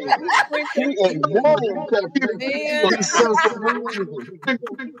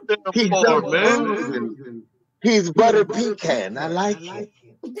 He's butter pecan. I like it.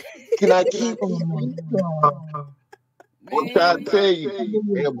 Can I keep him? I'm trying to tell you,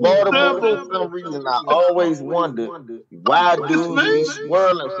 in Baltimore, for some reason, I always wonder why dudes be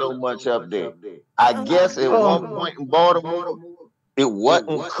swirling so much up there. I guess at one point in Baltimore, it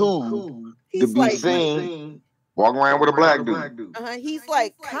wasn't cool to be seen walking around with a black dude. He's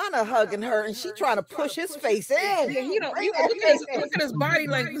like kind of hugging her, and she trying to push his face in. Yeah, you know, look at his body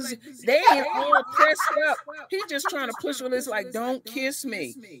language. They ain't all pressed up. He's just trying to push on this, like, don't kiss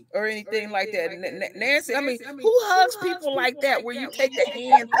me or anything like that. Nancy, I mean, who hugs people like that? Where you take the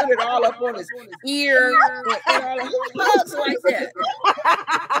hand, put it all up on his ear, and all, who hugs like that?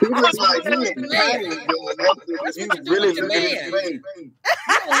 That's what you do with your man. You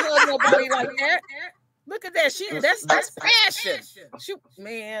don't hug nobody like that. Look at that. That's passion. Shoot,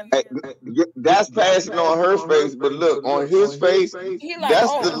 man. Hey, that's passion on her face, but look, on his face, He like, that's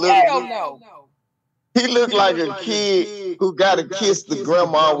oh, the look. hell no. He looked like a kid who got to kiss the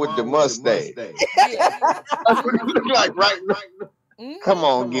grandma with the mustache. Yeah. Look like right. Come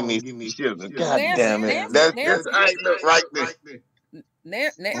on, give me sugar. God damn it. That's right there.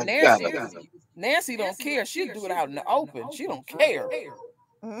 Nancy don't care. She'll do it out in the open. She don't care.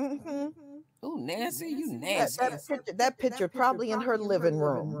 Oh, Nancy, you nasty. That picture probably in her living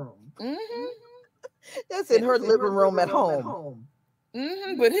room. That's in her living room at home.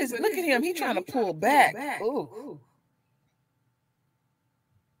 But look at him. He trying to pull back. Ooh.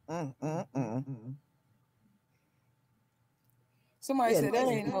 Somebody said that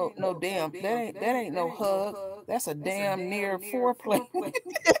ain't no damn. That ain't no hug. That's a damn near foreplay.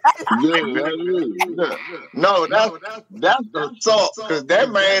 No, that's assault, because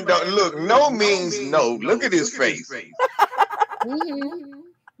that man don't look. No means no. Look at his face.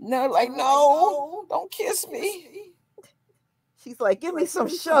 No, like, no, don't kiss me. She's like, give me some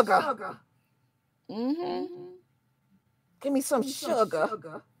sugar. Give me some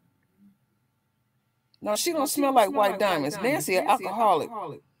sugar. No, she don't smell like white diamonds. Nancy an alcoholic.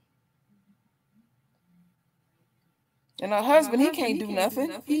 And her husband, he can't do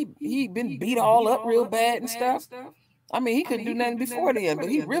nothing. He been beat all up real bad and stuff. I mean, he couldn't do nothing before then, but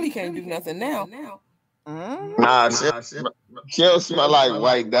he really can't do nothing now. Nah, she don't smell like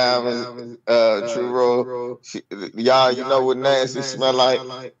white diamonds. True, y'all, you know what Nancy smell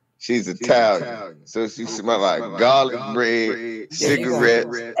like? She's Italian, so she smell like garlic bread,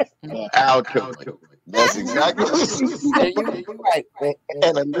 cigarettes, alcohol. That's exactly what she said.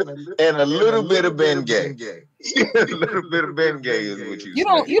 And a little bit of Bengay. A little bit of Bengay is what you say. You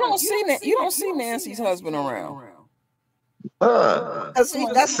don't see Nancy's husband around. That's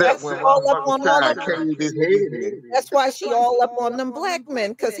all up on all of them. That's why she all up on them black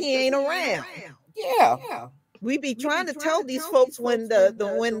men, because he ain't around. Yeah. We be trying to tell these folks when the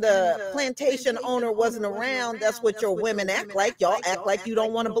plantation owner wasn't around, that's what your women act like. Y'all act like you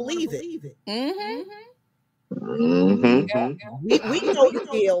don't want to believe it. We know the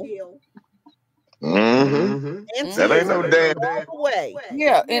deal. That ain't no damn way.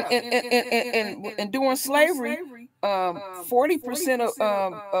 Yeah, and during slavery, 40%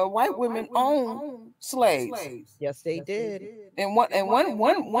 of white women own slaves. Yes, they did. And one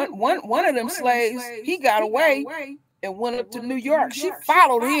of them slaves, he got away and went up to New York. She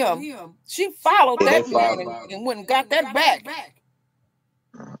followed him. She followed that man and went and got that back.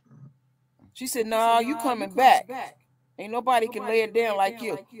 She said, "No, you coming back. Ain't nobody can lay it down like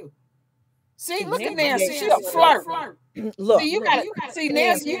you." See, look at Nancy. She a flirt. Look, see,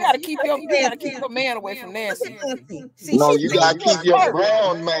 Nancy. You gotta keep your man away from Nancy. No, you gotta keep your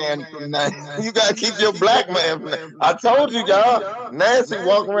brown man from Nancy. You gotta keep your black man from Nancy. I told you, y'all. Nancy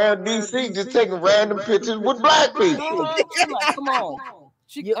walking around DC just taking random pictures with black people. Come on.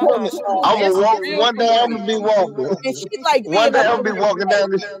 I'm gonna walk one day. I'm gonna be walking. And she's like, one day I'm gonna be walking down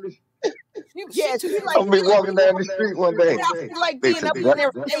the street. I'm gonna be walking down the street one day. She like being up in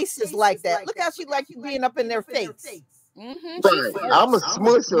their faces like that. Look how she like you being up in their face. I'm a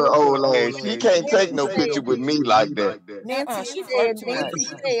smusher, old lady. She can't take no picture with me like that. Nancy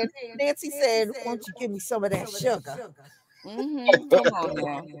said, "Won't you give me some of that sugar?" Come on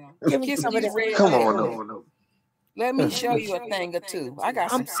now. Give me some of that. Come on. Let me show you a thing or two. I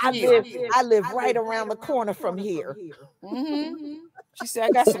got some I live right around the corner from here. She said, "I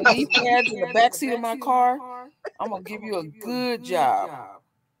got some knee pads in the backseat of my car. I'm gonna give you a good job."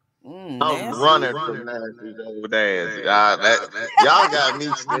 I'm running from Nancy's old ass. Y'all got me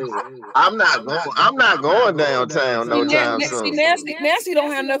scared. I'm not going downtown no time soon. Nancy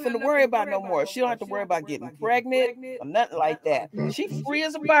don't have nothing to worry about no more. She don't have to worry about getting pregnant or nothing like that. She free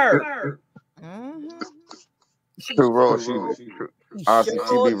as a bird. True, she be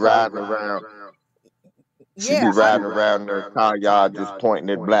riding around. She be riding around in her car, y'all just pointing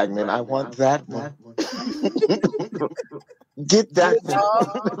at black men. I want that one. Get that.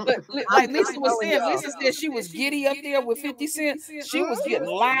 Like Lisa was saying, Lisa said she was giddy up there with 50 Cent. She was getting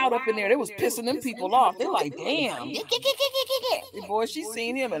loud up in there. They was pissing them people off. They're like, damn. Boy, she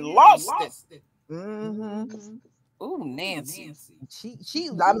seen him and lost it. Ooh, Nancy.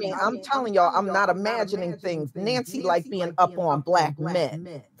 I mean, I'm telling y'all, I'm not imagining things. Nancy like being up on black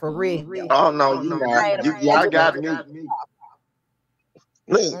men for real. Oh no, you not. Y'all got me.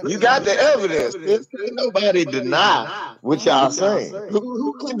 Look, you got the evidence. Ain't nobody deny what y'all saying.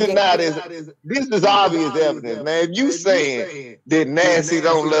 Who can deny this? This is obvious evidence, man. If you saying that Nancy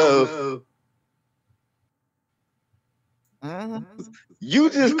don't love, you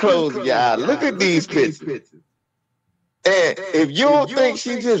just close your eyes. Look at these pictures. And if you don't think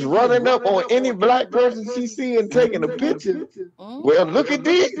she's just running up on any black person she see and taking a picture, well, look at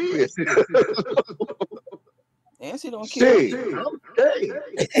these pictures. Nancy don't care.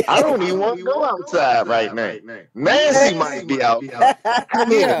 I don't even want to go outside right now. Nancy might be out.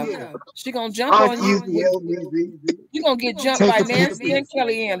 Yeah, she gonna jump on you. You gonna get jumped by Nancy and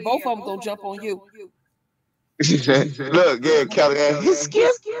Kellyanne. Both of them gonna jump on you. Look, yeah, Kellyanne, his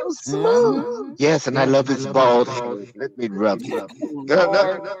skin is smooth. Yes, and I love his bald head. Let me rub you.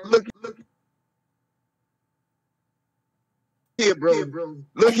 Look here, bro.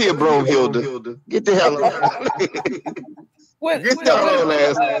 Look here, bro, Hilda. Get the hell out. Get the whole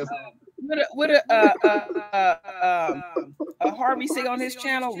ass. What Harvey say on his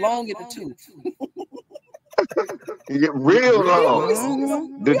channel? Long in the tooth. You get real long.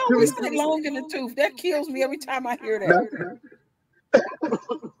 We always say long in the tooth. That kills me every time I hear that.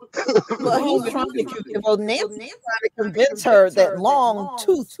 Well, he's trying to, Nancy's trying to convince her that long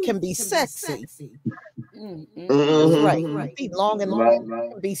tooth can be sexy. Right. Be long and long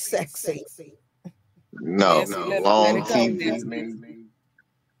can be sexy. No, long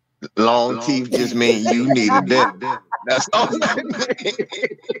teeth just mean you need a dent. That's all that means.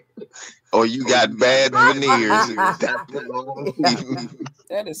 Or you got bad veneers.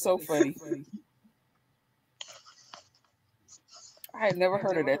 That is so funny. I had never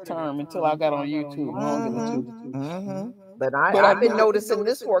heard of that term until I got on YouTube. Long in the tooth. But I've been noticing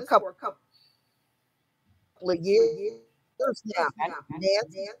this for a couple of years now.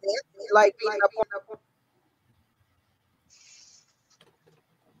 Nancy like being up on.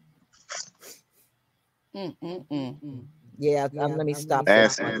 Yeah, let me stop.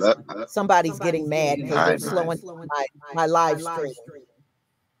 Somebody's getting mad because they're slowing my live stream.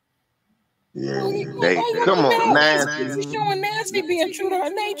 Yeah, come on, Nancy. She's showing Nancy being true to her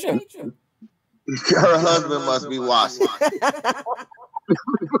nature. Her husband must be watching.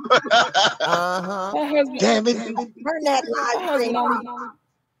 Damn it! Turn that live stream on.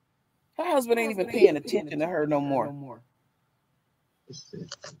 Her husband ain't even paying attention to her no more.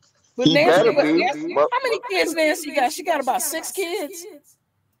 But Nancy, how many kids Nancy got? She got about 6 kids.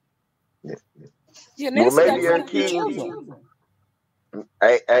 Yeah, Nancy got 2 children.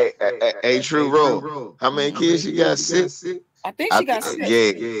 Hey, true rule. How many kids she got? 6. I think she got 6.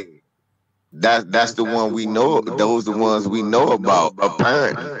 Yeah. That's the one we know. Those the ones we know about.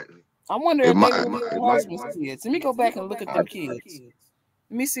 Apparently. I wonder if they were her husband's kids. Let me go back and look at them kids.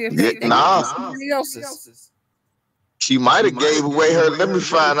 Let me see if they somebody else's. She might have gave away her. Let me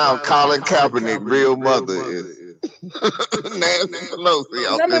find out. Colin Kaepernick, real mother is Nancy Pelosi.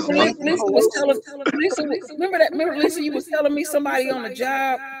 Remember Lisa, you was telling me somebody on the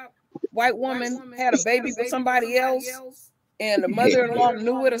job, white woman had a baby with somebody else, and the mother-in-law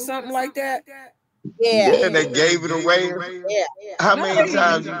knew it or something like that. Yeah, they gave it away. Yeah. How many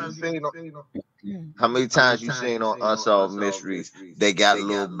times you seen on Unsolved Mysteries? They got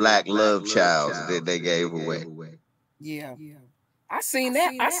little black love childs that they gave away. Yeah. I seen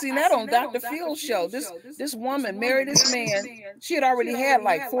that on Dr. Phil's show. This woman married this man. She had already had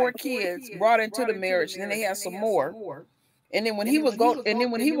like 4 kids brought into the marriage, and then they had some more. And then when he would go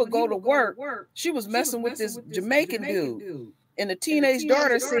to work, she was messing with this Jamaican dude. And the teenage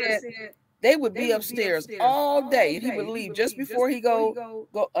daughter said they would be upstairs all day, and he would leave just before he come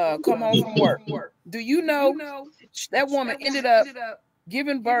home from work. Do you know that woman ended up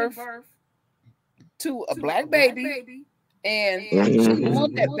giving birth to a black baby, and she didn't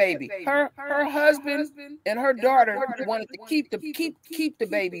want that baby. Her husband and her daughter wanted to keep the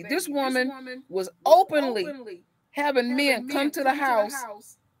baby. This woman was openly having men come to the house,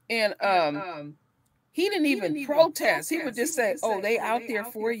 and he didn't even protest. He would just say, "Oh, they out there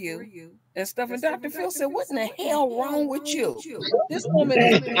for you," and stuff. And Dr. Phil said, "What in the hell wrong with you? This woman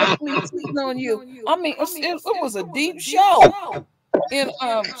is cheating on you." I mean, it was a deep show. And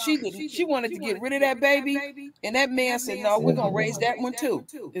she wanted to get rid of that baby, and that man said, "No, we're gonna raise that one too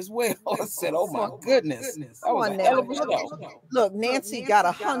as well." I said, "Oh my goodness, that was a hell of a show." Look, Nancy got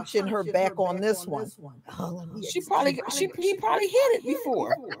a hunch in her back on this one. Oh, he probably hit it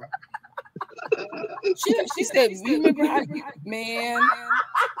before. She said, "You remember how man?"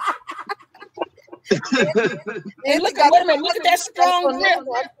 And look at that strong grip,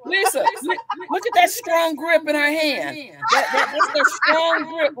 Lisa. Look at that strong grip in her hand. That's that strong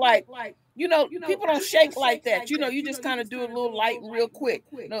grip, like people don't shake like that. You just kind of do a little light and real quick.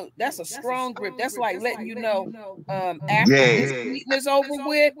 No, that's a strong grip. That's like letting you know, after this meeting is over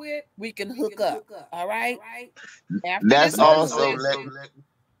with, we can hook up. All right. After that's also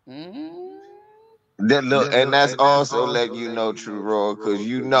and that's also letting you know, True Roy, because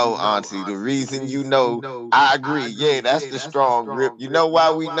Auntie, the reason I agree. Yeah, that's the strong grip. You know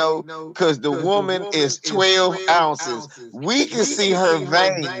why we know? Because the woman is 12 ounces. We can see her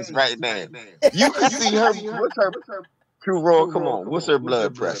veins right now. You can see her. What's her? True Roy, come on. What's her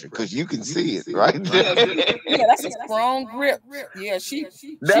blood pressure? Because you can see it right there. Yeah, that's a strong grip. Yeah, she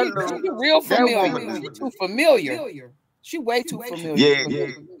real familiar. She's too familiar. She way too familiar.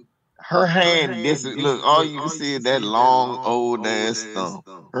 Yeah. Her hand, look, all you can see is that long old ass thumb.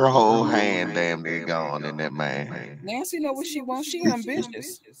 Her whole hand damn near gone in that man hand. Nancy know what she wants. She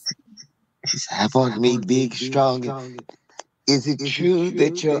ambitious. She said, "I want me big, strong. Is it true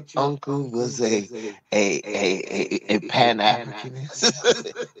that your uncle was a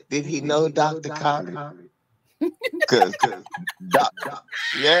Pan-Africanist? Did he know Dr. Carter?" Because,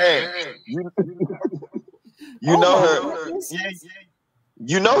 yeah, you know her. Yeah.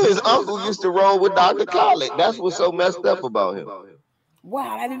 You know his uncle used to roll with Dr. Khaled. That's what's so messed up about him.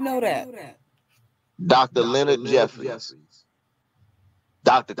 Wow, I didn't know that. Dr. Leonard Jeffries.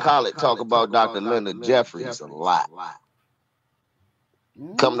 Dr. Khaled talk about Dr. Leonard Jeffries a lot.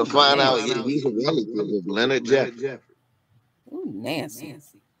 Come to find out, he's a relative of Leonard Jeffries. Ooh, Nancy.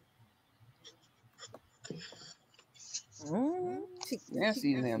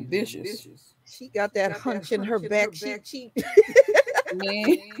 Nancy is ambitious. She got that hunch in her back. She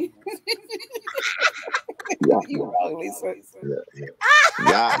man. Look,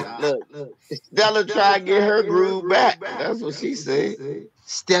 Stella tried to get her groove back. That's what she said.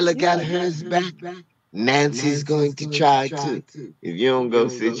 Stella got hers back. Nancy's going to try too. If you don't go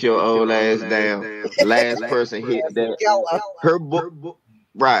sit your old ass down, last person hit that. Her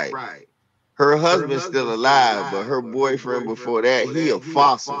right. Her husband's still alive, but her boyfriend before that, he a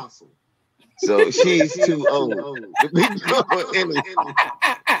fossil. So she's too old to be doing anything.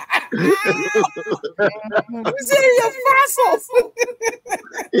 You said he a fossil.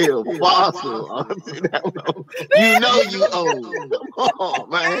 He a fossil. You old. Come on,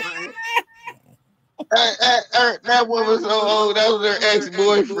 man. That woman's so old. That was her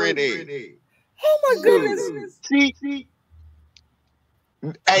ex-boyfriend. Oh my goodness.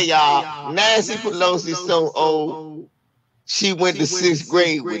 Hey y'all, Nancy Pelosi's so old. She went to 6th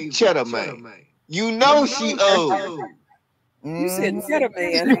grade with Cheddar Man. You know she old. You said Cheddar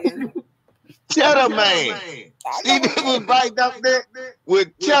Man. Cheddar Man. She was right up there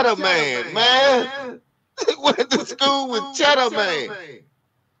with Cheddar Man. Went to school with Cheddar Man.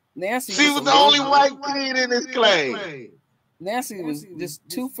 Nancy she was the only white kid in his class. Nancy was just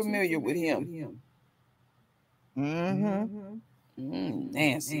too familiar with him.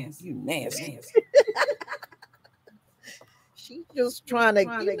 Nancy, you nasty. She's just trying to,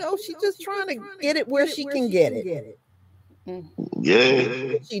 she's just trying to get it where she can get it.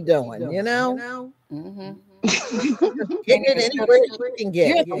 Yeah. What's she doing, Mm-hmm. Get it anywhere she can get it.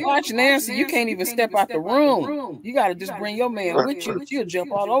 You have to watch Nancy. You can't even step out the room. You got to just bring your man with you. You'll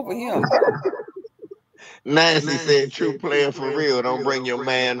jump all over him. Nancy said, "True player for real. Don't bring your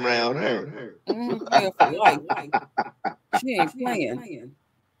man around her." Player for life. She ain't playing.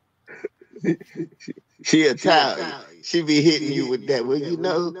 She Italian. She be hitting you with that.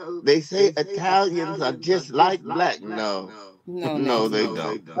 Well, they say Italians are just like black. No, they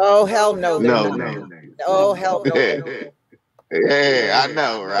don't. Oh hell no, no. Oh hell no. Yeah, I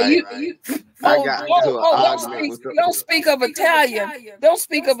know, right? Don't speak of Italian. Don't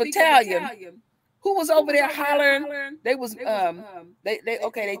speak of Italian. Who was over there hollering? They was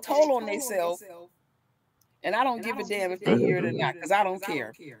they told on themselves. And I don't give a damn if they hear it or not, because I don't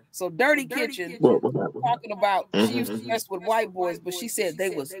care. So Dirty Kitchen talking about she used to mess with white boys, but she said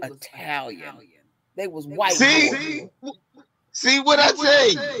they was Italian. They was white boys. See what I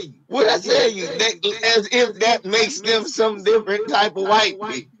tell you? What I tell you? As if that makes them some different type of white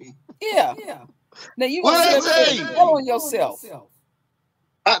people. Yeah. Now you gonna tell on yourself.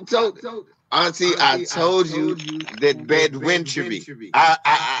 told Auntie, I told you that bedwentry.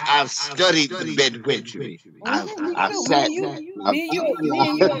 I've studied the bedwentry. I've sat. Me and you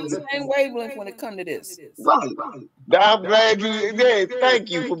on the same wavelength when it comes to this. Right. I'm glad you did. Thank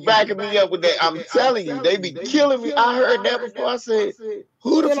you for backing me up with that. I'm telling you, they be killing me. I heard that before. I said,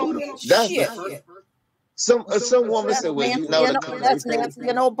 "Who the fuck?" That's the first. Some woman said, "Well, you know that's Nancy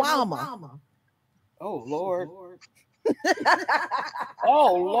and Obama." Oh Lord.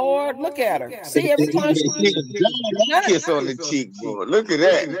 Oh Lord, look at her. See, every time she kiss on the cheek, boy. Look at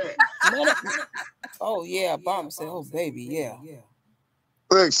that. Oh yeah, Obama said, "Oh baby, yeah."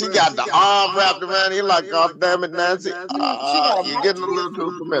 Look, she got the arm wrapped around here like, "God damn it, Nancy." You're getting a little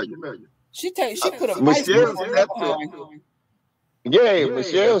too familiar. She put a Michelle stepped to her. Yeah,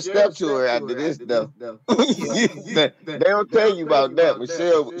 Michelle stepped to her after this though. They don't tell you about that.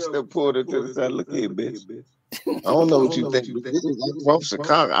 Michelle still pulled her to the side. Look here, bitch. I don't know what you think. I'm from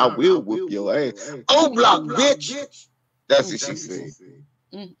Chicago. I will whoop your ass. Oh, block, bitch. That's what she said.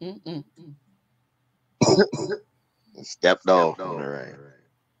 Stepped off on her ass.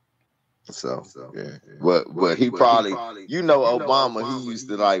 So yeah, but he probably, you know, Obama, he used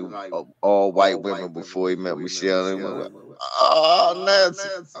to like all white women before he met Michelle. And went, "Oh, Nancy,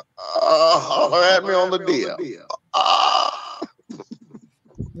 holler at me on the deal."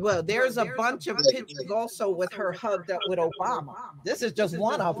 Well, there's a bunch of pictures also with her hugged up with Obama. This is just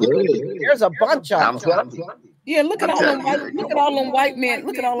one of them. There's a bunch of them. Yeah, look at all them white men.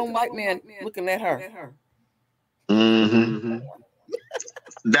 Look at all them white men looking at her. Mm-hmm.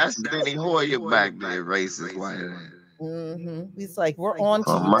 That's Benny Hoyer back there, racist white ass. He's like, we're on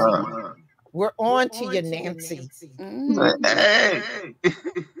to you. We're on to you, Nancy. Hey,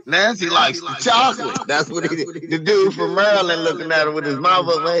 Nancy likes the chocolate. That's what he did. The dude from Maryland looking at her with his mouth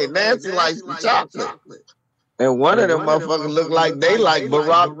up. Hey, Nancy likes the chocolate. And one of them motherfuckers look like they like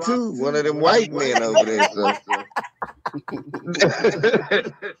Barack too. One of them white men over there. So.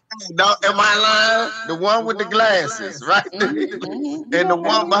 No, am I lying? The one with the glasses, right? And the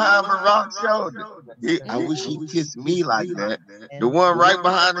one behind Barack's shoulder. I wish he kissed me like that. The one right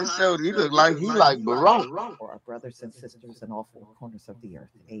behind his shoulder, he look like Barack. For our brothers and sisters in all four corners of the earth.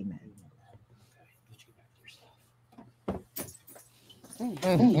 Amen.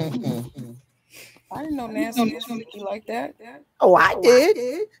 I didn't know Nancy used to be like that. Oh, I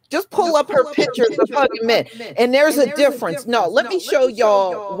did. Just pull up her pictures of hugging men. And there's a difference. No, let me show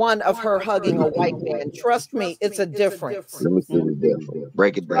y'all one of her hugging a white man. Trust me, it's a difference. Let me see the difference.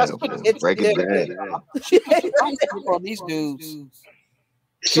 Break it down. Break it down. These dudes.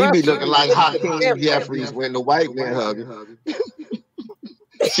 She be looking like Hakeem Jeffries when the white man hug her.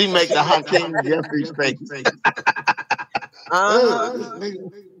 She make the Hakeem Jeffries face.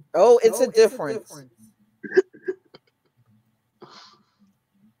 Oh, it's a difference.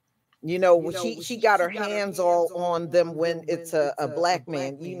 You know, she got her hands all on them when it's a black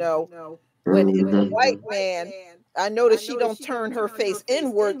man. You know, when it's a white man, I notice she don't turn her face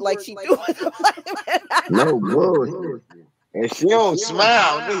inward like she do with the black man. No good. And she don't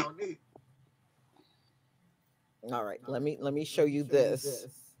smile. All right, let me show you this.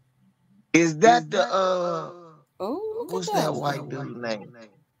 Is that the what's that white dude's name?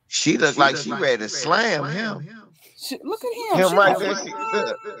 She looked like she ready to slam him. Look at him. Him right there.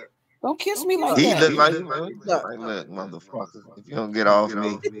 Don't kiss me like he that. Look like look, motherfucker. If you don't get off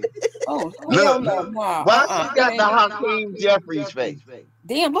me. Oh, look. Why she got the Hakeem Jeffries face?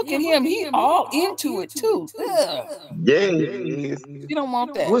 Damn, look at him. He all into it too. Yeah, he is. You don't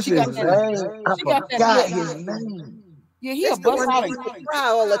want that. What's his name? I forgot his name. Yeah, he'll bust out and cry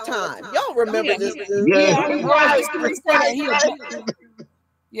all the time. Y'all remember this?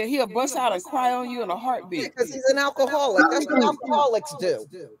 Yeah, he'll bust out and cry on you in a heartbeat. Because he's an alcoholic. That's what alcoholics do.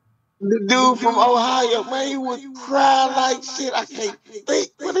 The dude from Ohio, man, he would cry like shit. I can't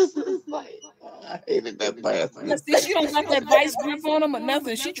think. What is this like? I hated that bastard. See, she don't got that vice grip on him or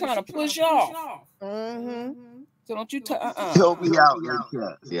nothing. She trying to push off. So don't you help me out in the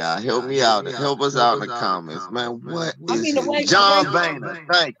chat. Yeah, help me out. Help us out in the comments, man. What is John Boehner?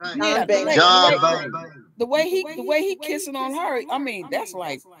 Thank you. Yeah, John Boehner. The way he kissing on her, I mean, that's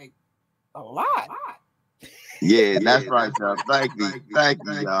like a lot. Yeah, that's right, y'all. Thank you,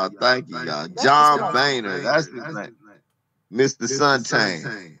 y'all. Thank you, y'all. John Boehner, that's his name. Mr.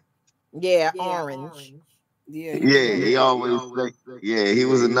 Suntan. Yeah, orange. Yeah, he always say, yeah, he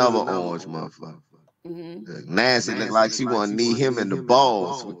was another orange motherfucker. Nancy looked like she want to knee him in the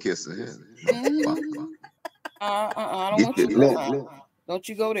balls for kissing him. I don't want you to go. Don't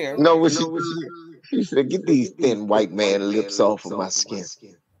you go there. No, she said, get these thin white man lips off of my skin.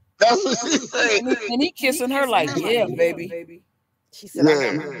 That's what she said. And he kissing her like, yeah, baby. She said,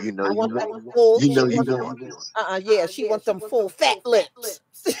 Yeah, I want them full. you She know, you wants know. yeah, she wants them full fat lips.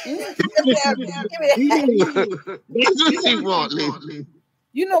 Give me that. That's what she want, Lisa.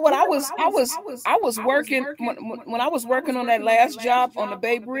 You know what? I was working when I was working on that last job on the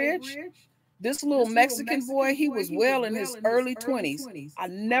Bay Bridge. This little Mexican boy, he was well in his early 20s. I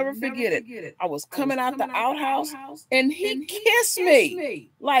never forget it. I was coming out the outhouse and he kissed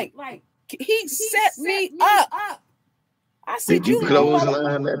me. Like he set me up. I said, Did you you little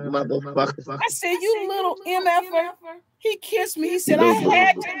clothesline that motherfucker? I said, you little MFer. He kissed me. He said, I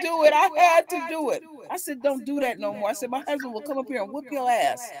had to do it. I had to do it. I said, don't do that no more. I said, my husband will come up here and whip your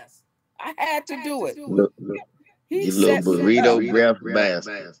ass. I had to do it. Look, He you little set me up. burrito breath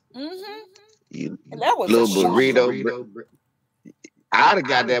bastard. You And that was little a shock. burrito. I'd have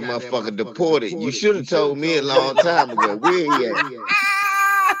got that motherfucker deported. You should have told me a long time ago. Where he at?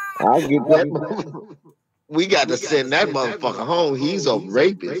 I get that motherfucker. We got to send that motherfucker home. He's a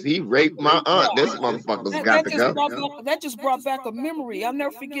rapist. He raped my aunt. This motherfucker's got to go. That just brought back a memory. I'll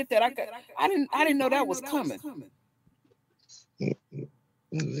never forget that. I didn't know that was coming.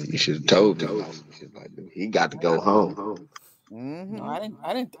 You should have told me. He got to go home. No, I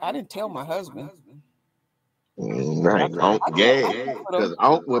didn't tell my husband. Right. Yeah. Because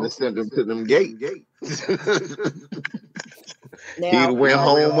Unc would have sent him to them gates. He'd went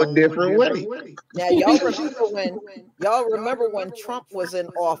home a different way. Now y'all remember when Trump was in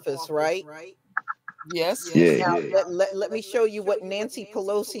office, right? Yes. Yeah. Now, let me show you what Nancy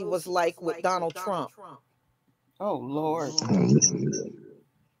Pelosi was like with Donald Trump. Oh Lord.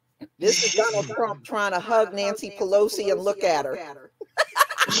 This is Donald Trump trying to hug Nancy Pelosi and look at her.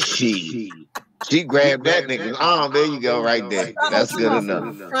 She grabbed that nigga's arm. There you go, right there. That's good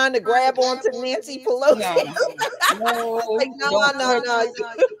enough. Trying to grab onto Nancy Pelosi. No.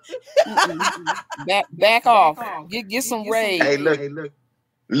 Back off. Get some rage. Hey, look.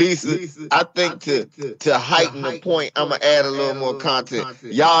 Lisa, I think to heighten the point, I'm gonna add a little more content.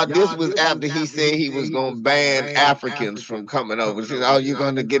 Y'all, this was after he said he was gonna ban Africans from coming over. She said, "Oh, you're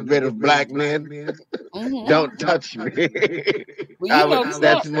gonna get rid of black men? Don't touch me." Well,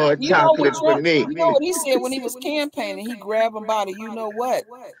 that's more chocolate for me. You know what he said when he was campaigning? He grabbed him by the you know what?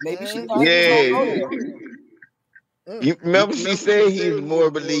 Maybe she thought he was gonna go there. You remember she said he's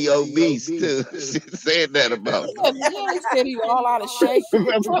morbidly obese too. She said that about him. Yeah, he said he was all out of shape.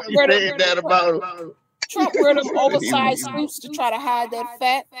 Remember she said that about him. Trump wear them oversized suits to try to hide that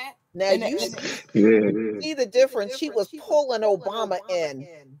fat. Now you see the difference. She was pulling Obama in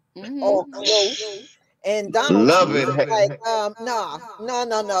all close. And Donald Trump was like, no,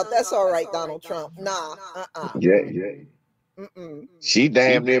 that's all right, Donald Trump. Yeah. She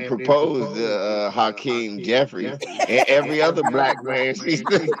damn near proposed to Hakeem Jeffrey and every other black man. She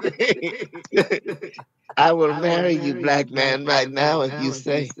said, I will marry you, black man, right now if you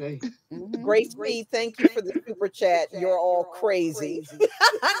say. Grace P, thank you for the super chat. You're all crazy.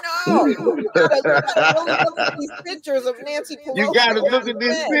 I know. You gotta really look at these pictures of Nancy Pelosi. You gotta look at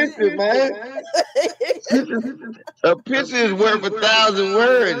this picture, man. A picture is worth 1,000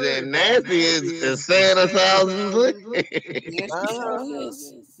 words, and Nancy is saying 1,000 words.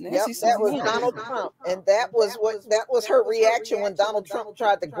 Yep, that was Donald Trump, and that was her reaction when Donald Trump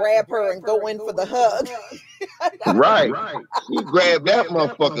tried to grab her and go in for the hug. Right. He grabbed that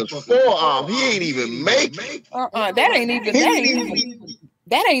motherfucker's forearm. He ain't even make it. That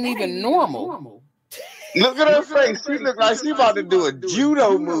ain't even normal. Look at her face. She look like she about to do a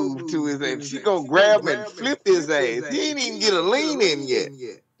judo move to his ass. She gonna grab him and flip his ass. He ain't even get a lean in yet.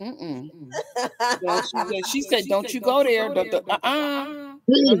 She said, "Don't you go there." No.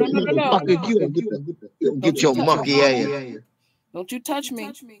 Get your monkey ass. Don't you touch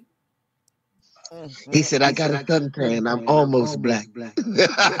me. He said, I got a suntan. I'm almost black.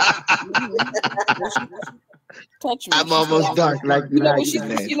 Touch me. I'm almost dark like you know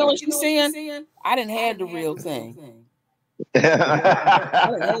what she's saying? I didn't have the real thing.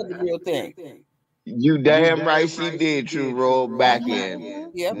 You damn right she did, True Roll, back in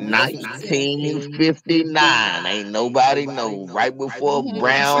 1959. Ain't nobody know. Right before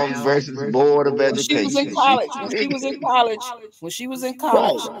Brown versus Board of Education. When she was in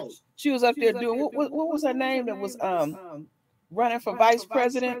college, she was up there doing what was her name that was running for vice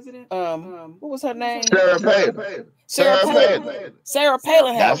president? What was her name? Sarah Palin. Sarah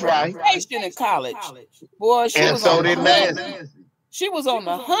Palin had a reputation in college. Boy, so did Nancy. She was on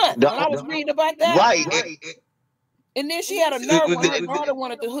the hunt when I was reading about that. Right. And then she had a nerve when her daughter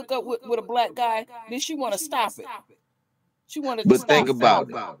wanted to hook up with a black guy. Then she wanted to stop it. She wanted to stop it. But think about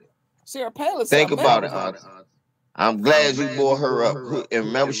it. Sarah Palin. Think about it, honey. I'm glad you brought her up. And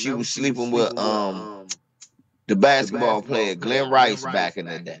remember she was sleeping with the The basketball player Glenn Rice back in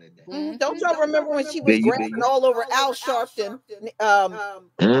the day. Don't y'all remember when she was grabbing all over Al Sharpton?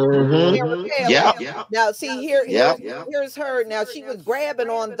 Yeah. Now, see here's her. Now she was grabbing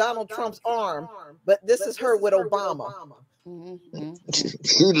on Donald Trump's arm, but this is her with Obama.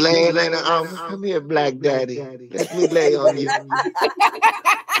 She laying in her arms. Come here, Black Daddy. Let me lay on you.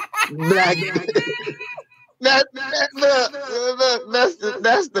 Black. Look,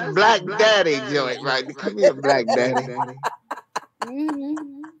 that's the Black Daddy joint, right? Come here, Black Daddy.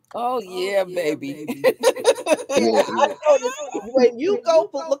 Oh yeah, baby. When you go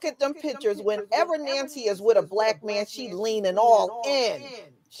look at them pictures, whenever Nancy is with a black man, she leaning all in.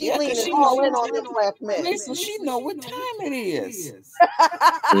 She leaning all in on the black man. Listen, she know what time it is.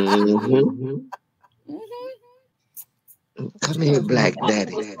 Come here, Black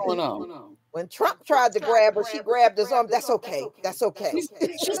Daddy. What's going on? When Trump tried to grab her, she grabbed his arm. That's okay. That's okay.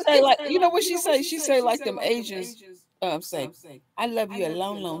 She say like, you know what she say? She say like them Asians say, I love you a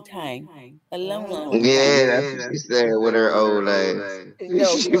long, long time. A long, long time. Yeah, that's what she said with her old ass.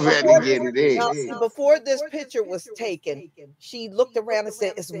 She ready to get it in. Now, see, before this picture was taken, she looked around and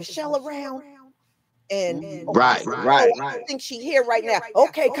said, "Is Michelle around?" And right. I think she here right now.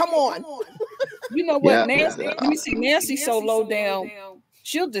 Okay, come on. You know what, Nancy? Let me see. Nancy so low down.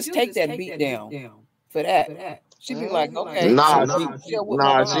 She'll just take that beat down for that. She'd be like, okay.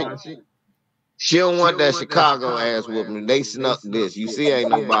 She don't want that Chicago ass whooping. They snuck this. You see, ain't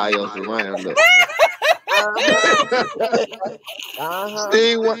nobody else around. Look.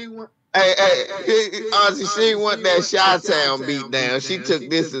 She want that Chi-Town beat down. She took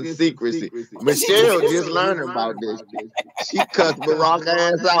this in secrecy. Michelle just learned about this. She cussed Barack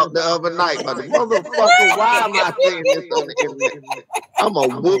ass out the other night. But the motherfucker, why am I saying this on the internet? I'm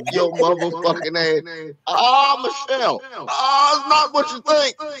gonna whoop your motherfucking ass. Oh, Michelle. Oh, it's not what you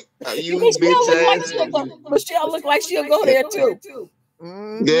think. You bitch ass. Michelle look like she'll go there too.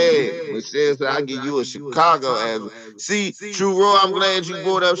 Yeah, Michelle said, I'll give you a Chicago ass. See, True Roy, I'm glad you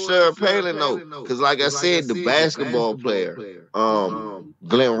brought up Sarah Palin though, because like I said, the basketball player,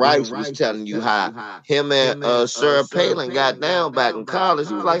 Glenn Rice was telling you how him and Sarah Palin got down back in college.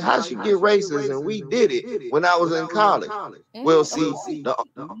 He was like, how she get racist? And we did it when I was in college. Well, see,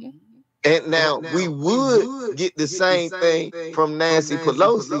 and now we would get the same thing from Nancy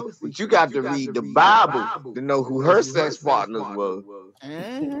Pelosi, but you got to read the Bible to know who her sex partners were.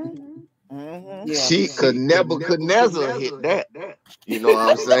 She could Nebuchadnezzar hit that. You know what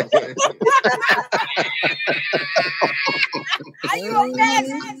I'm saying? Are you a mess?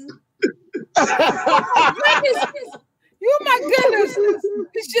 You my goodness.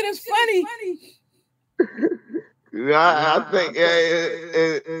 This shit is funny. I think,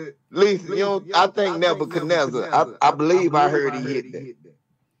 Lisa, I think Nebuchadnezzar. I believe I heard he hit that.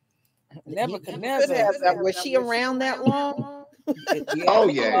 Nebuchadnezzar. Was she around that long? Oh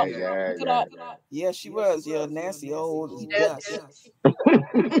yeah. Yeah, she was. Yeah, Nancy old.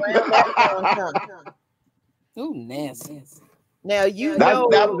 Ooh, Nancy. Now you that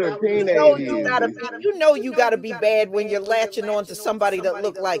was her teenage you gotta be bad when you're latching on to somebody that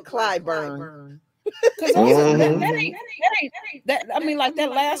looked like Clyburn. That I mean, like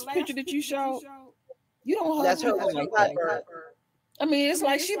that last picture that you showed, you don't hold that's her like that. I mean, it's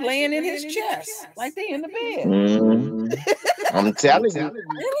like she laying in his chest, like they in the bed. I'm telling you.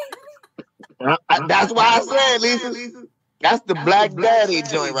 That's why I said, Lisa. That's the Black Daddy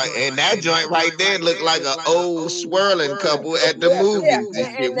joint, right? And that joint right there looked like an old swirling couple at the movies.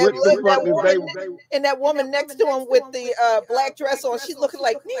 And that woman next to him with the black dress on, she's looking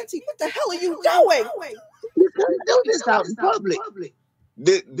like, Nancy, what the hell are you doing? You can't do this out in public.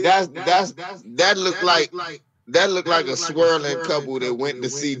 That looked like a swirling couple that went to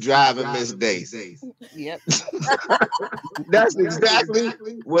see Driving Miss Daisy. Yep. That's exactly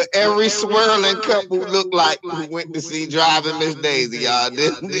what every swirling couple looked like who went to see Driving Miss Daisy, y'all.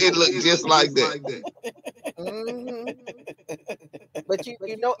 It looked just like that. But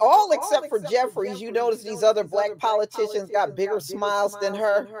you know, all except for Jeffries, you notice these other black politicians got bigger smiles than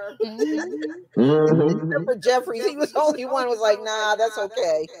her. Except for Jeffries, he was the only one who was like, nah, that's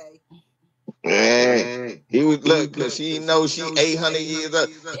okay. Man, he was look, cause she knows she 800 years old.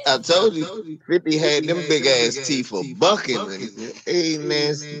 I told you, 50 had them big ass teeth for bucking. Hey,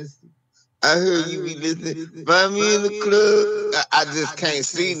 Nancy, I heard you be listening. Find me in the club. I just can't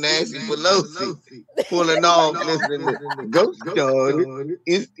see Nancy Pelosi pulling off listening to Ghost Story.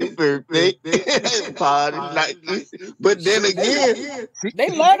 It's the birthday party like this. But then again, they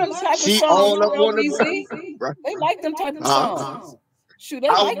love them type of songs. They like them type of songs. Shoot, they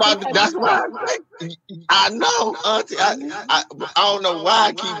I was like about to, that's why I know, Auntie. I don't know why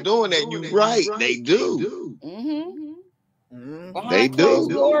I keep doing that. You right, they do. They Behind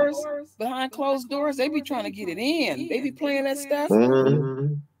closed do. doors, they be trying to get it in. They be playing that stuff.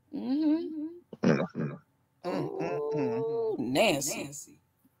 Ooh, Nancy.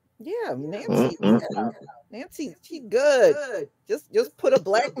 Yeah, Nancy. Nancy, she good. Just put a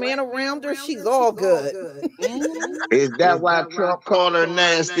black man around her. She's all good. Is that why Trump called her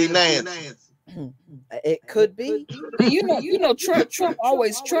Nasty Nancy? It could be. Trump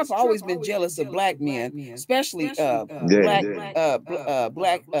always been jealous of black men, especially black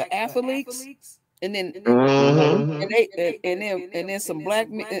athletes. And then and then some black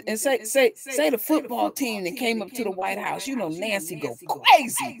men, and say the football team that came up to the White House. Nancy go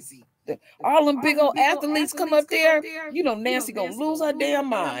crazy. All them big old athletes come up there. Nancy gonna lose her damn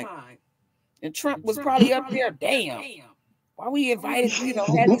mind. And Trump was probably up there. Damn, why we invited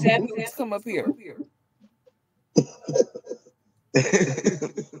had these athletes come up here?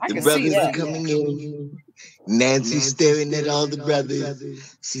 I can see that. Coming in. Nancy staring at all the brothers.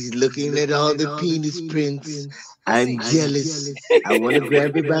 She's looking at all the penis prints. I'm jealous. I want to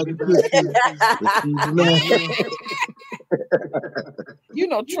grab her by the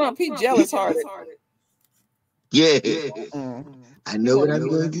pussy. Trump, he jealous hearted. Yeah. I know what I'm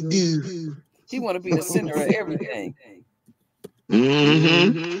going to do. He want to be the center of everything.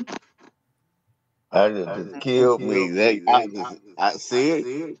 That just killed me. I see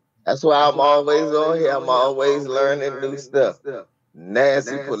it. That's why I'm always on here. I'm always learning new stuff.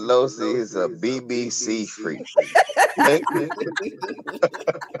 Nancy Pelosi is a BBC freak.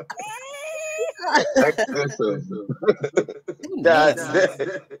 God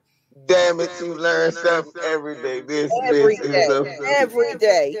damn it, you learn something every day. Every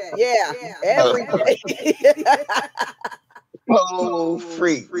day. Yeah, every day. Oh,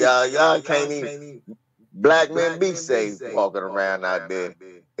 freak. Y'all can't even. Black men be safe walking around out there.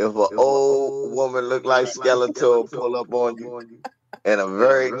 If an old woman look like Skeletor pull up on you in a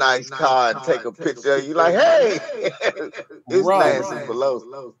very nice car and take a picture of you, like, hey, it's Nancy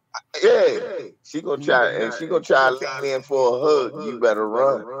Pelosi. Yeah, she gonna try to lean in for a hug. You better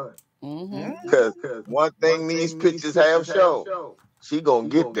run. Because one thing these pictures have shown, she gonna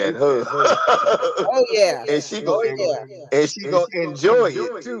get that hug. Oh yeah. And she gonna enjoy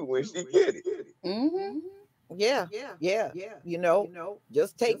it too when she get it. Yeah.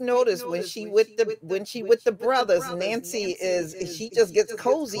 Just take notice when she with the brothers. Nancy she just gets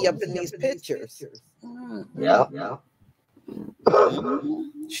cozy up in these pictures. Yeah.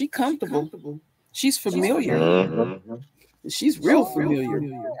 She comfortable. She's familiar. She's real familiar.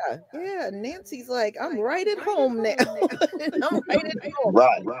 Yeah. Nancy's like, I'm right at home now. I'm right at home.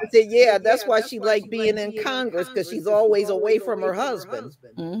 Right. I said, yeah, that's why she like being in Congress, because she's always away from her husband.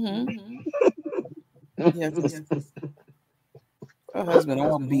 Her husband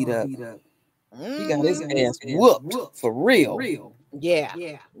all beat up. He got his ass whooped for real.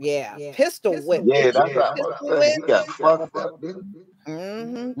 Yeah. Pistol whip. Yeah, that's right. He got fucked up.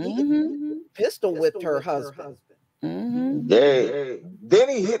 Pistol whipped her husband. Yeah.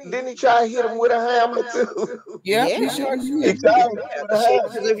 Didn't he try to hit him with a hammer too? Yeah. If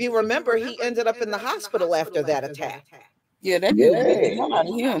you remember, he ended up in the hospital after that attack. Yeah, that dude beat the hell out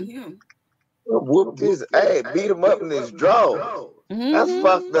of him. Whooped his ass, beat him up in his drawers. That's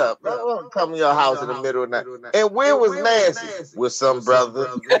fucked up. Come to your house in the middle of the night. And where was Nancy? With some brother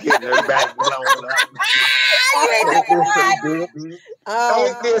getting her back blown up. Ain't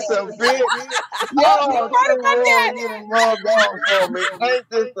this a bitch? Ain't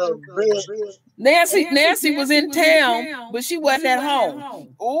this a bitch? Nancy was in town, but she wasn't at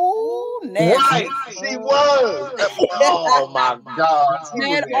home. Oh, Nancy. Right, she was. Oh my God.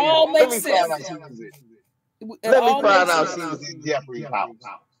 That all makes sense. Let me find out she was in Jeffrey's house.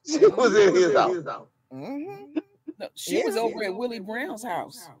 She was in his house. No, she was over at Willie Brown's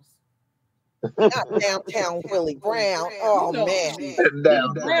house. Not downtown Willie Brown. Oh man.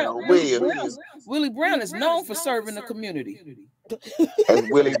 Willie Brown is known for serving the community. That's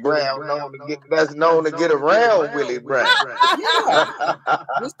Willie Brown known to get around Willie Brown.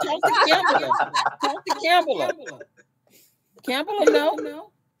 Just talk to Campbell. Campbell,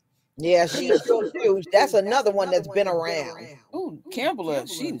 no. Yeah, she do. That's another one that's been around. Ooh, Campbell,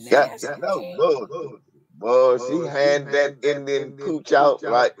 she nasty. Boy, she hand that Indian cooch out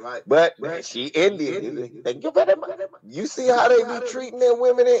right, but she Indian. You see how they be treating their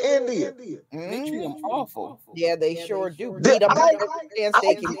women in India? They treat them awful. Yeah, they sure do. Beat them up every chance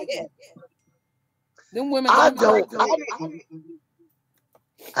they can get. Them women.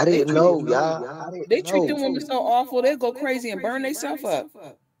 I didn't know, y'all. I They didn't treat know. them women so awful. They go crazy and burn themselves up.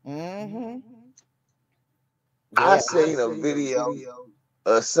 I seen a video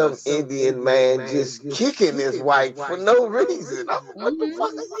of some Indian man just kicking his wife for no reason. I'm like, what the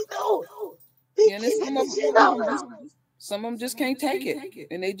fuck is he doing? He Yeah, and kicking the shit out. some of them just can't take it,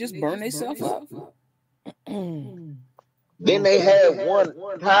 and they just burn themselves up. Then they had one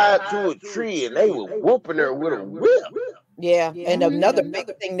tied to a tree, and they were whooping her with a whip. Yeah, and another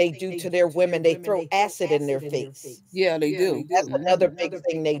big thing they do to their women, they throw acid in their face. Yeah, they do. That's another big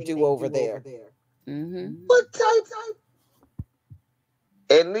thing they do over there. What type?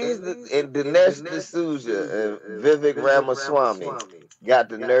 And Dinesh D'Souza and Vivek Ramaswamy got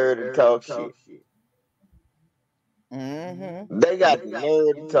the nerve to talk shit. They got the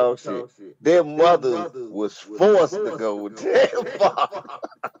nerve to talk shit. Their mother was forced to go with their father.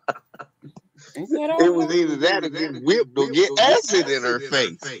 It was either that or get whipped or get acid in her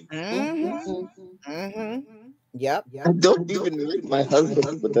face. Yep. I don't even like my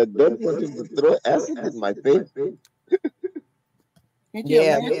husband, but I don't want him to throw acid in my face.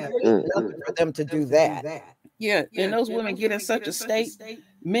 Yeah, nothing for them to do that. Yeah, and those women get in such a state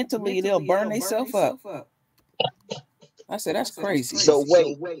mentally, they'll burn themselves up. I said, that's crazy. So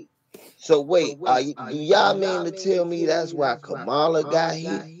wait, do y'all mean to tell me that's why Kamala got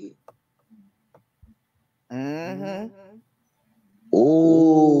hit?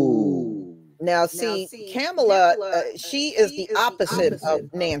 Ooh. Now, see, Kamala, she is the opposite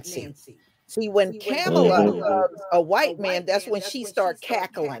of Nancy. See, when Kamala loves a white man, that's when she starts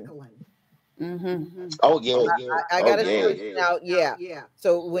cackling. Oh yeah, I gotta show you now. Yeah.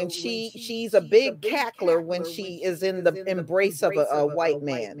 So when she's a big cackler when she is in the embrace of a white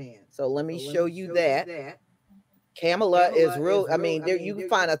man. So let me show you that. Kamala is real. I mean, there you can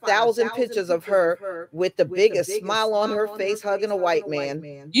find 1,000 pictures of her with the biggest smile on her face, hugging a white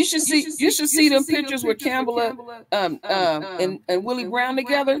man. You should see them pictures with Kamala and Willie Brown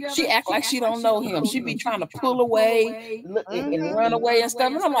together. She act like she don't know him. She be trying to pull away and run away and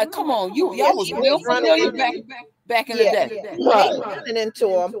stuff. And I'm like, come on, y'all was real familiar back in the day. Hate running into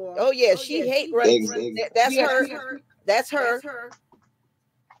him. Oh yeah, she hate running. That's her. That's her.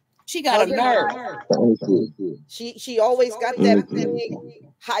 She got a nerve. She always got that big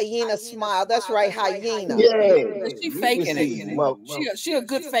hyena smile. That's right, hyena. Yeah, she faking it. She a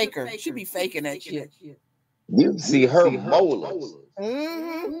good faker. She be faking that shit. You see her molars.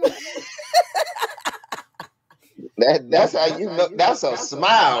 That's how you know. That's a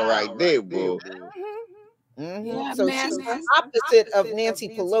smile right there, bro. So she's the opposite of Nancy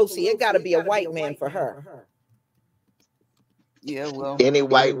Pelosi. It got to be a white man for her. Yeah, well, any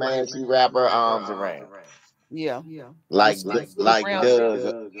white man she wrap her arms around. Yeah, like Doug.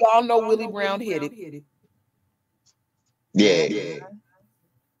 Y'all know Willie Brown hit it. Yeah.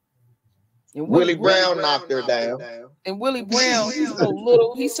 And Willie Brown knocked her down. And Willie Brown, he's so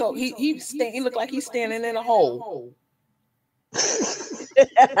little. He looked like he's standing in a hole. To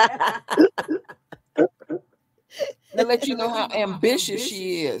let you know how ambitious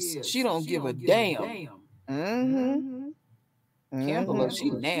she is. She don't give a damn. Campbell, she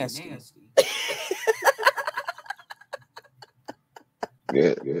nasty.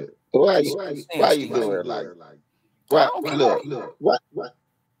 Yeah. Why you do her like? Why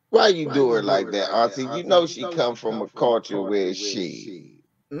you do her like that, Auntie? You know she come from a culture where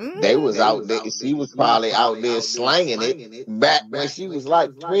they was out there. She was probably out there slanging it back when she was like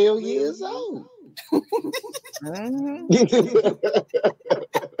 12 years old.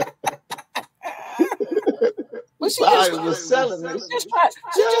 But she was selling it. She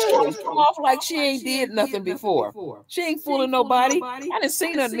just trying to come off like she ain't did nothing before. She ain't fooling nobody. I didn't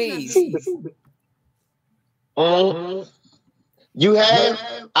see her knees. You have?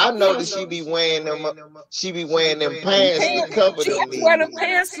 I noticed she be wearing them. She be wearing them pants to cover them knees. She wear them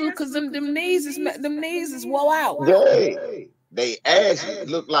pants because them knees is woe out. Yeah. They ass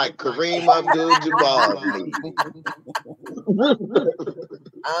look like Kareem Abdul-Jabbar.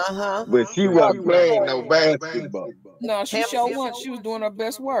 But she wasn't playing no basketball. No, she sure wasn't. She was doing her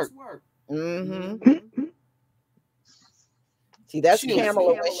best work. See, that's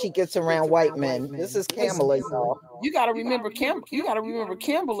Kamala when she gets around white men. This is Kamala, y'all. You gotta remember Kamala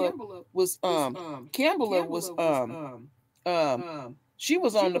was she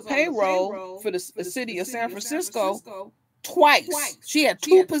was on the payroll for the city of San Francisco twice. She had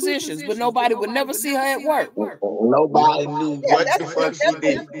two positions, but nobody would never see her at work. Nobody knew what the fuck she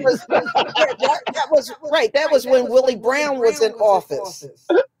did. That was right. That was when Willie Brown was in office.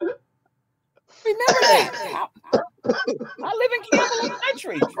 Remember that? I live in Campbell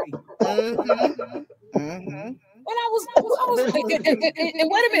Country. and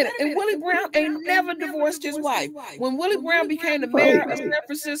wait a minute, and Willie Brown ain't never divorced his wife. When Willie Brown became the mayor of San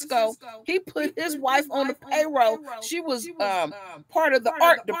Francisco, he put his wife on the payroll. She was part of the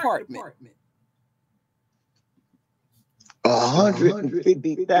art department.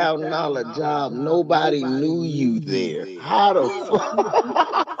 $150,000 job. Nobody knew you there. How the fuck?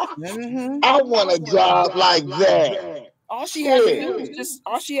 I want a job like that. All she had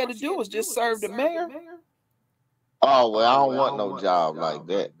to do was just serve the mayor. Oh well, I don't want no job like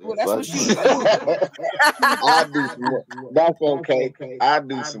that. Well, that's what she was doing. I do some work. That's okay. I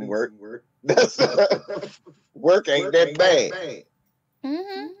do some work. Work ain't that bad.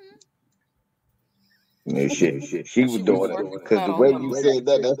 No shit. She was doing it because the way you said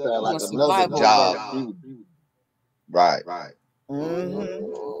that sounded like another job. Right.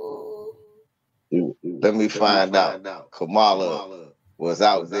 Let me find out. Kamala was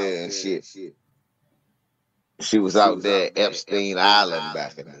out there and shit. She was out there at Epstein Island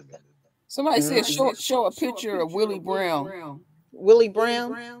back in the day. Somebody said show a picture of Willie Brown. Willie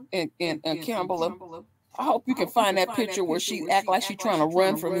Brown and Campbell. I hope you can find that picture where she act like she trying to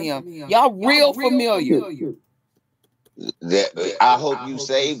run from him. Y'all real familiar. I hope you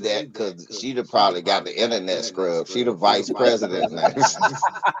saved that because she'd have probably got the internet scrub. She the vice president now.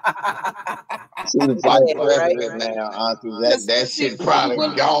 She the vice president now, Auntie. That shit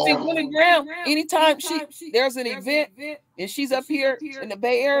probably gone. See, Willie Brown, anytime there's an event and she's up here in the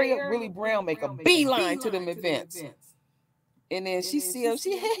Bay Area, Willie Brown make a beeline to them events. And then she see him,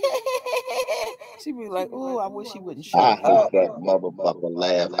 she be like, "Oh, I wish he wouldn't show I up." hate that motherfucker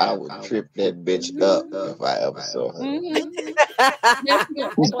laugh. I would trip that bitch up if I ever saw her. Act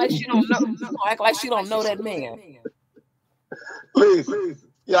like she don't know. Act like she don't know that man. Please,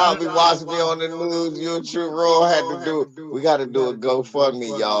 y'all be watching me on the news. You and True Roll had to do it. We got to do a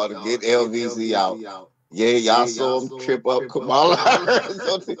GoFundMe, y'all, to get LVZ out. Yeah, y'all saw him trip up Kamala Harris,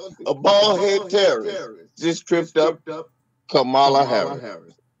 a bald head terrorist, just tripped up Kamala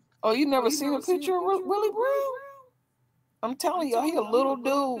Harris. Oh, you never seen a picture of Willie Brown? I'm telling you, he a little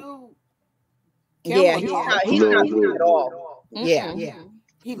dude. Yeah, he's not at all. Yeah.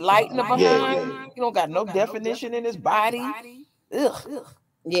 He light in the behind. He don't got no definition in his body. Ugh.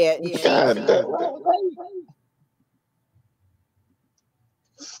 Yeah.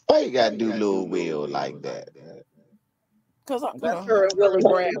 Why you gotta do Lil Will like that? Because that's her and Willie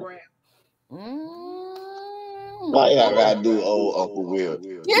Brown. Why y'all gotta do old Uncle Will?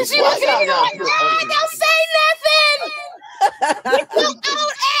 Yeah, she was like, don't say nothing. Get your old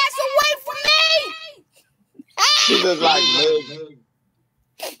ass away from me. She look like Meg.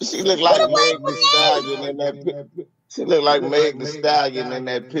 She look like Meg the Stallion in that picture. She look like Meg the Stallion in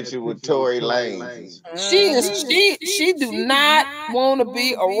that picture with Tory Lanez. She do not want to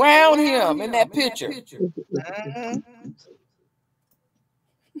be around him in that picture.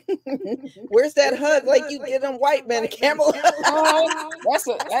 Where's that hug like you get them white men, Camel? That's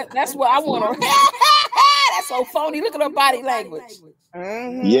what I want to. That's so phony. Look at her body language.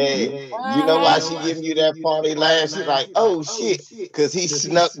 Yeah, you know why she giving you that phony laugh? She's like, "Oh shit," because he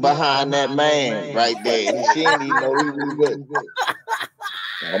snuck behind that man right there. She didn't even know he was there.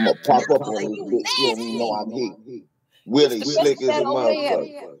 I'm gonna pop up on this bitch. She don't even know I'm here. Willie slick as a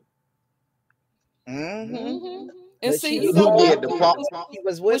motherfucker. And see, he was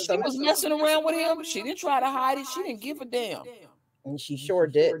messing around with him. She didn't try to hide it. She didn't give a damn. And she sure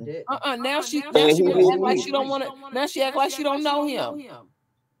did. Now she act like she don't want to. Now she act like she don't know him.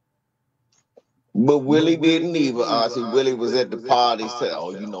 But Willie didn't either. See, Willie was at the party. Said, "Oh,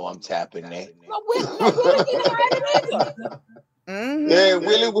 you know I'm tapping that." No, Willie didn't hide it either. Yeah,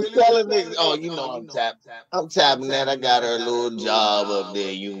 Willie was telling niggas, "Oh, you know I'm tapping that. I got her a little job up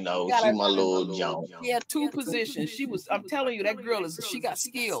there. You know, she my little junk." She had two positions. I'm telling you, that girl she got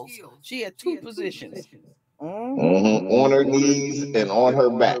skills. She had two positions. On her knees and on her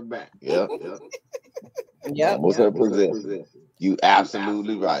back. Yeah. That was her position. You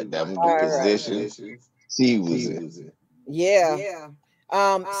absolutely right. That was the position she was in. Yeah.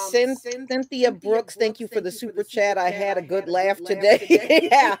 Cynthia Brooks, thank you for the super chat. I had a good laugh today.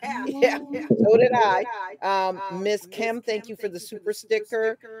 yeah. So did I. Miss Kim, thank you for the super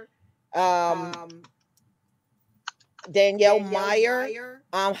sticker. Danielle Meyer,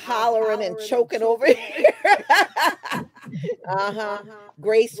 I'm hollering and choking over here.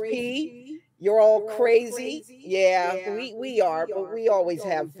 Grace P, you're all crazy. Yeah, we are, but we always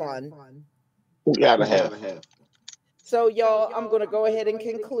have fun. We gotta have. So y'all, I'm gonna go ahead and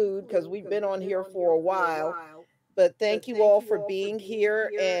conclude because we've been on here for a while. But thank you all for being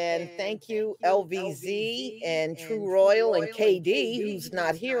here, and thank you LVZ and True Royal and KD, who's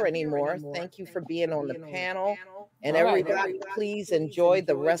not here anymore. Thank you for being on the panel. And everybody, please enjoy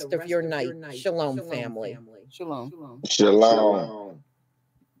the rest of your night. Shalom, family. Shalom. Shalom.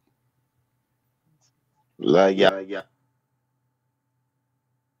 Love ya.